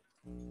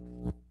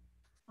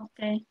 Ok.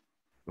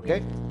 ¿Ok?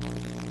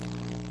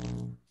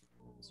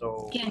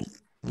 So, ¿Quién?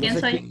 no ¿Quién sé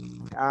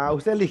soy?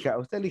 usted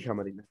elija,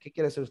 Marina. ¿Qué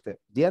quiere ser usted?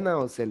 ¿Diana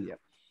o Celia?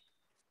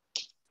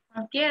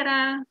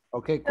 Cualquiera.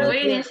 Ok, Voy a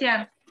cualquier.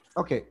 iniciar.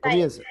 Ok,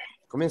 comienza.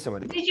 Comienza,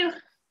 Marina.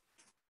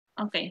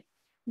 Okay.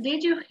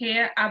 Did you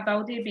hear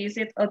about the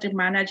visit of the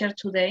manager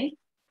today?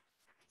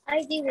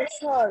 I did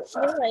sure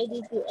you're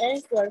ready to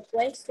answer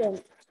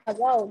questions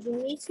about the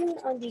mission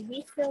and the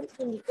vision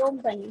in the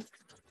company.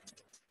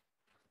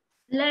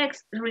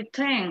 Let's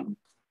return.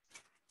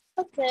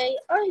 Okay,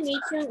 our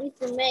mission is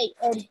to make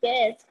our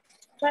guests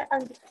feel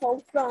and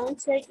home from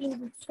checking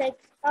the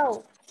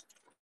checkout.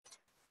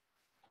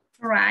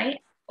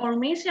 Right. Our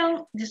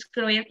mission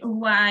describes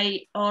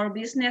why our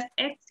business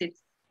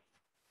exists.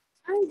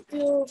 And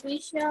your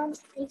vision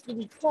is to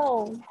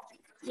become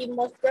the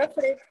most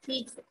preferred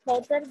kids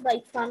hotel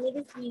by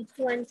families in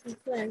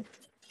 2020.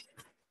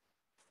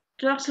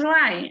 That's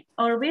right.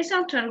 Our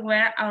vision tells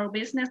where our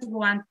business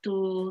want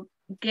to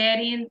get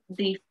in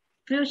the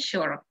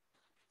future.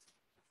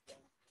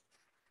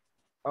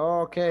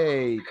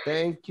 Okay,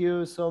 thank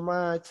you so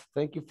much.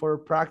 Thank you for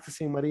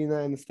practicing, Marina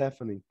and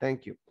Stephanie.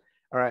 Thank you.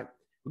 All right,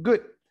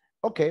 good.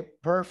 Okay,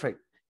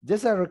 perfect.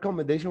 Just a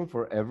recommendation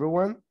for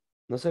everyone.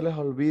 No se les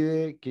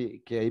olvide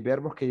que hay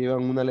verbos que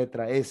llevan una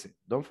letra S.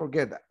 Don't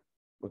forget that.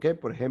 Okay,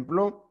 por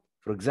ejemplo,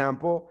 for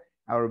example,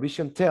 our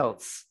vision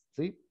tells.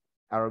 ¿Sí?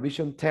 Our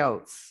vision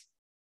tells.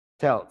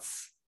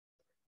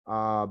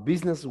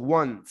 Business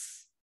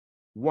wants.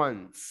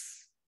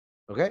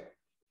 Okay?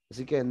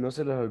 Así que no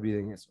se les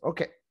olviden eso.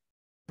 Okay.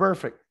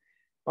 Perfect.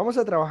 Vamos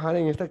a trabajar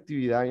en esta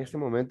actividad en este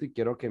momento y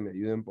quiero que me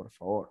ayuden, por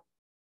favor.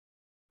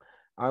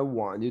 I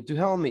want you to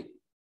help me.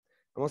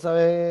 Vamos a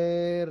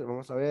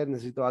ver,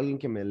 necesito a alguien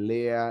que me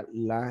lea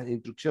las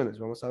instrucciones.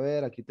 Vamos a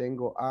ver, aquí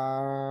tengo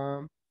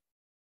a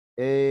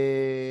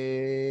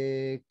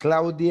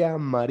Claudia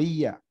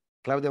María.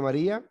 Claudia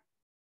María.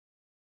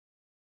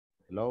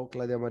 Hello,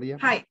 Claudia María.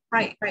 Hi.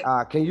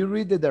 Can you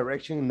read the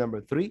direction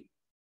number 3?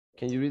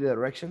 Can you read the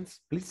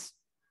directions, please?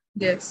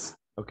 Yes.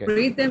 Okay.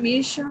 Read the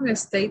mission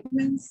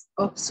statements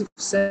of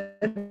success.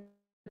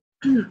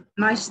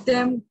 Match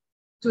them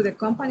to the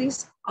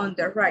companies on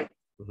the right.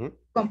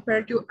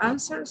 Compare your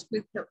answers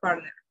with your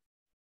partner.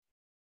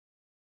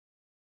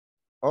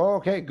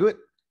 Okay, good.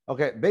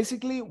 Okay,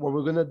 basically what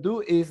we're going to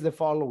do is the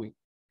following.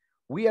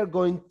 We are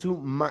going to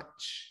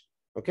match,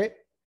 okay,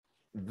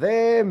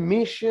 the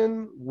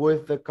mission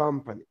with the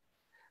company.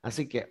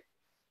 Así que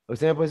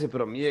usted me puede decir,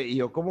 pero mire, ¿y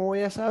yo cómo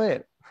voy a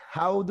saber?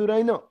 How do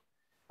I know?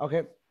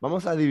 Okay,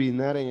 vamos a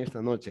adivinar en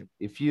esta noche,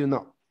 if you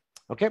know.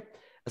 Okay,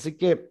 así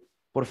que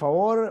por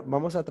favor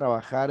vamos a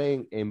trabajar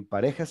en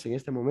parejas en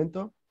este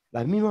momento.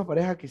 Las mismas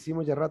parejas que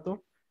hicimos ya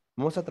rato,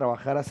 vamos a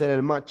trabajar a hacer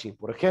el matching.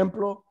 Por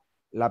ejemplo,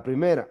 la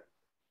primera,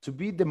 to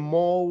be the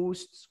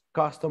most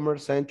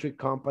customer-centric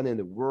company in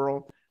the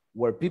world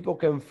where people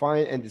can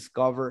find and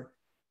discover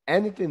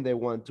anything they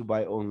want to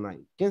buy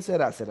online. ¿Quién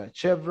será? ¿Será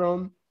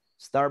Chevron,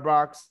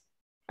 Starbucks,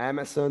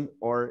 Amazon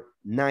or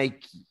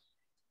Nike?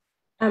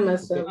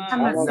 Amazon.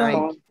 Okay.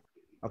 Nike.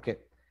 Ok.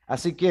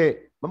 Así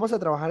que vamos a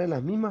trabajar en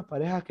las mismas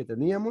parejas que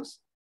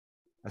teníamos.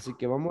 Así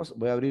que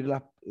voy a abrir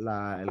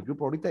el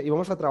grupo ahorita y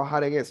vamos a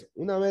trabajar en eso.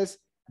 Una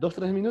vez,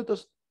 2-3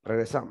 minutos,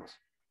 regresamos.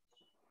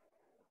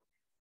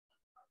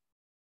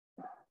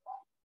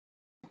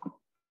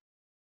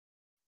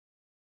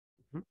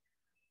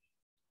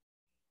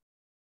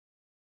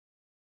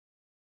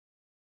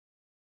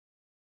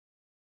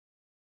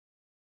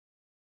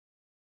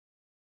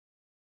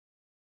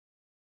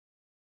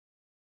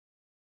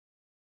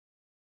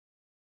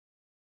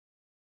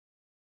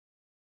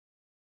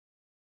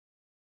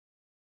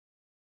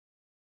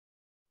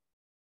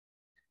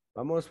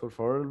 Vamos, por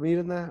favor,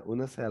 Mirna,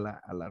 únase a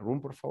la room,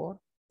 por favor.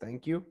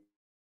 Thank you.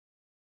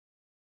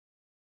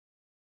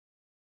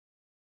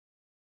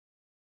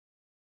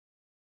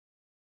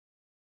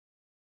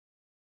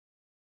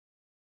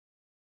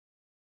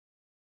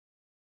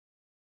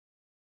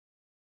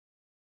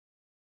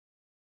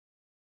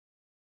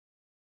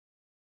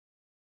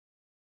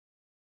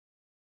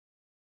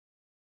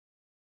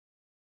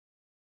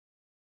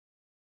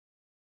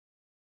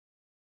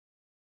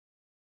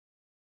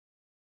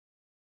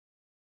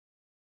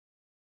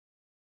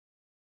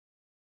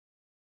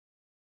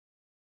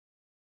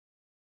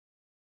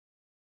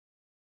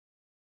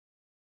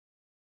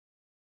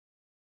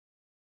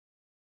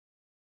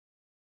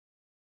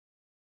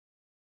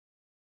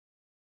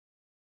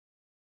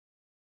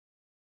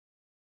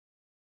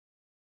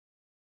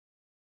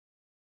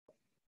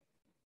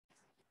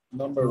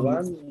 Number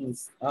one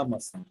is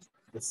Amazon.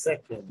 The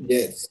second,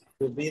 Yes.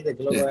 to be the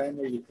global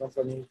energy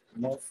company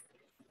most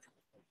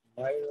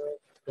admired.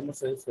 ¿Cómo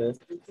se dice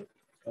esto?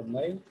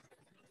 Admired?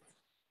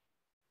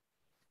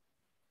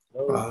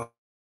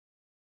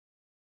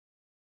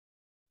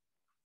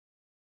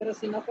 Pero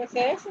si no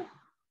fuese eso.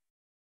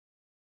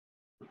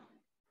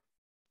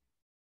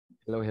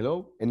 Hello,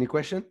 hello. Any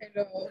question?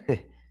 Hello.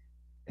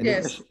 Any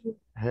Yes. question?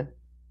 Uh-huh.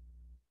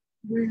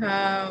 We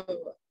have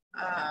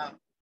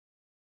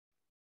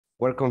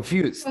We're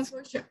confused.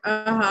 confusion.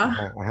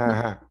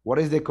 What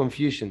is the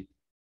confusion?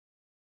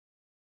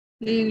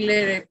 In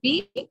letter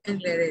P and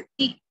letter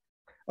T.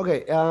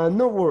 Okay,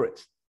 no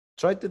worries.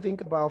 Try to think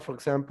about, for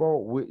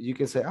example, you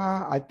can say,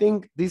 I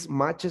think this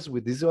matches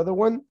with this other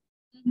one.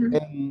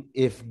 And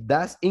if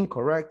that's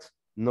incorrect,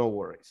 no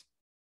worries.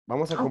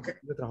 Vamos a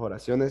compartir nuestras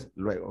oraciones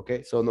luego,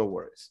 okay? So no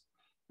worries.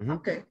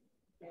 Okay.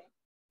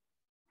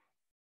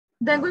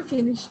 Then we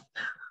finish.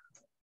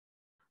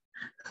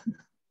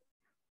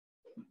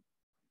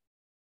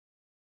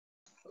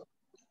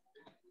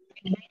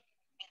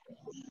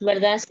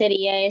 ¿Verdad?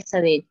 Sería esa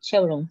de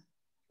Chevron.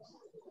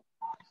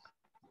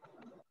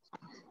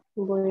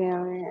 Voy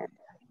a ver.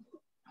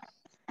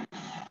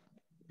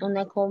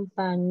 Una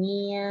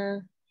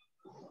compañía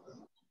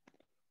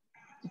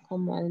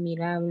como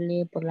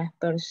admirable por las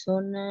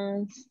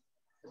personas.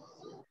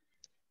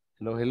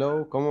 Hello,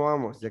 hello. ¿Cómo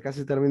vamos? ¿Ya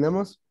casi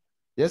terminamos?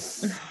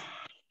 Yes.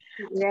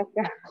 Ya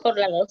acá. Por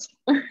la 2.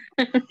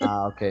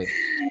 Ok.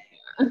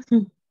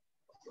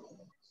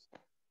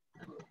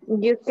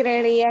 Yo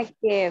creería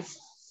que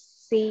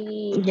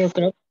sí. Yo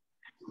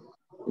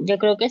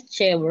creo que es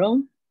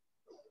Chevron.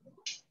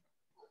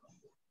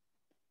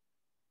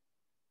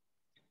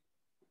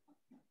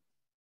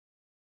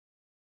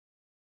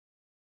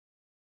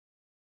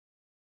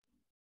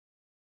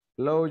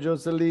 Hello,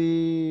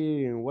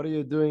 Jocelyn. What are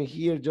you doing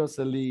here,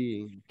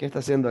 Jocelyn? ¿Qué está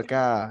haciendo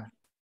acá?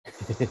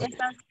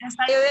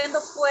 Está lloviendo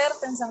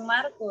fuerte en San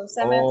Marcos.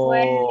 Se me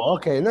fue.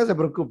 Ok, no se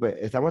preocupe.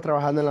 Estamos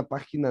trabajando en la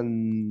página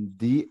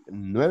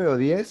 9 o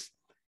 10.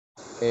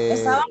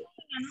 Estábamos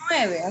en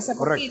la 9 hace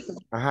Correcto.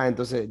 poquito. Ajá,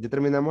 entonces ya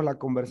terminamos la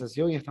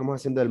conversación y estamos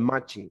haciendo el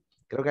matching.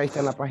 Creo que ahí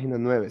está en la página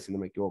 9, si no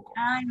me equivoco.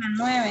 Ah, en la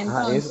 9,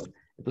 Ajá, entonces.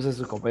 entonces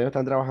sus compañeros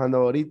están trabajando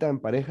ahorita en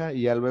pareja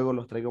y ya luego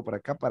los traigo por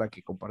acá para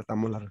que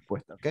compartamos la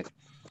respuesta, ¿ok?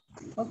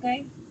 Ok.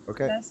 Ok.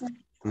 Gracias.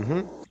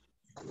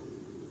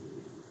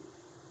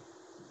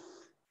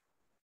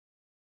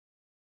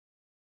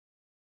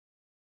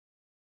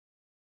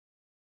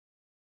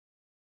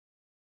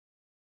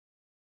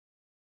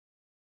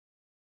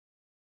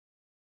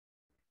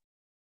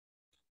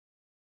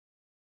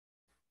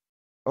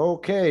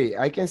 Okay,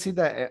 I can see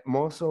that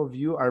most of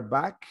you are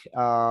back.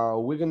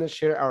 We're going to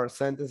share our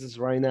sentences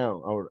right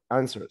now, our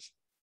answers.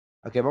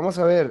 Okay, vamos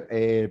a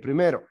ver.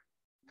 Primero,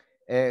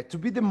 to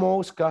be the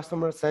most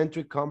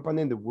customer-centric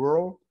company in the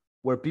world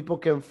where people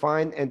can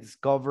find and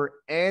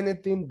discover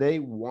anything they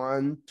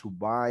want to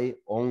buy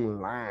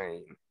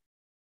online.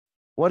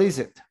 What is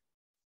it?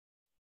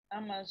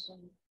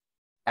 Amazon.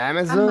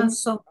 Amazon?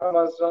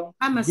 Amazon.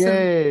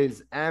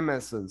 Yes,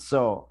 Amazon.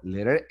 So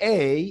letter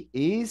A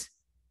is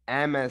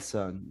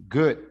Amazon.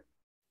 Good.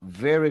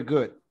 Very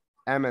good.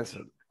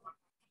 Amazon.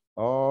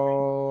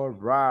 All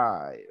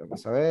right.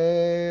 Vamos a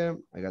ver.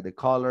 I got the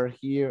color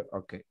here.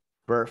 Okay.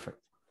 Perfect.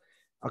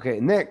 Okay.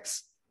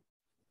 Next.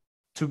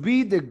 To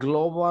be the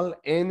global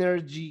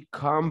energy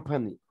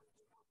company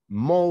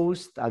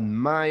most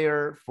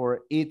admired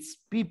for its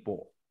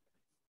people,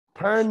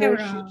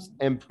 partnerships,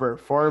 and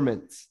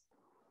performance.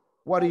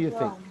 What do you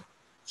think?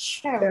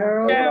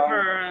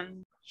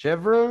 Chevron.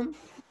 Chevron?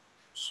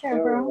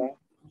 Chevron.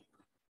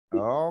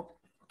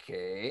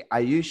 Okay.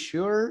 Are you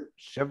sure,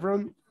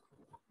 Chevron?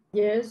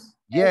 Yes.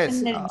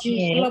 Yes.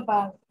 Energy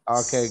global.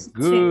 Okay,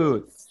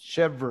 good.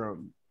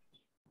 Chevron.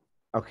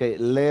 Okay,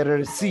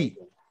 letter C.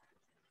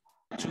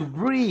 To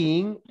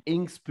bring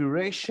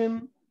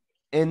inspiration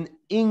and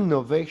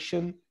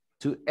innovation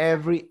to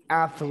every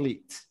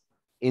athlete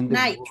in the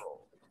world.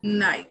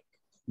 Nike.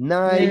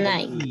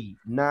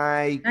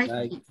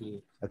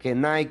 Okay,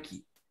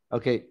 Nike.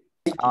 Okay.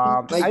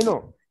 I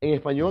know, en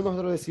español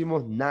nosotros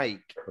decimos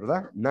Nike,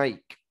 ¿verdad?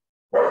 Nike.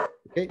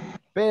 Okay.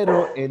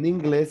 Pero en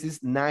inglés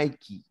es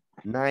Nike.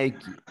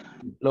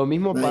 Lo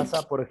mismo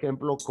pasa, por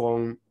ejemplo,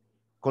 con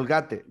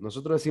Colgate.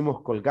 Nosotros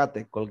decimos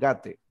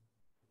Colgate.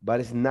 But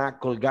it's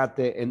not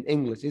Colgate in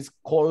English. It's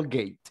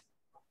Colgate.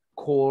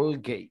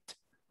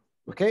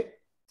 Okay?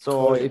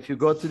 So if you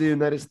go to the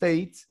United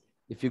States,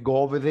 if you go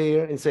over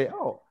there and say,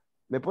 oh,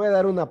 ¿me puede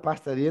dar una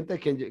pasta de dientes?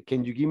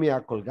 Can you give me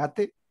a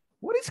Colgate?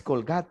 What is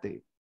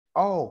Colgate?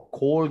 Oh,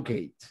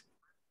 Colgate.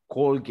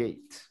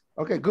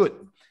 Okay, good.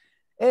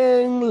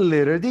 And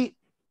letter D.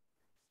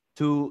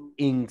 To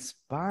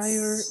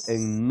inspire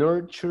and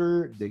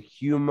nurture the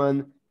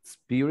human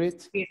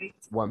spirit,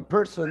 one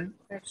person,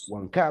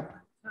 one cup,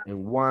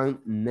 and one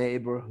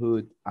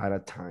neighborhood at a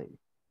time.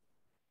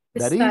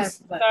 That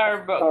is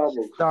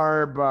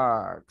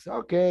Starbucks.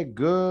 Okay,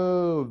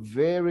 good.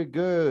 Very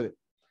good.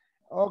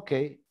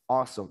 Okay,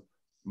 awesome.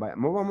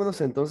 Movámonos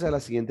entonces a la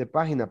siguiente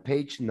página,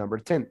 page number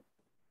 10.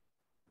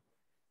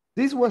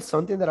 This was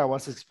something that I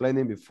was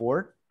explaining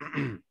before.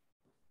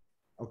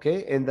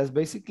 Okay, and that's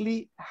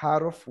basically how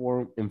to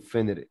form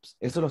infinitives.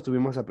 Eso lo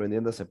estuvimos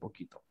aprendiendo hace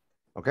poquito.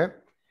 Okay,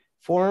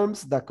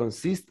 forms that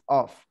consist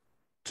of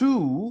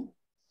to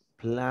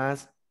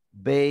plus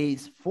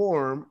base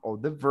form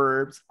of the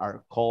verbs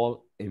are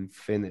called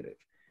infinitive.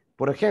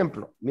 Por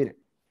ejemplo, miren,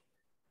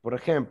 por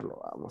ejemplo,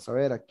 vamos a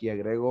ver, aquí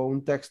agrego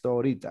un texto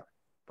ahorita.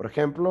 Por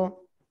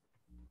ejemplo,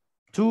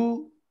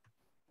 to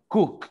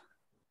cook.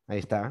 Ahí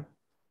está.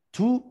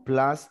 To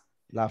plus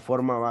la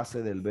forma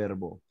base del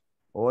verbo.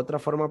 Otra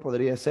forma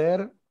podría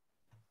ser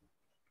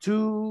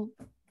to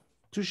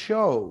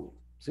show,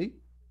 ¿sí?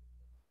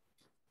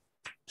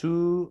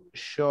 To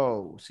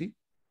show, ¿sí?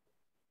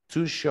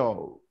 To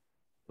show,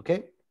 ¿ok?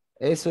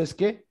 Eso es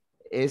 ¿qué?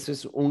 Eso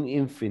es un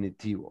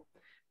infinitivo.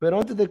 Pero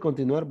antes de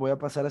continuar, voy a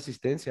pasar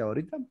asistencia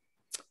ahorita.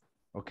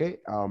 ¿Ok?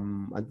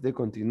 Antes de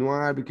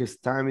continuar, because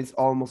time is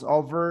almost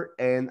over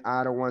and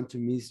I don't want to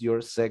miss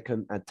your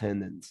second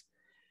attendance.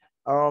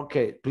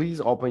 Okay, please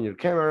open your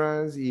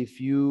cameras if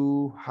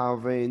you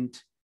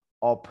haven't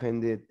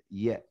opened it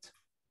yet.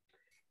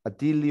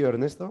 Atilio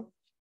Ernesto.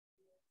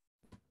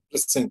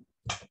 Present.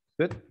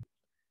 Good.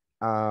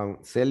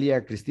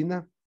 Celia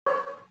Cristina.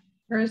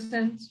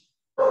 Present.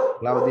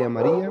 Claudia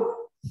María.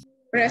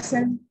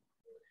 Present.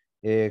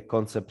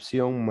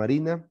 Concepción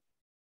Marina.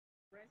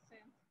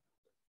 Present.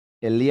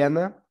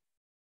 Eliana.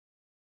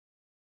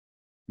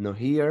 No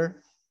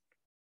here.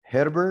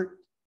 Herbert.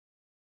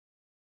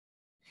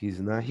 He's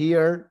not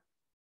here.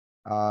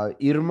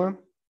 Irma.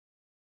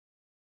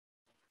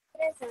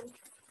 Present.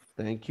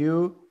 Thank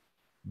you.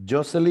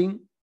 Jocelyn.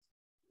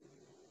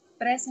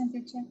 Present,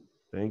 teacher.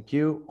 Thank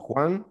you.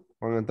 Juan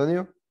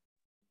Antonio.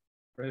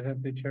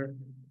 Present, teacher.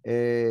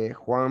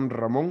 Juan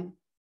Ramón.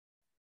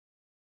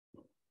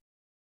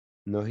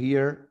 No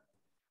here.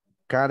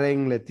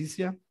 Karen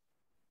Leticia.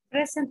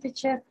 Present,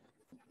 teacher.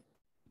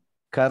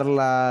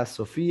 Carla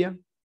Sofía.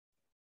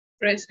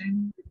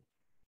 Present.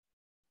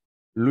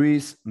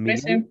 Luis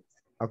Miguel. Present.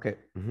 Ok.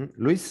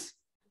 Luis.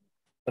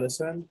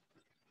 Present.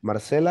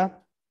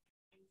 Marcela.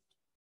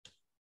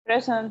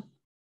 Present.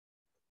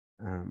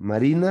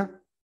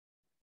 Marina.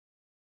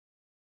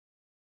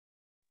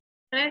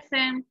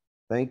 Present.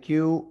 Thank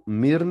you.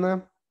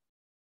 Mirna.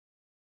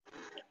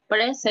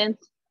 Present.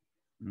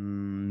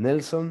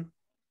 Nelson.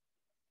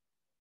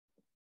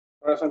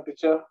 Present,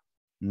 teacher.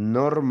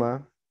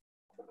 Norma.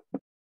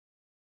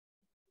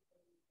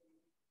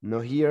 No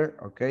here.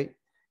 Okay.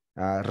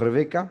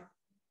 Rebecca.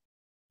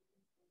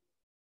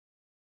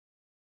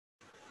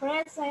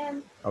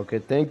 Present. Okay,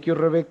 thank you,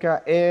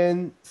 Rebecca.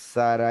 And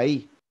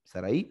Saraí.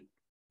 Saraí.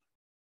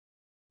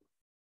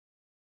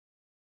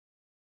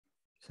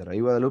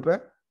 Saraí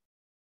Guadalupe.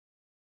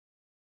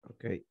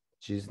 Okay,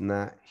 she's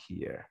not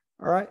here.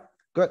 All right,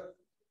 good.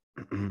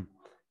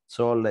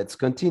 So let's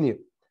continue.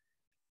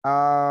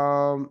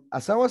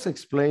 As I was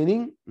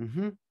explaining,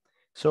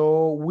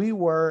 so we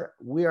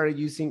are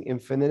using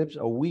infinitives,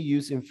 or we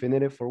use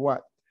infinitive for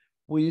what?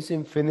 We use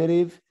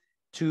infinitive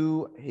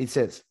to, it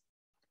says,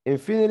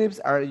 infinitives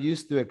are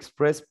used to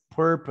express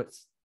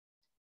purpose.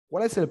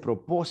 ¿Cuál es el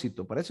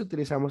propósito? Para eso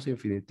utilizamos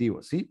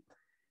infinitivos, ¿sí?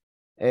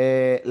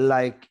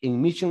 Like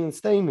in mission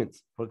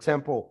statements, for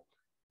example,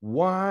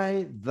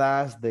 why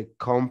does the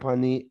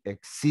company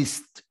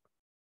exist?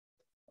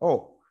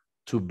 Oh,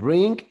 to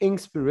bring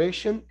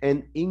inspiration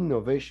and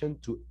innovation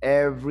to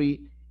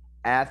every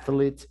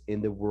athlete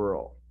in the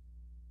world.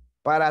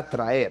 Para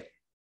atraer,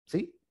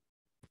 ¿sí?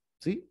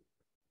 ¿Sí?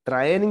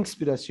 Traer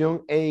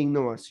inspiración e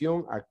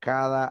innovación a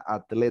cada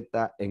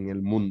atleta en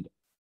el mundo.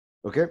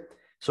 ¿Ok?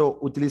 So,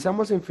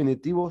 utilizamos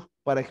infinitivos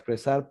para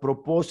expresar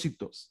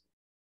propósitos.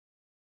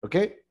 ¿Ok?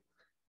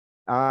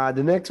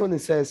 The next one,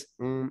 it says,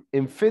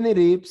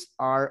 infinitives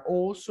are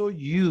also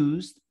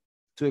used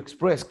to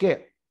express,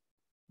 ¿qué?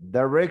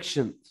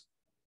 Directions,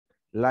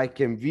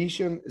 like in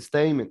vision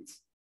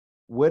statements.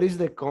 Where is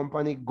the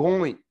company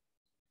going?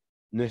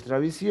 Nuestra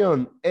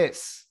visión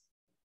es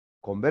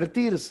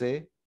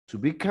convertirse, to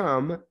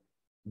become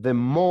the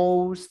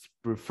most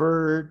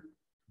preferred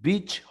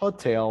beach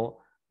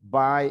hotel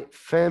by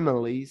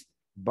families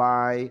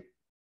by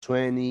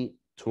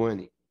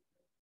 2020.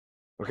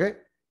 Okay?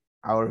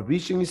 Our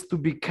vision is to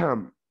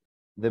become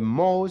the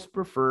most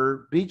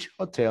preferred beach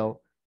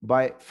hotel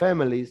by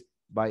families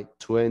by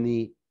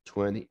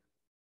 2020.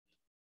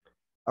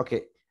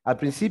 Okay. Al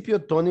principio,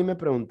 Tony me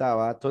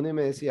preguntaba, Tony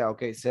me decía,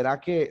 okay, ¿será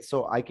que,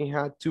 so I can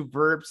have two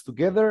verbs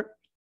together?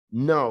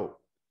 No.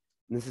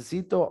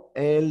 Necesito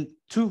el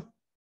to,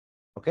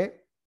 okay?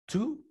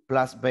 To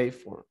plus base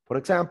form. Por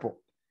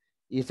ejemplo,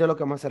 y esto es lo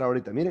que vamos a hacer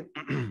ahorita, miren.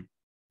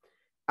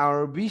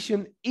 Our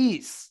vision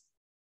is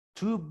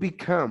to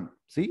become,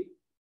 ¿sí?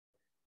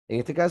 En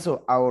este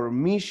caso, our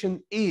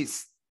mission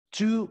is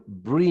to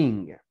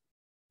bring,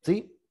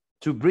 ¿sí?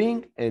 To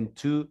bring and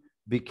to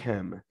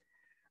become.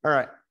 All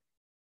right.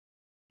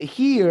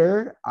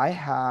 Here, I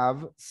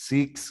have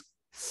 6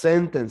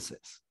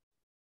 sentences.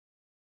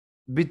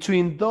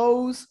 Between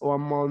those or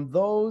among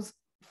those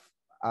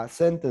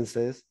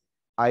sentences,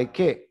 hay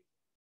que,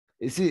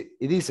 it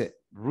dice,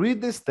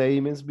 read the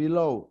statements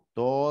below.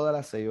 todas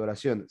las 6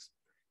 oraciones.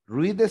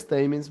 Read the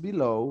statements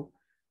below.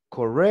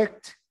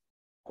 Correct.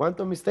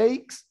 ¿Cuántos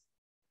mistakes?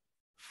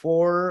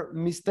 4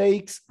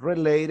 mistakes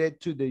related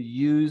to the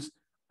use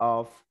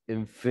of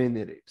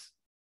infinitives.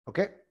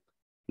 Okay.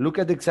 Look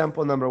at the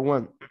example number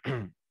 1.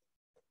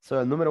 So,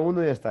 el número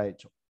 1 ya está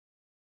hecho.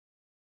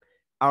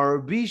 Our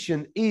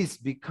vision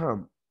is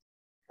become.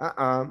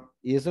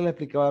 Y eso le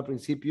explicaba al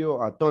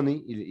principio a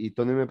Tony y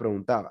Tony me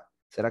preguntaba,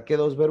 ¿será que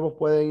 2 verbos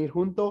pueden ir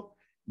juntos?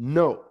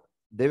 No,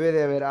 debe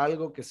de haber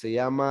algo que se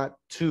llama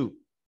to.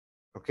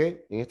 ¿Ok?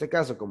 En este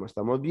caso, como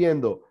estamos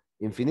viendo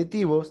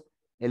infinitivos,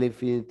 el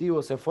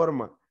infinitivo se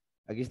forma,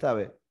 aquí está,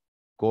 ve,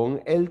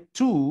 con el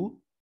to,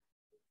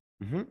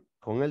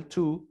 con el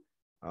to,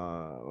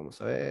 vamos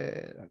a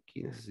ver,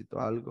 aquí necesito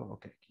algo,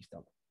 ok, aquí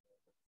estamos.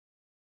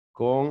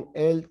 Con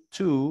el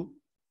to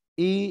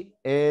y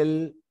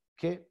el,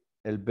 ¿qué?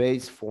 El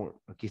base form,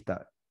 aquí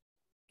está.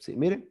 Sí,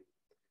 miren.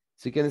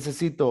 Así que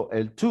necesito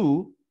el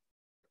to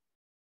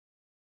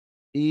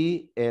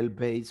y el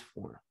base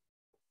form.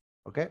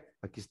 ¿Ok?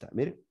 Aquí está,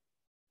 miren.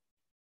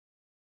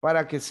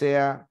 Para que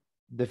sea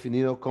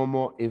definido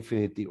como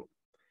infinitivo.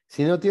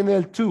 Si no tiene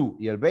el to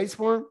y el base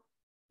form,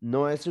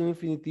 no es un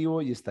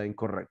infinitivo y está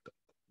incorrecto.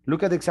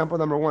 Look at example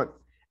number 1.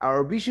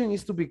 Our vision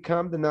is to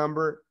become the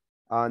number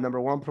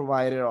 1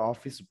 provider of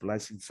office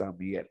supplies in San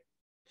Miguel.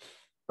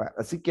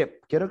 Así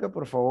que quiero que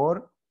por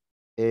favor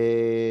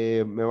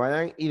me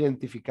vayan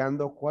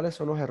identificando cuáles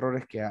son los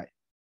errores que hay.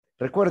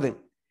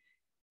 Recuerden,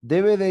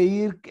 debe de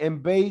ir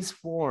en base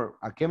form.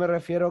 ¿A qué me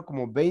refiero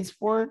como base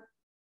form?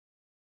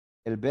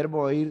 El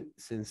verbo ir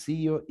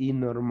sencillo y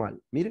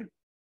normal. Mire,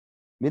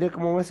 mire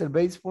cómo es el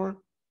base form.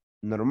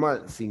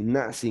 Normal, sin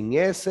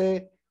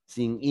S,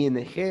 sin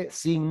ING,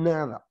 sin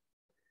nada.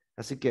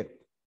 Así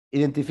que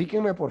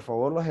identifíquenme por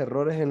favor los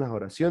errores en las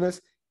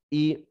oraciones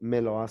y me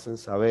lo hacen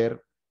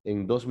saber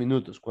en 2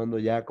 minutos cuando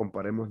ya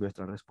comparemos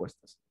nuestras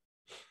respuestas.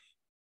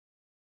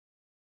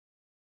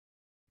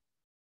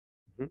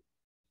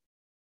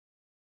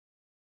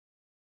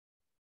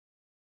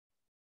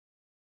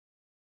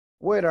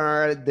 Where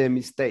are the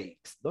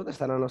mistakes? ¿Dónde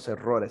estarán los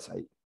errores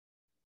ahí?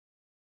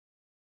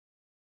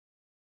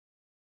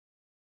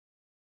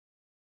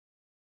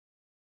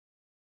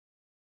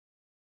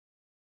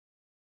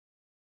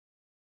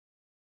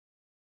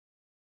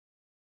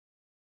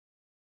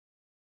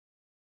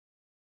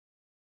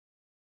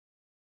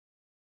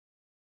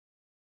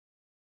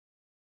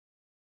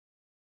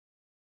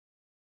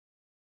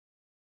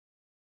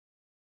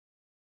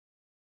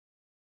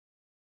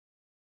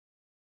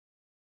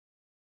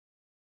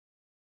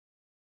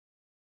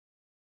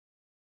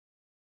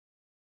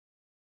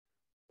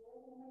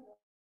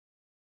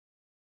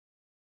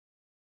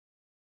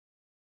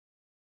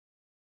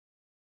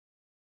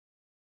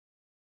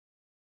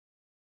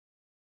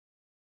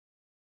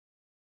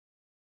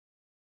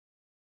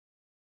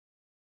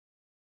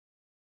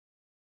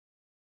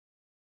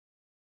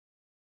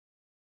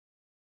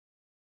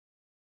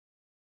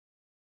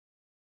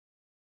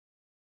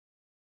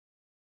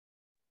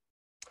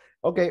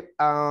 Ok,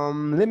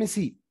 let me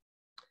see.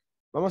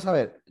 Vamos a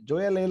ver, yo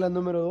voy a leer la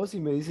número 2 y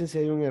me dicen si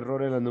hay un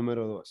error en la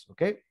número 2,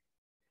 ok?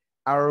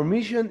 Our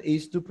mission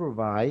is to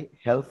provide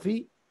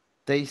healthy,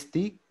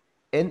 tasty,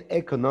 and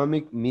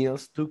economic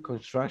meals to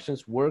construction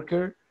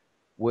workers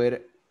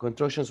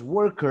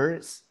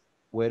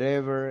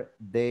wherever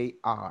they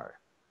are.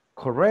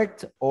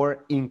 Correct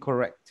or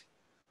incorrect?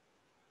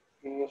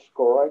 Is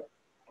correct.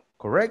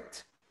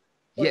 Correct?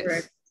 Yes,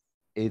 Correct.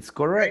 it's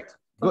correct.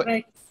 Good.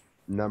 Correct.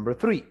 Number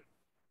 3.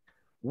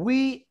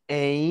 We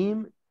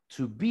aim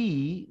to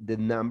be the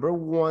number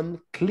 1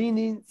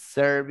 cleaning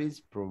service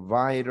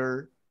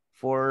provider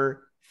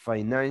for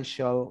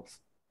financial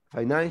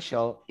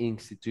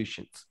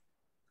institutions.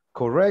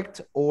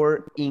 Correct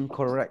or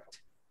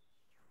incorrect?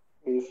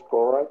 Is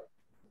correct.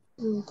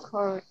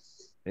 Incorrect.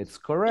 It's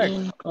correct.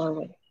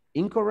 Incorrect.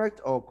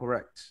 Incorrect or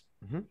correct?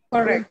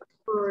 Correct.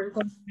 Correct.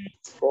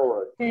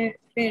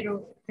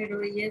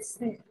 Pero y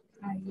ese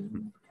ahí.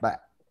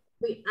 Va.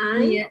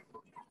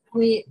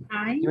 We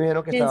Yo me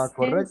dijeron que estaba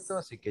correcto,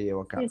 así que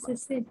llevo acá.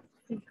 Sí.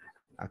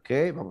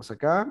 Ok, vamos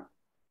acá.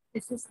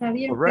 Eso está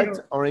bien, Correct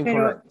or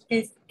incorrect?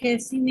 pero ¿qué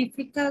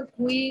significa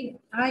we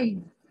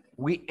aim?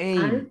 We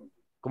aim.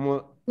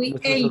 Como We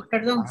aim,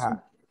 perdón.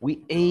 Ajá.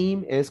 We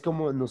aim es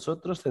como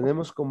nosotros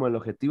tenemos como el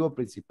objetivo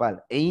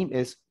principal. Aim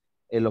es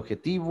el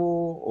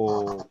objetivo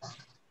o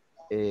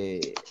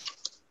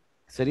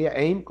sería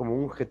aim como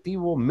un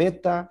objetivo,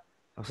 meta.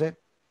 O sea,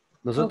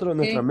 nosotros,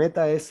 nuestra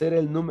meta es ser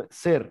el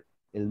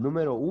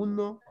número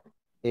 1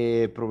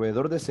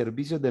 proveedor de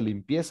servicios de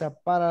limpieza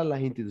para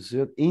las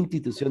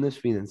instituciones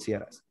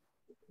financieras.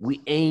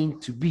 We aim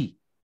to be.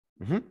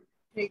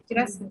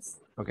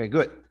 Gracias. Okay,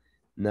 good.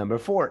 Number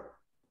 4.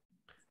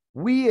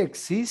 We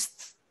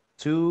exist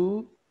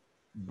to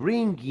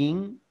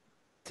bringing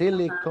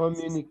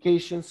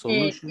telecommunication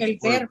solutions. El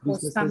verbo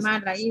está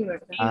mal ahí,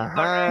 ¿verdad?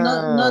 Ajá.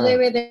 No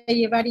debe de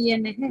llevar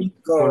ING.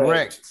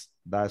 Correct.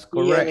 That's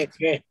correct.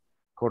 ING.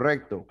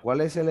 Correcto.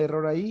 ¿Cuál es el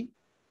error ahí?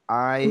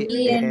 ING.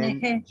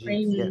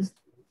 Yes.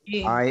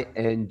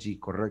 ING,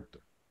 correcto.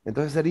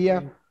 Entonces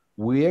sería,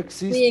 we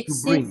exist We to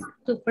bring.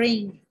 exist to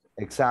bring.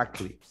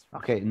 Exactly.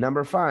 Okay,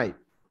 number 5.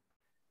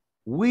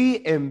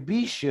 We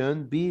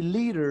envision be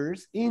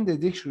leaders in the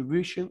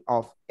distribution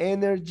of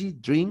energy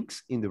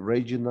drinks in the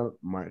regional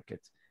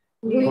market.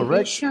 We Correct?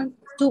 envision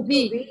to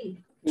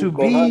be. To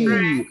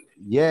be.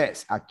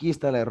 Yes, aquí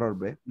está el error,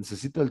 ¿ve?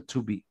 Necesito el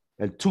to be,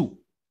 el to.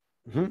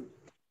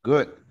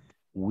 Good.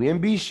 We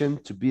envision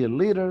to be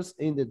leaders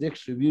in the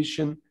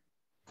distribution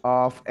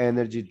of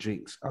energy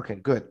drinks. Okay,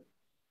 good.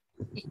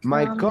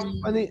 My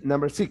company,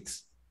 number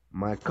 6.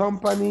 My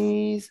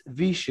company's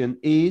vision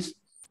is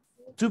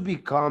to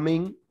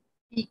becoming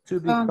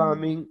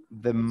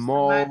the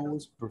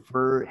most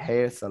preferred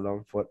hair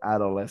salon for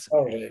adolescents.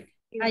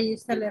 Ahí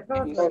está el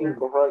error.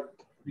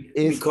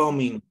 Is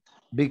becoming.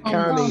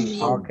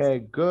 Okay,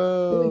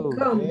 good.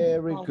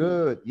 Very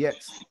good.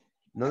 Yes.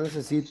 No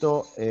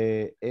necesito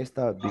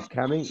esta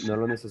becoming, no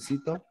lo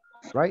necesito,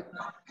 right?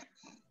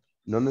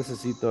 No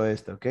necesito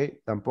esto, ¿ok?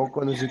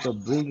 Tampoco necesito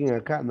bringing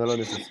acá, no lo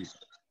necesito,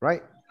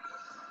 right?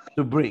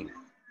 To bring.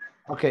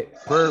 Ok,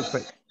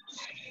 perfect.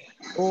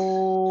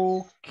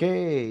 Ok,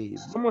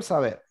 vamos a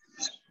ver.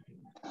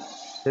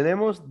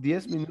 Tenemos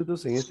 10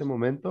 minutos en este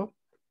momento.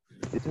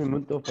 10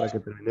 minutos para que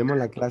terminemos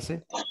la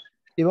clase.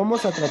 Y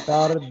vamos a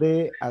tratar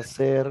de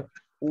hacer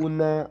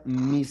una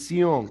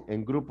misión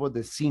en grupos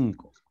de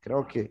 5.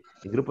 Creo que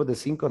en grupos de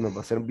 5 nos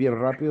va a ser bien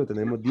rápido.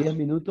 Tenemos 10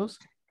 minutos,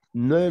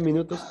 9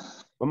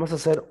 minutos. Vamos a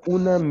hacer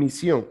una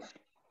misión.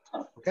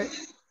 ¿Ok?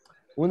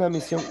 Una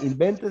misión.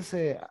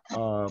 Invéntese.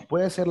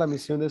 Puede ser la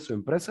misión de su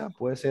empresa.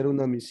 Puede ser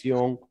una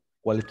misión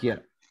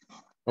cualquiera.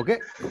 ¿Ok?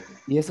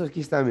 Y eso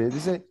aquí está.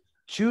 Dice,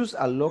 choose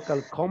a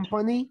local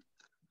company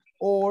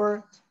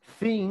or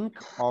think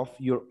of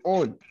your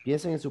own.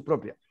 Piensen en su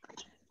propia.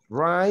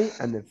 Write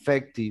an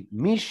effective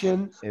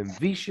mission and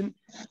vision.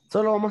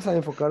 Solo vamos a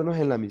enfocarnos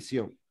en la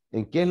misión.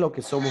 En qué es lo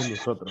que somos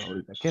nosotros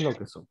ahorita. ¿Qué es lo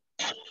que somos?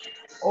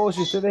 O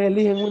si ustedes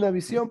eligen una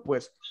visión,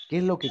 pues, ¿qué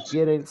es lo que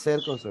quieren ser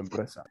con su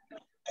empresa?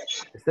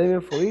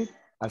 Statement for it.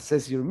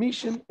 Assess your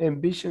mission and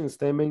vision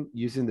statement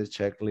using the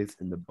checklist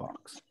in the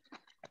box.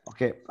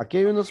 Ok, aquí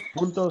hay unos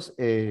puntos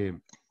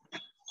que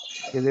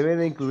deben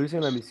de incluirse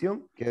en la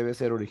misión, que debe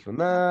ser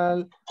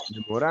original,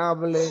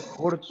 memorable,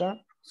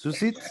 corta,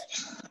 succinct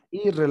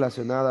y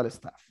relacionada al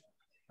staff.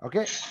 ¿Ok?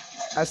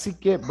 Así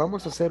que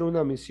vamos a hacer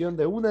una misión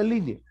de una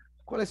línea.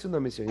 ¿Cuál es una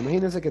misión?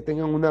 Imagínense que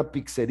tengan una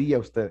pizzería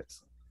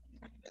ustedes.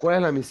 ¿Cuál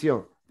es la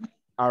misión?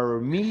 Our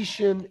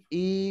mission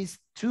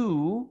is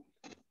to...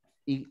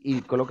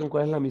 Y coloquen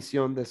cuál es la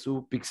misión de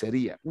su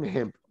pizzería. Un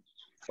ejemplo.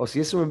 O si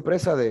es una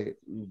empresa de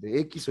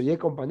X o Y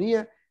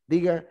compañía,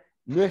 diga,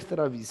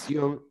 nuestra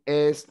visión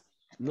es,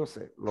 no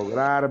sé,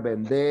 lograr,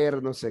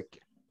 vender, no sé qué.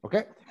 ¿Ok?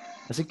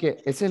 Así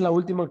que esa es la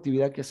última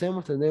actividad que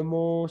hacemos.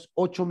 Tenemos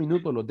 8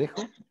 minutos, los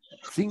dejo.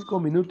 5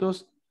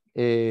 minutos.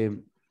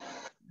 Déjenme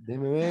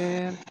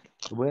ver.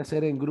 Lo voy a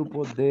hacer en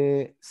grupos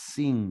de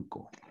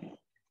 5.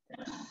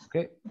 ¿Ok?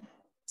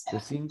 De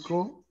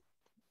 5.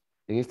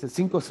 En este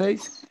 5 o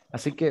 6.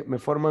 Así que me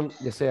forman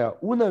ya sea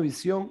una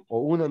visión o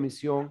una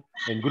misión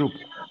en grupo.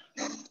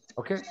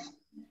 ¿Ok?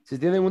 Si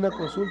tienen una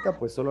consulta,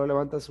 pues solo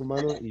levantan su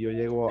mano y yo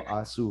llego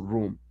a su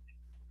room.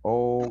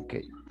 Ok.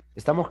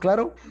 ¿Estamos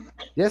claros?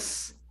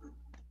 Yes.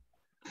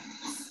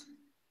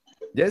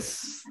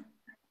 Yes.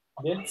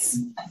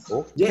 Yes.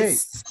 Ok.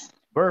 Yes.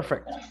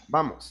 Perfect.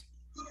 Vamos.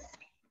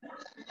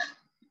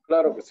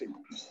 Claro que sí.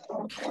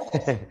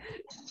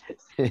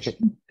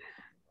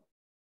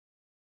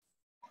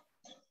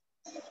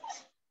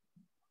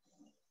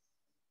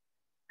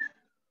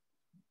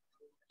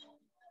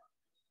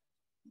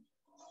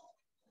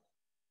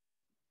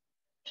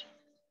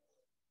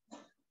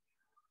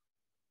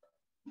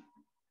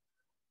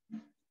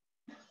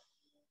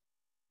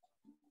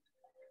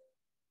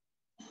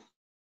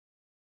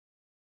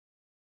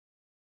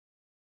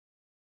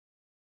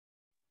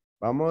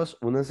 Vamos,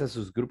 únanse a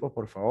sus grupos,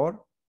 por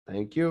favor.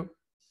 Thank you.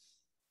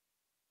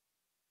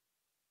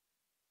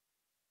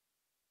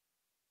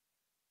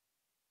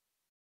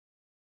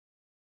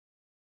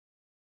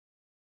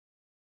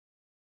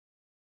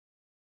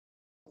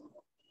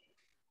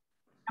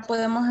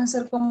 Podemos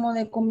hacer como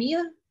de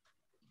comida.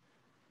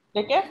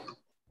 ¿De qué?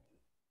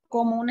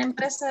 Como una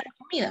empresa de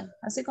comida,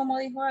 así como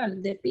dijo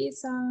él, de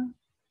pizza.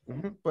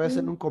 Puede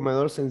ser un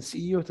comedor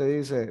sencillo, usted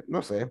dice,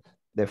 no sé,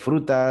 de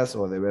frutas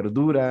o de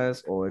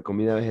verduras o de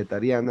comida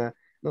vegetariana,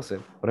 no sé.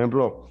 Por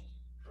ejemplo,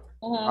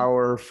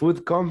 our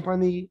food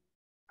company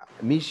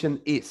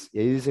mission is, y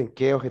ahí dicen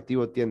qué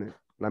objetivo tiene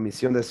la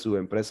misión de su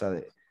empresa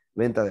de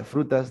venta de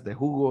frutas, de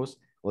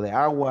jugos o de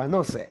agua,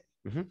 no sé.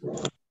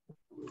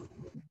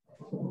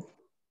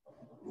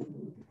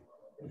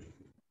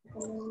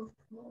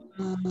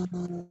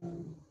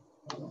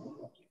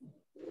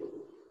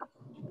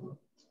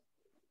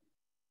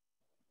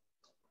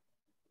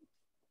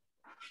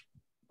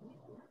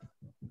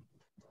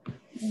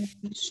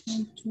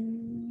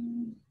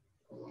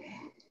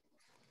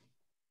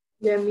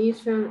 The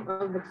mission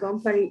of the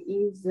company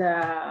is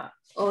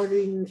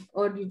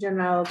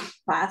original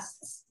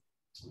pastas.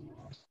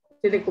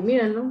 De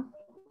comida, ¿no?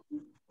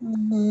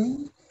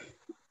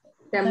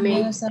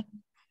 También está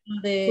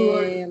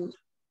de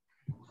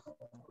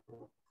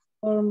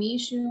our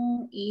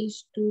mission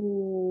is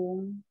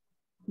to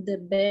the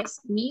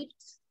best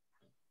needs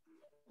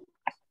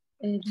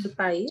del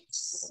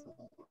país.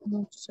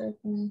 No sé.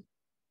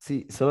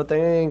 Sí, solo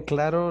tengan en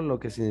claro lo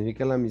que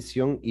significa la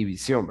misión y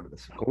visión, ¿verdad?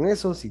 Con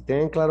eso, si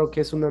tienen claro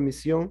qué es una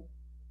misión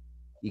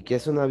y qué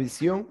es una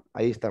visión,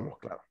 ahí estamos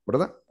claros,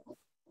 ¿verdad?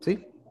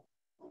 ¿Sí?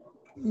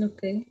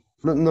 Ok.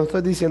 No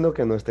estoy diciendo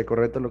que no esté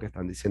correcto lo que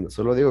están diciendo,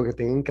 solo digo que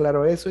tengan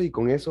claro eso y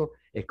con eso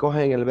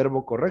escogen el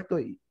verbo correcto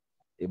y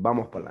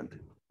vamos para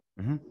adelante.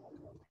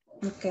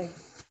 Ok.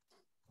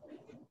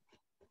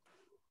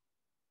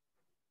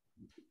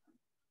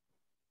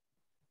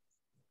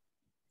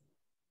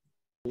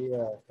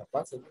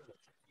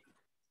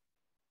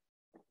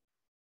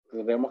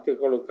 Tendremos que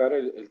colocar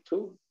el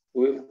to,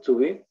 will to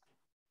be,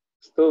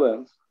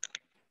 students.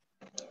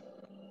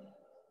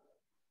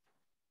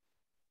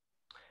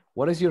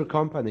 What is your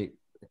company?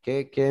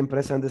 ¿Qué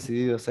empresa han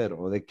decidido hacer?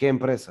 ¿O de qué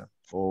empresa?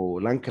 ¿O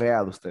la han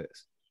creado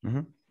ustedes?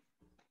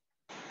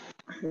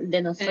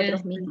 De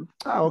nosotros mismos.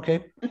 Ah, ok.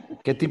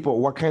 ¿Qué tipo?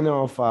 What kind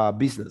of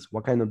business?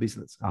 What kind of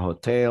business? A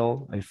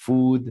hotel, a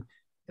food,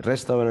 a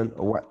restaurant,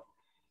 or what?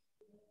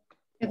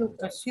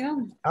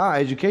 Educación. Ah,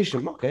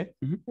 education. Okay.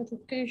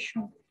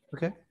 Education.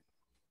 Okay.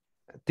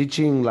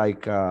 Teaching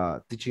like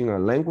teaching a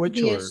language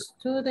The or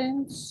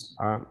students.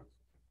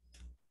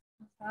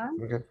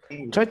 okay.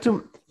 Try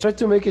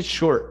to make it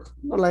short.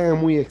 No la hagan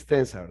muy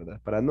extensa,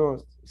 ¿verdad? Para no,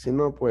 si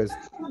no, pues,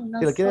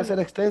 si la quieren hacer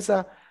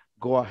extensa,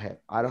 go ahead.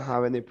 I don't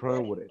have any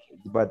problem with it,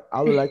 but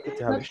I would like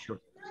to have it short.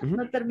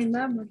 No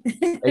terminamos.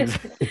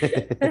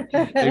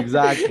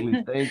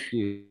 Exactly. Thank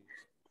you.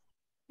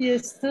 The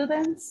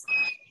students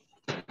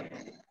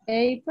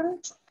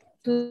able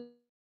to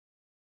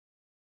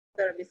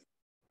service.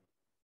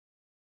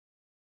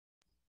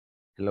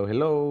 Hello,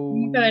 hello.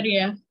 ¿Cómo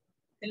quedaría?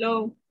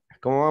 Hello.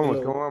 ¿Cómo vamos?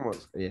 ¿Cómo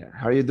vamos? Yeah.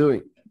 How are you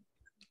doing?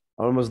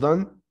 Almost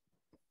done?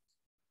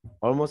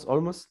 Almost?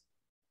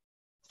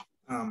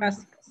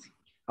 Casi.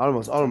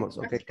 Almost.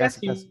 Okay,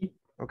 casi.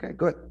 Okay,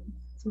 good.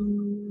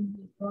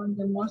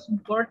 The most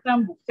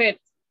important buffet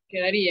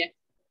quedaría.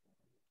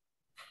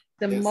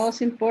 The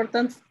most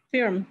important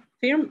firm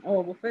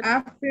or buffet.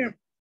 Firm.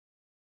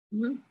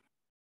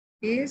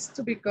 Is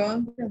to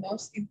become the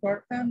most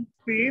important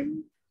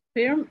firm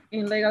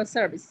in legal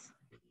service.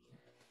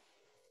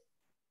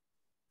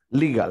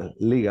 Legal.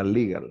 Legal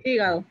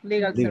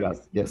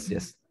service.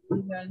 Yes.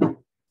 Legal.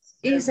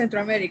 In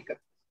Central America.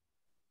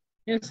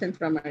 In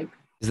Central America.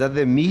 Is that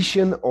the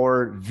mission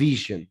or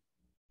vision?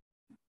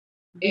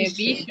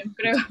 Vision,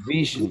 creo.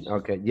 Vision,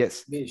 okay,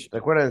 yes.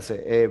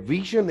 Recuérdense,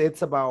 vision,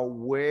 it's about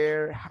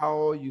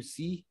how you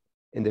see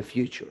in the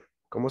future.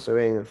 Cómo se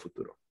ve en el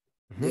futuro.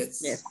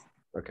 Yes.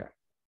 Okay.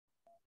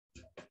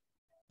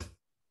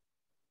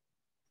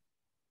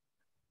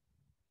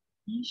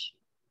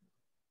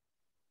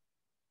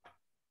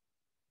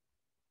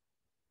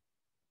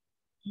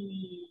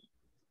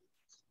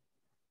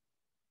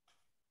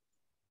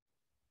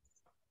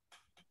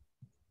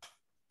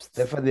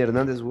 Stephanie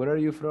Hernandez, where are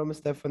you from,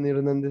 Stephanie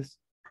Hernandez?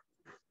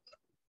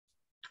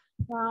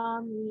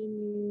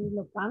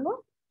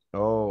 Lopango.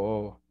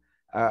 Oh.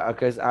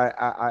 Because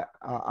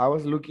I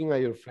was looking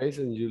at your face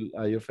and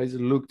your face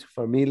looked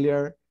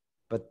familiar,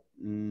 but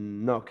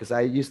no, because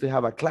I used to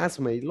have a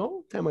classmate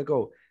long time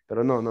ago.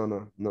 Pero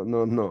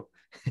no.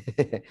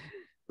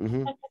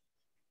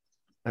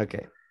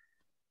 Okay.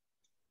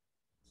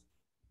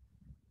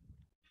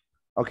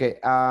 Okay,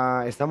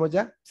 ¿estamos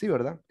ya? Sí,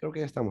 ¿verdad? Creo que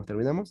ya estamos.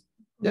 ¿Terminamos?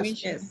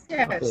 Yes.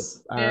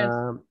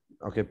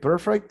 Okay,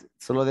 perfect.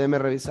 Solo déjeme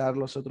revisar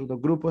los otros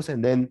dos grupos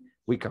and then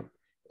we come.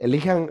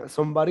 Elijan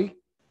somebody,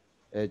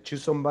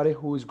 choose somebody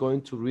who is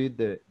going to read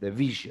the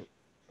vision.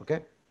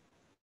 Okay?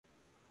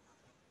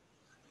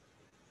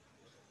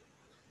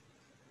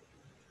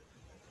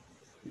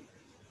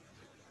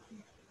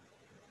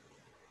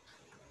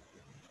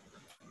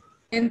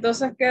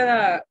 Entonces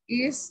queda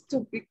is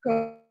to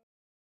become.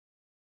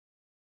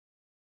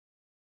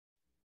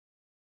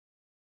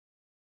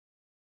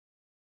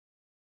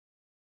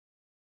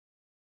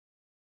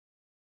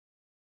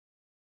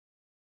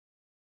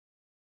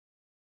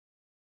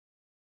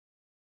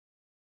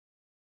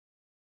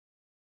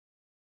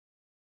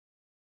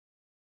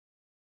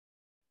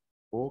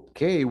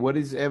 Okay, what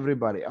is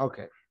everybody?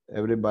 Okay,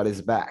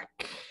 everybody's back.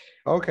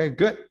 Okay,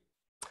 good.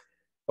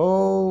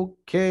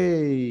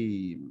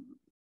 Okay,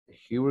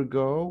 here we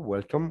go.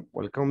 Welcome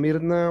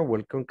Mirna,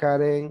 welcome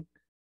Karen,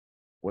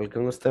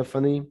 welcome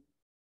Stephanie.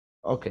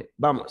 Okay,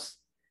 vamos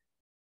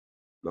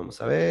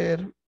a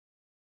ver.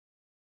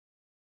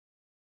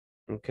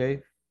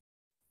 Okay.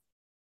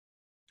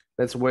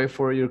 Let's wait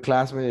for your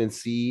classmate and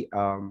see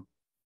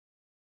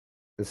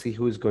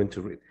who is going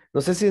to read. No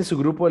sé si en su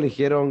grupo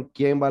eligieron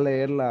quién va a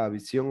leer la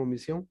visión o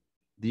misión.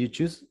 Do you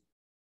choose?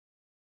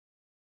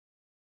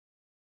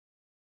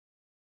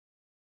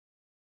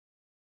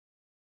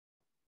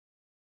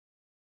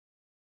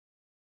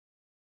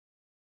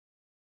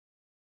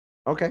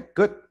 Okay,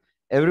 good.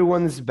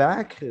 Everyone is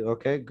back.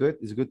 Okay, good.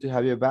 It's good to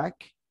have you back.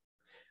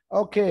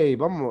 Ok,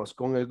 vamos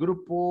con el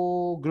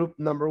group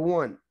number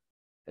 1.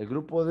 El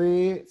grupo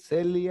de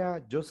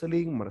Celia,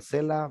 Jocelyn,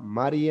 Marcela,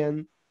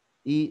 Marian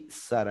y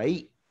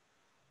Saraí.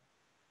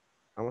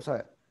 Vamos a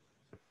ver.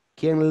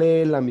 ¿Quién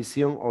lee la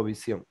misión o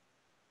visión?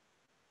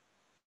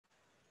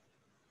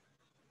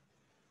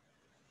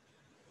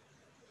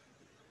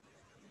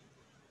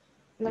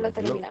 No lo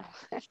terminamos.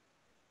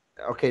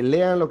 Ok,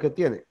 lean lo que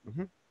tiene.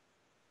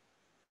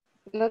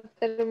 No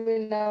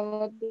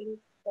terminamos.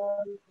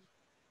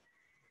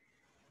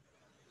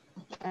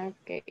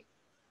 Okay.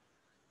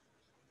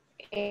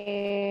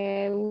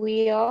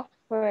 We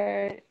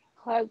offer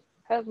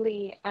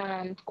healthy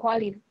and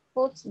quality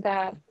foods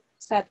that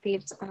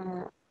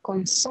satisfy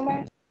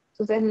consumers.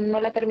 Entonces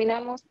no la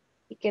terminamos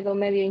y quedó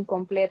medio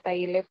incompleta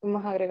y le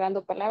fuimos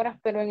agregando palabras,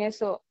 pero en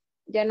eso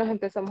ya nos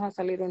empezamos a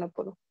salir uno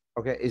por uno.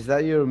 Okay, is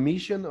that your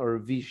mission or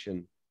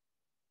vision?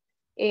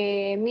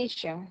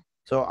 Mission.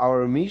 So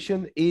our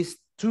mission is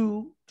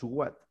to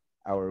what?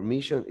 Our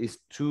mission is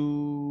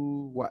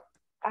to what?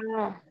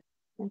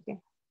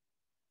 Okay.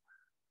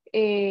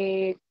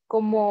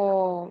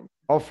 Como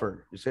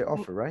Offer. You say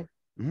offer, right?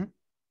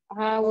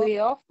 we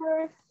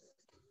offer.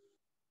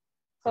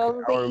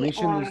 Okay, our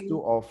mission is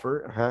to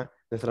offer.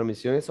 Nuestra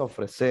misión es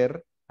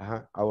ofrecer.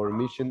 Our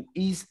mission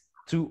is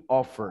to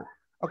offer.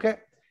 Okay.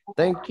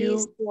 Thank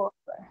you.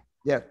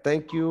 Yeah,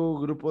 thank you,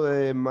 grupo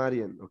de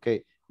Marian.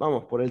 Okay.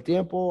 Vamos, por el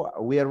tiempo,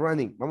 we are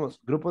running. Vamos,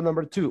 grupo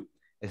number 2.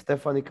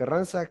 Stephanie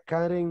Carranza,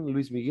 Karen,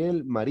 Luis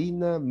Miguel,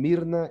 Marina,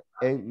 Mirna,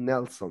 and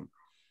Nelson.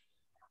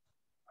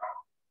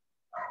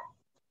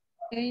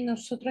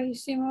 Nosotros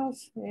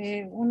hicimos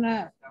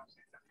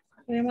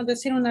podemos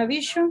decir una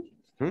vision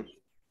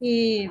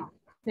y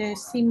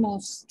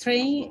decimos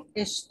train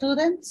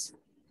students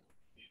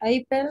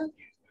able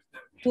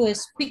to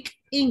speak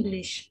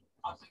English.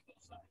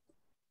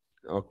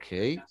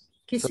 Ok.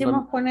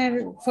 Quisimos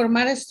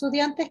formar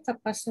estudiantes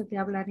capaces de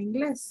hablar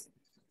inglés.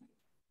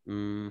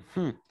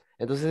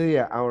 Entonces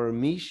diría, our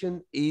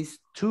mission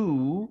is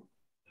to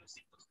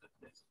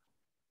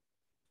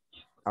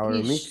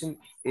mission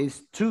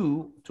is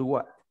to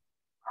what?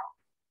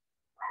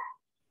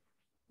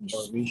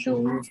 To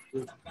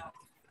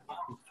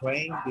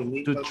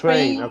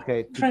train,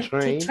 okay, to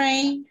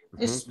train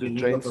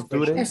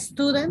students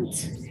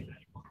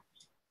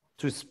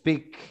to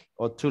speak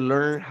or to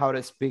learn how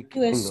to speak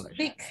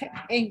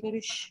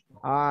English.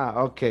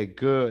 Okay,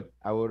 good.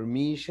 Our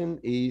mission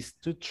is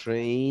to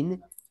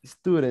train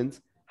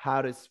students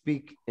how to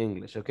speak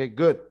English. Okay,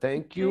 good.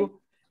 Thank you.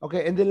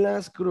 Okay, and the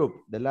last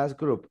group,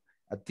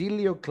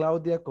 Atilio,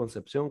 Claudia,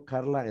 Concepción,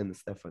 Carla, and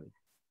Stephanie.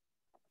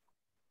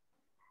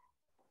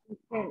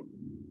 Okay.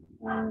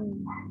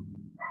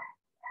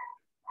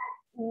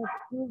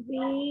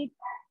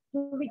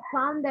 To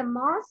become the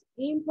most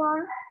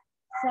important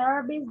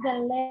service the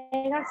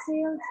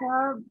legacy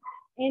serve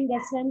in the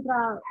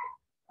Central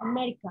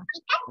America.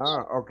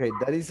 Okay,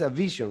 that is a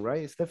vision,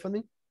 right,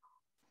 Stephanie?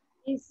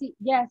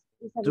 Yes.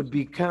 To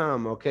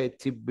become, okay,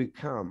 to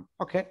become.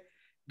 Okay,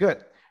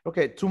 good.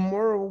 Okay,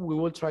 tomorrow we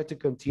will try to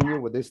continue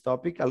with this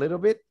topic a little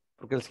bit,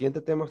 porque el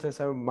siguiente tema ustedes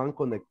saben van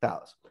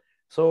conectados.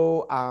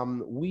 So,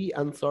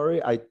 I'm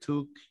sorry I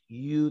took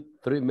you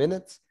 3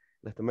 minutes.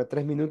 Les tomé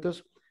 3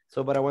 minutos.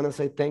 So, but I want to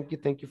say thank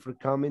you for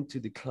coming to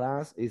the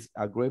class. It's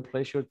a great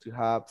pleasure to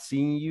have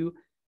seen you.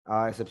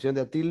 A excepción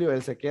de Atilio,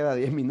 él se queda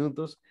 10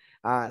 minutos.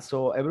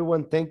 So,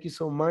 everyone, thank you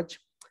so much.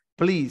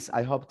 Please,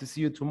 I hope to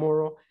see you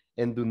tomorrow.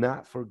 And do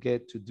not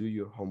forget to do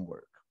your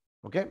homework.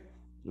 Okay?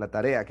 La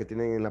tarea que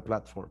tienen en la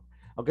platform.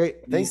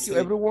 Okay, thank you,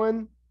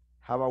 everyone.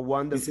 Have a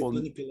wonderful...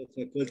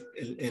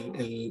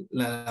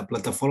 La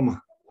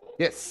plataforma.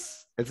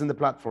 Yes, it's in the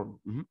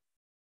platform.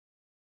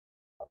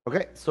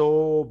 Okay,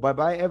 so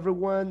bye-bye,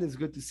 everyone. It's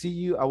good to see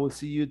you. I will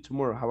see you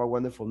tomorrow. Have a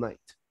wonderful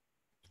night.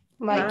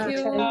 Thank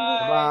you.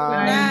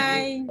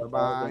 Bye-bye.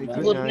 Bye-bye.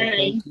 Good night.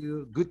 Thank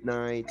you. Good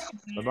night.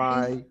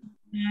 Bye-bye.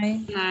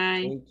 Night.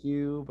 Thank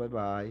you.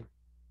 Bye-bye.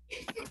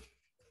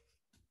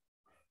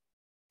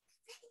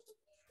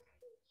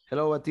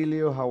 Hello,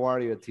 Atilio. How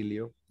are you,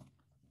 Atilio?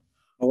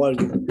 How are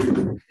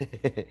you?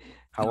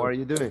 How are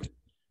you doing?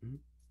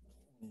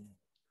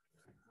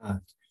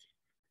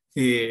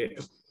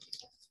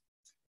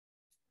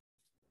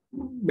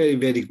 Very,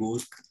 very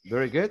good.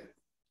 Very good?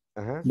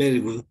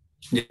 Very good.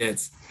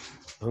 Yes.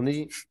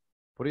 Tony,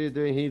 what are you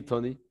doing here,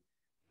 Tony?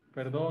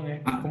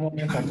 Perdón, como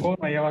me sacó,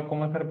 no hallaba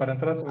cómo hacer para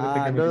entrar.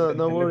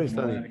 No worries,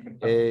 Tony.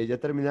 Ya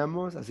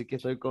terminamos, así que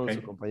estoy con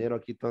su compañero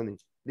aquí, Tony.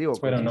 Digo,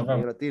 con su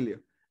compañero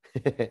Atilio.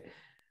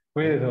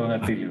 Cuídese, don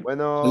Atilio.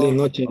 Bueno, feliz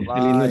noche.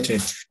 Feliz noche.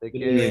 Take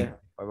care.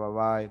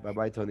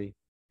 Bye, Tony.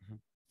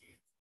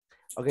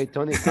 Okay,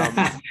 Tony.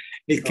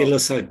 Es que lo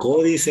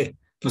sacó, dice,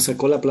 lo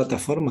sacó la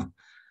plataforma.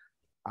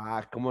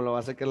 ¿Cómo lo va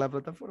a sacar la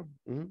plataforma?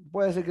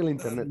 Puede ser que el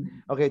internet.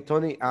 Okay,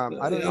 Tony, I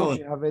don't know if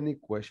you have any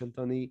question,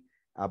 Tony,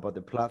 about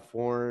the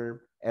platform,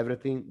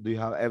 everything. Do you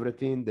have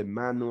everything, the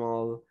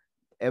manual,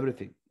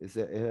 everything? Is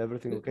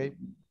everything okay?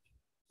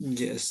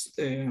 Yes,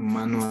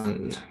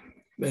 manual.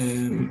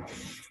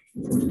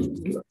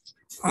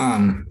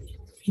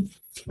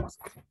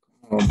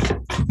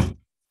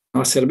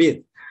 va a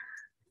servir.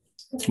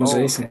 ¿Cómo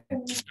se dice?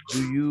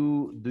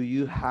 Do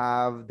you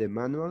have the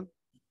manual?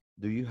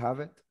 Do you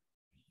have it?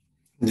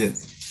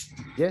 Yes.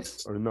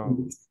 Yes or no?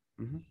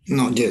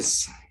 No,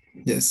 yes.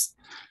 Yes.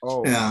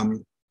 Oh.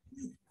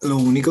 Lo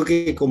único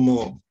que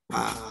como,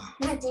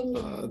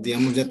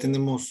 digamos, ya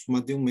tenemos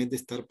más de un mes de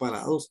estar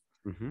parados,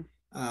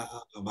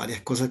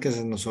 varias cosas que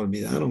se nos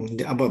olvidaron.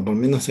 Ya, por lo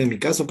menos en mi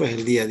caso, pues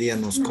el día a día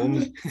nos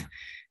come.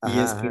 Y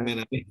es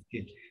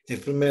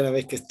primera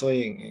vez que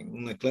estoy en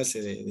una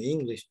clase de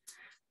English.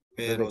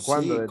 Pero ¿Desde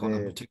cuándo? sí, con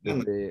las muchas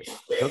ganas.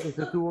 Creo que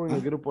usted estuvo en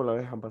el grupo la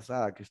vez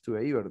pasada que estuve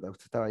ahí, ¿verdad?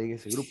 Usted estaba ahí en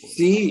ese grupo.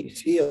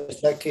 Sí, o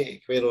sea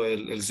que, pero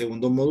el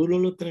segundo módulo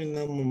lo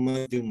terminamos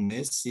más de un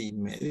mes y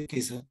medio,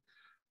 quizá.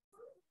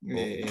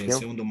 El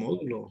segundo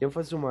módulo. ¿Quién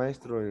fue su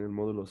maestro en el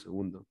módulo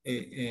segundo?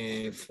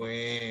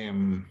 Fue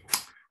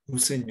un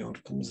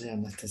señor, ¿cómo se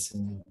llama este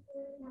señor?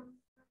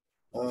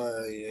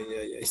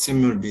 Ay, se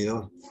me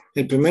olvidó.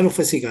 El primero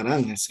fue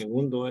Cigarán, el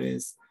segundo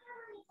es,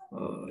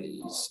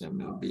 se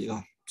me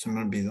olvidó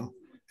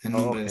el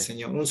nombre del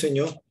señor. Un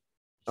señor.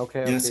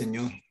 Okay.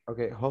 Señor.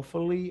 Okay,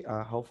 hopefully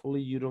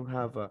you don't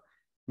have a,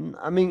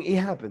 I mean, it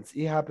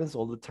happens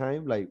all the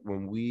time, like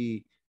when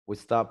we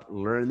stop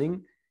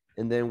learning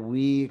and then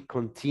we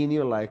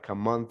continue like a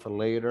month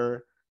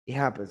later, it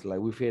happens, like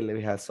we feel like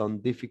we have some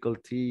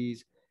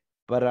difficulties,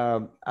 but I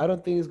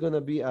don't think it's gonna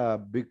be a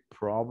big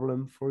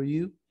problem for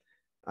you.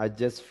 I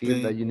just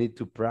feel that you need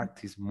to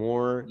practice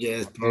more.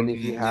 Yes, and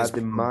if you have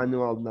the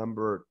manual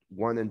number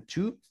 1 and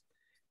 2,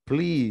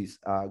 please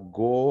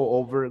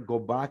go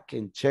back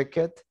and check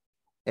it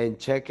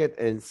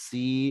and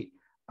see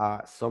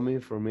some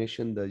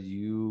information that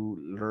you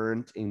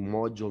learned in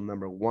module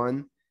number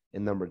 1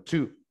 and number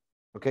 2.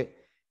 Okay,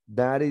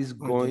 that is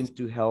going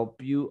to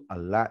help you a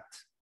lot.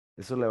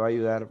 Eso le va a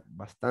ayudar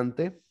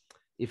bastante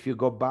if you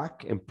go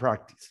back and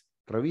practice.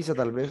 Revisa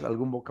tal vez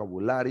algún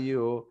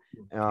vocabulario,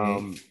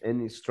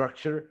 any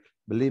structure.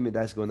 Believe me,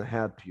 that's going to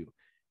help you.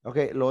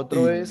 Okay, lo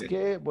otro es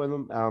que,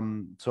 bueno,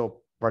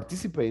 so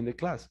participate in the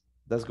class.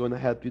 That's going to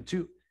help you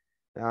too.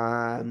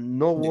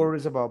 No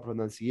worries about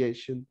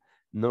pronunciation.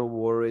 No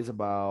worries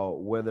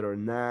about whether or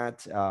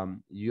not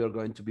you're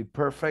going to be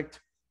perfect.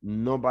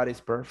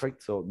 Nobody's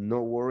perfect, so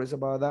no worries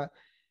about that.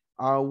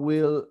 I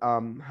will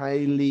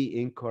highly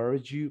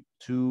encourage you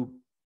to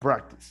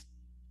practice,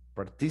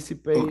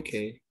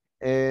 participate,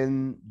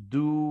 and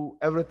do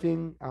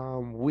everything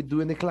we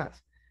do in the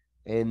class.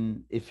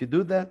 And if you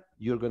do that,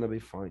 you're going to be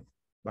fine.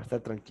 Va a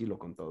estar tranquilo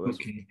con todo eso.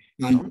 Okay.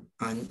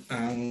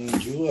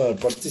 And you are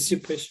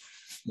participate,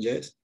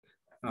 yes,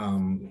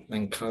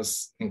 in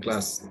class,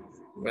 just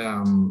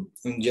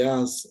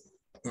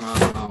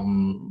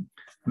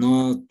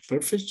not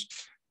perfect,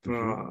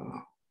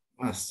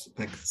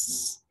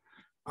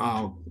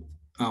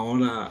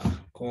 ahora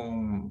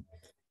con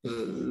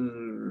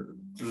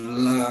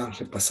la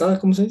repasada,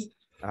 ¿cómo se dice?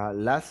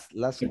 Las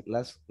clases.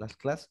 Las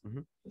clases,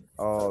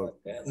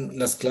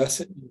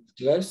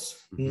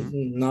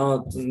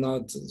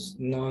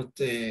 not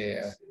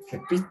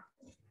repeat.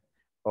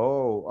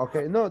 Oh,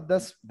 okay. No,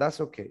 that's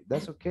okay.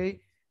 That's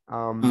okay.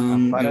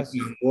 And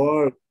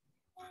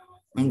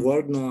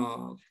Word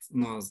nos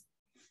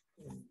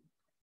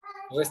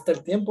resta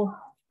el tiempo.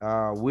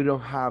 We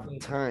don't have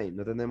time.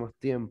 No tenemos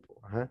tiempo.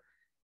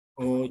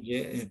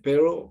 Oye,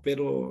 pero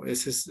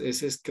ese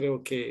es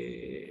creo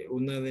que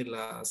una de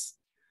las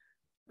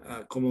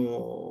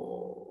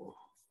como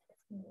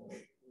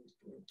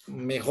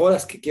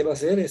mejoras que quiero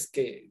hacer es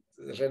que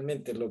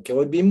realmente lo que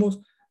hoy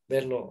vimos,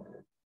 verlo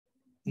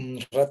un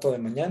rato de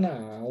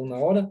mañana a una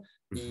hora,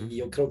 y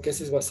yo creo que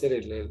ese va a ser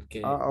el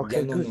que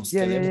okay, ya no good. nos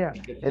Yeah.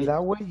 And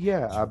that way,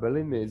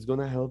 believe me, it's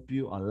gonna help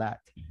you a lot.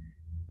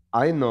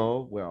 I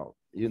know, well,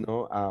 you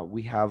know,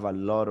 we have a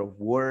lot of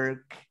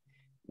work,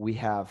 we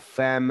have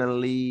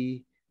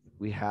family,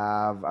 we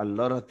have a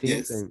lot of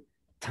things, and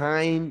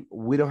time,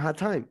 we don't have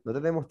time. No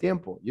tenemos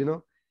tiempo, you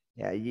know?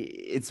 Yeah,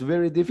 it's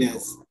very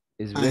difficult.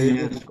 It's very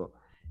difficult.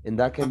 And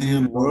that can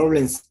be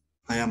problems.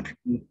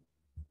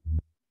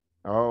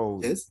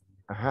 Yes.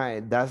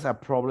 That's a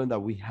problem that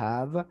we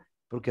have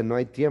porque no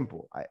hay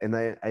tiempo. I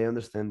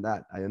understand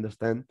that. I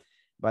understand.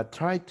 But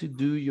try to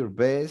do your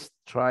best.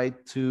 Try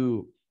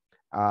to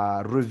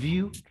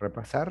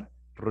repasar,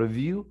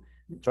 review.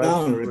 Try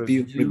to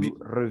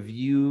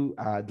review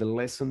the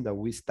lesson that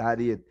we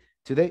studied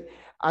today.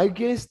 I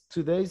guess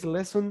today's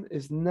lesson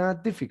is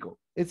not difficult.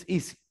 It's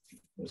easy.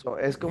 So,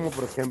 es como,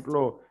 por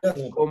ejemplo,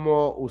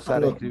 cómo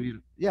usar,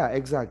 escribir. Yeah,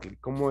 exactly.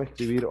 Cómo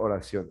escribir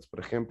oraciones. Por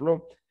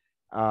ejemplo,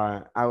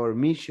 our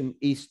mission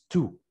is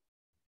to.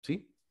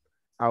 ¿Sí?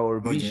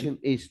 Our vision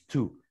is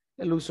to.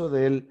 El uso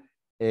del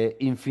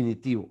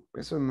infinitivo.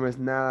 Eso no es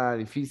nada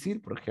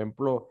difícil. Por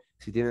ejemplo,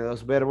 si tiene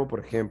dos verbos,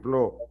 por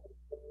ejemplo,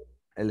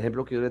 el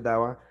ejemplo que yo les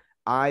daba,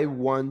 I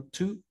want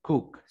to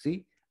cook.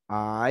 ¿Sí?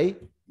 I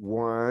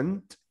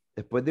want.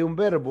 Después de un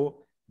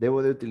verbo,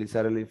 debo de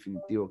utilizar el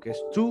infinitivo, que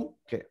es to,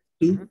 que.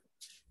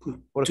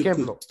 Por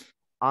ejemplo,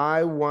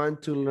 I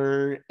want to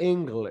learn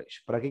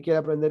English. ¿Para qué quiere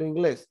aprender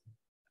inglés?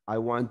 I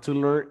want to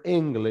learn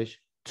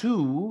English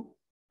to,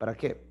 ¿para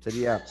qué?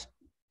 Sería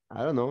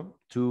I don't know,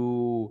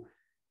 to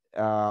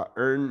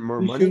earn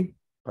more money,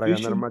 para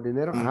ganar más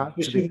dinero, to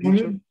the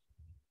future,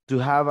 to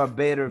have a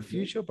better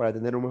future, para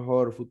tener un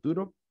mejor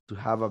futuro, to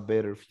have a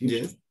better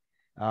future. Yes.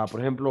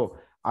 Por ejemplo,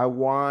 I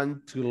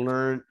want to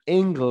learn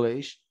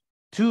English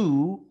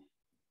to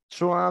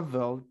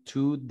travel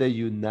to the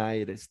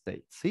United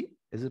States. ¿Sí?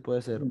 Ese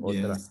puede ser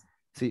otra. Yes.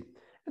 Sí.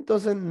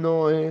 Entonces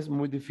no es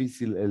muy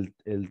difícil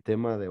el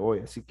tema de hoy.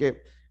 Así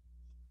que,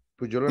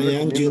 pues yo les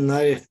recomiendo.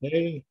 United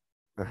States.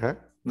 Ajá.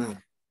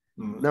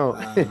 No.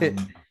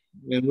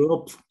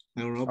 Europe.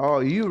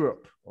 Oh,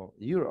 Europe. Oh,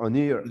 Europe. Oh,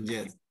 New York.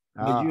 Yes.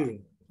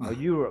 Europe. Oh,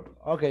 Europe.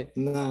 Okay.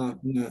 No,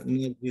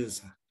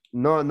 USA.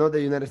 No, not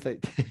the United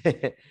States.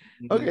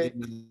 Okay.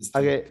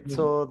 Okay.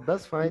 So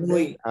that's fine.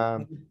 Then.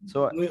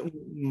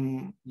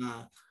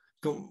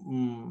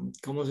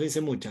 ¿Cómo se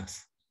dice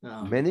muchas?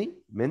 Many.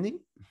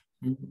 Many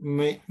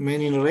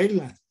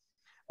reglas.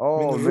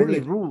 Oh, many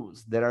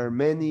rules. There are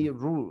many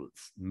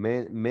rules.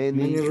 Many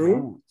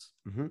rules.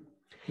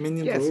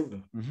 Many yes.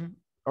 rules.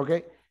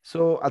 Okay.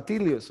 So,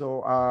 Atilio,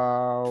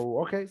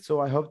 okay,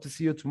 so I hope to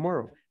see you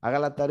tomorrow. Haga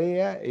la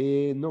tarea,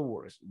 no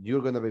worries.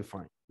 You're going to be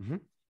fine.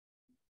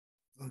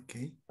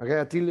 Okay. Okay,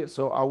 Atilio,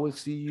 so I will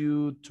see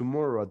you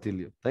tomorrow,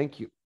 Atilio. Thank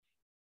you.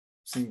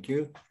 Thank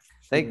you.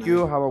 Thank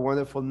you. Have a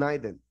wonderful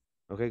night then.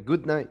 Okay,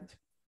 good night.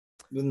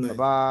 Good night.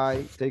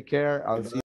 Bye-bye. Take care. I'll see you.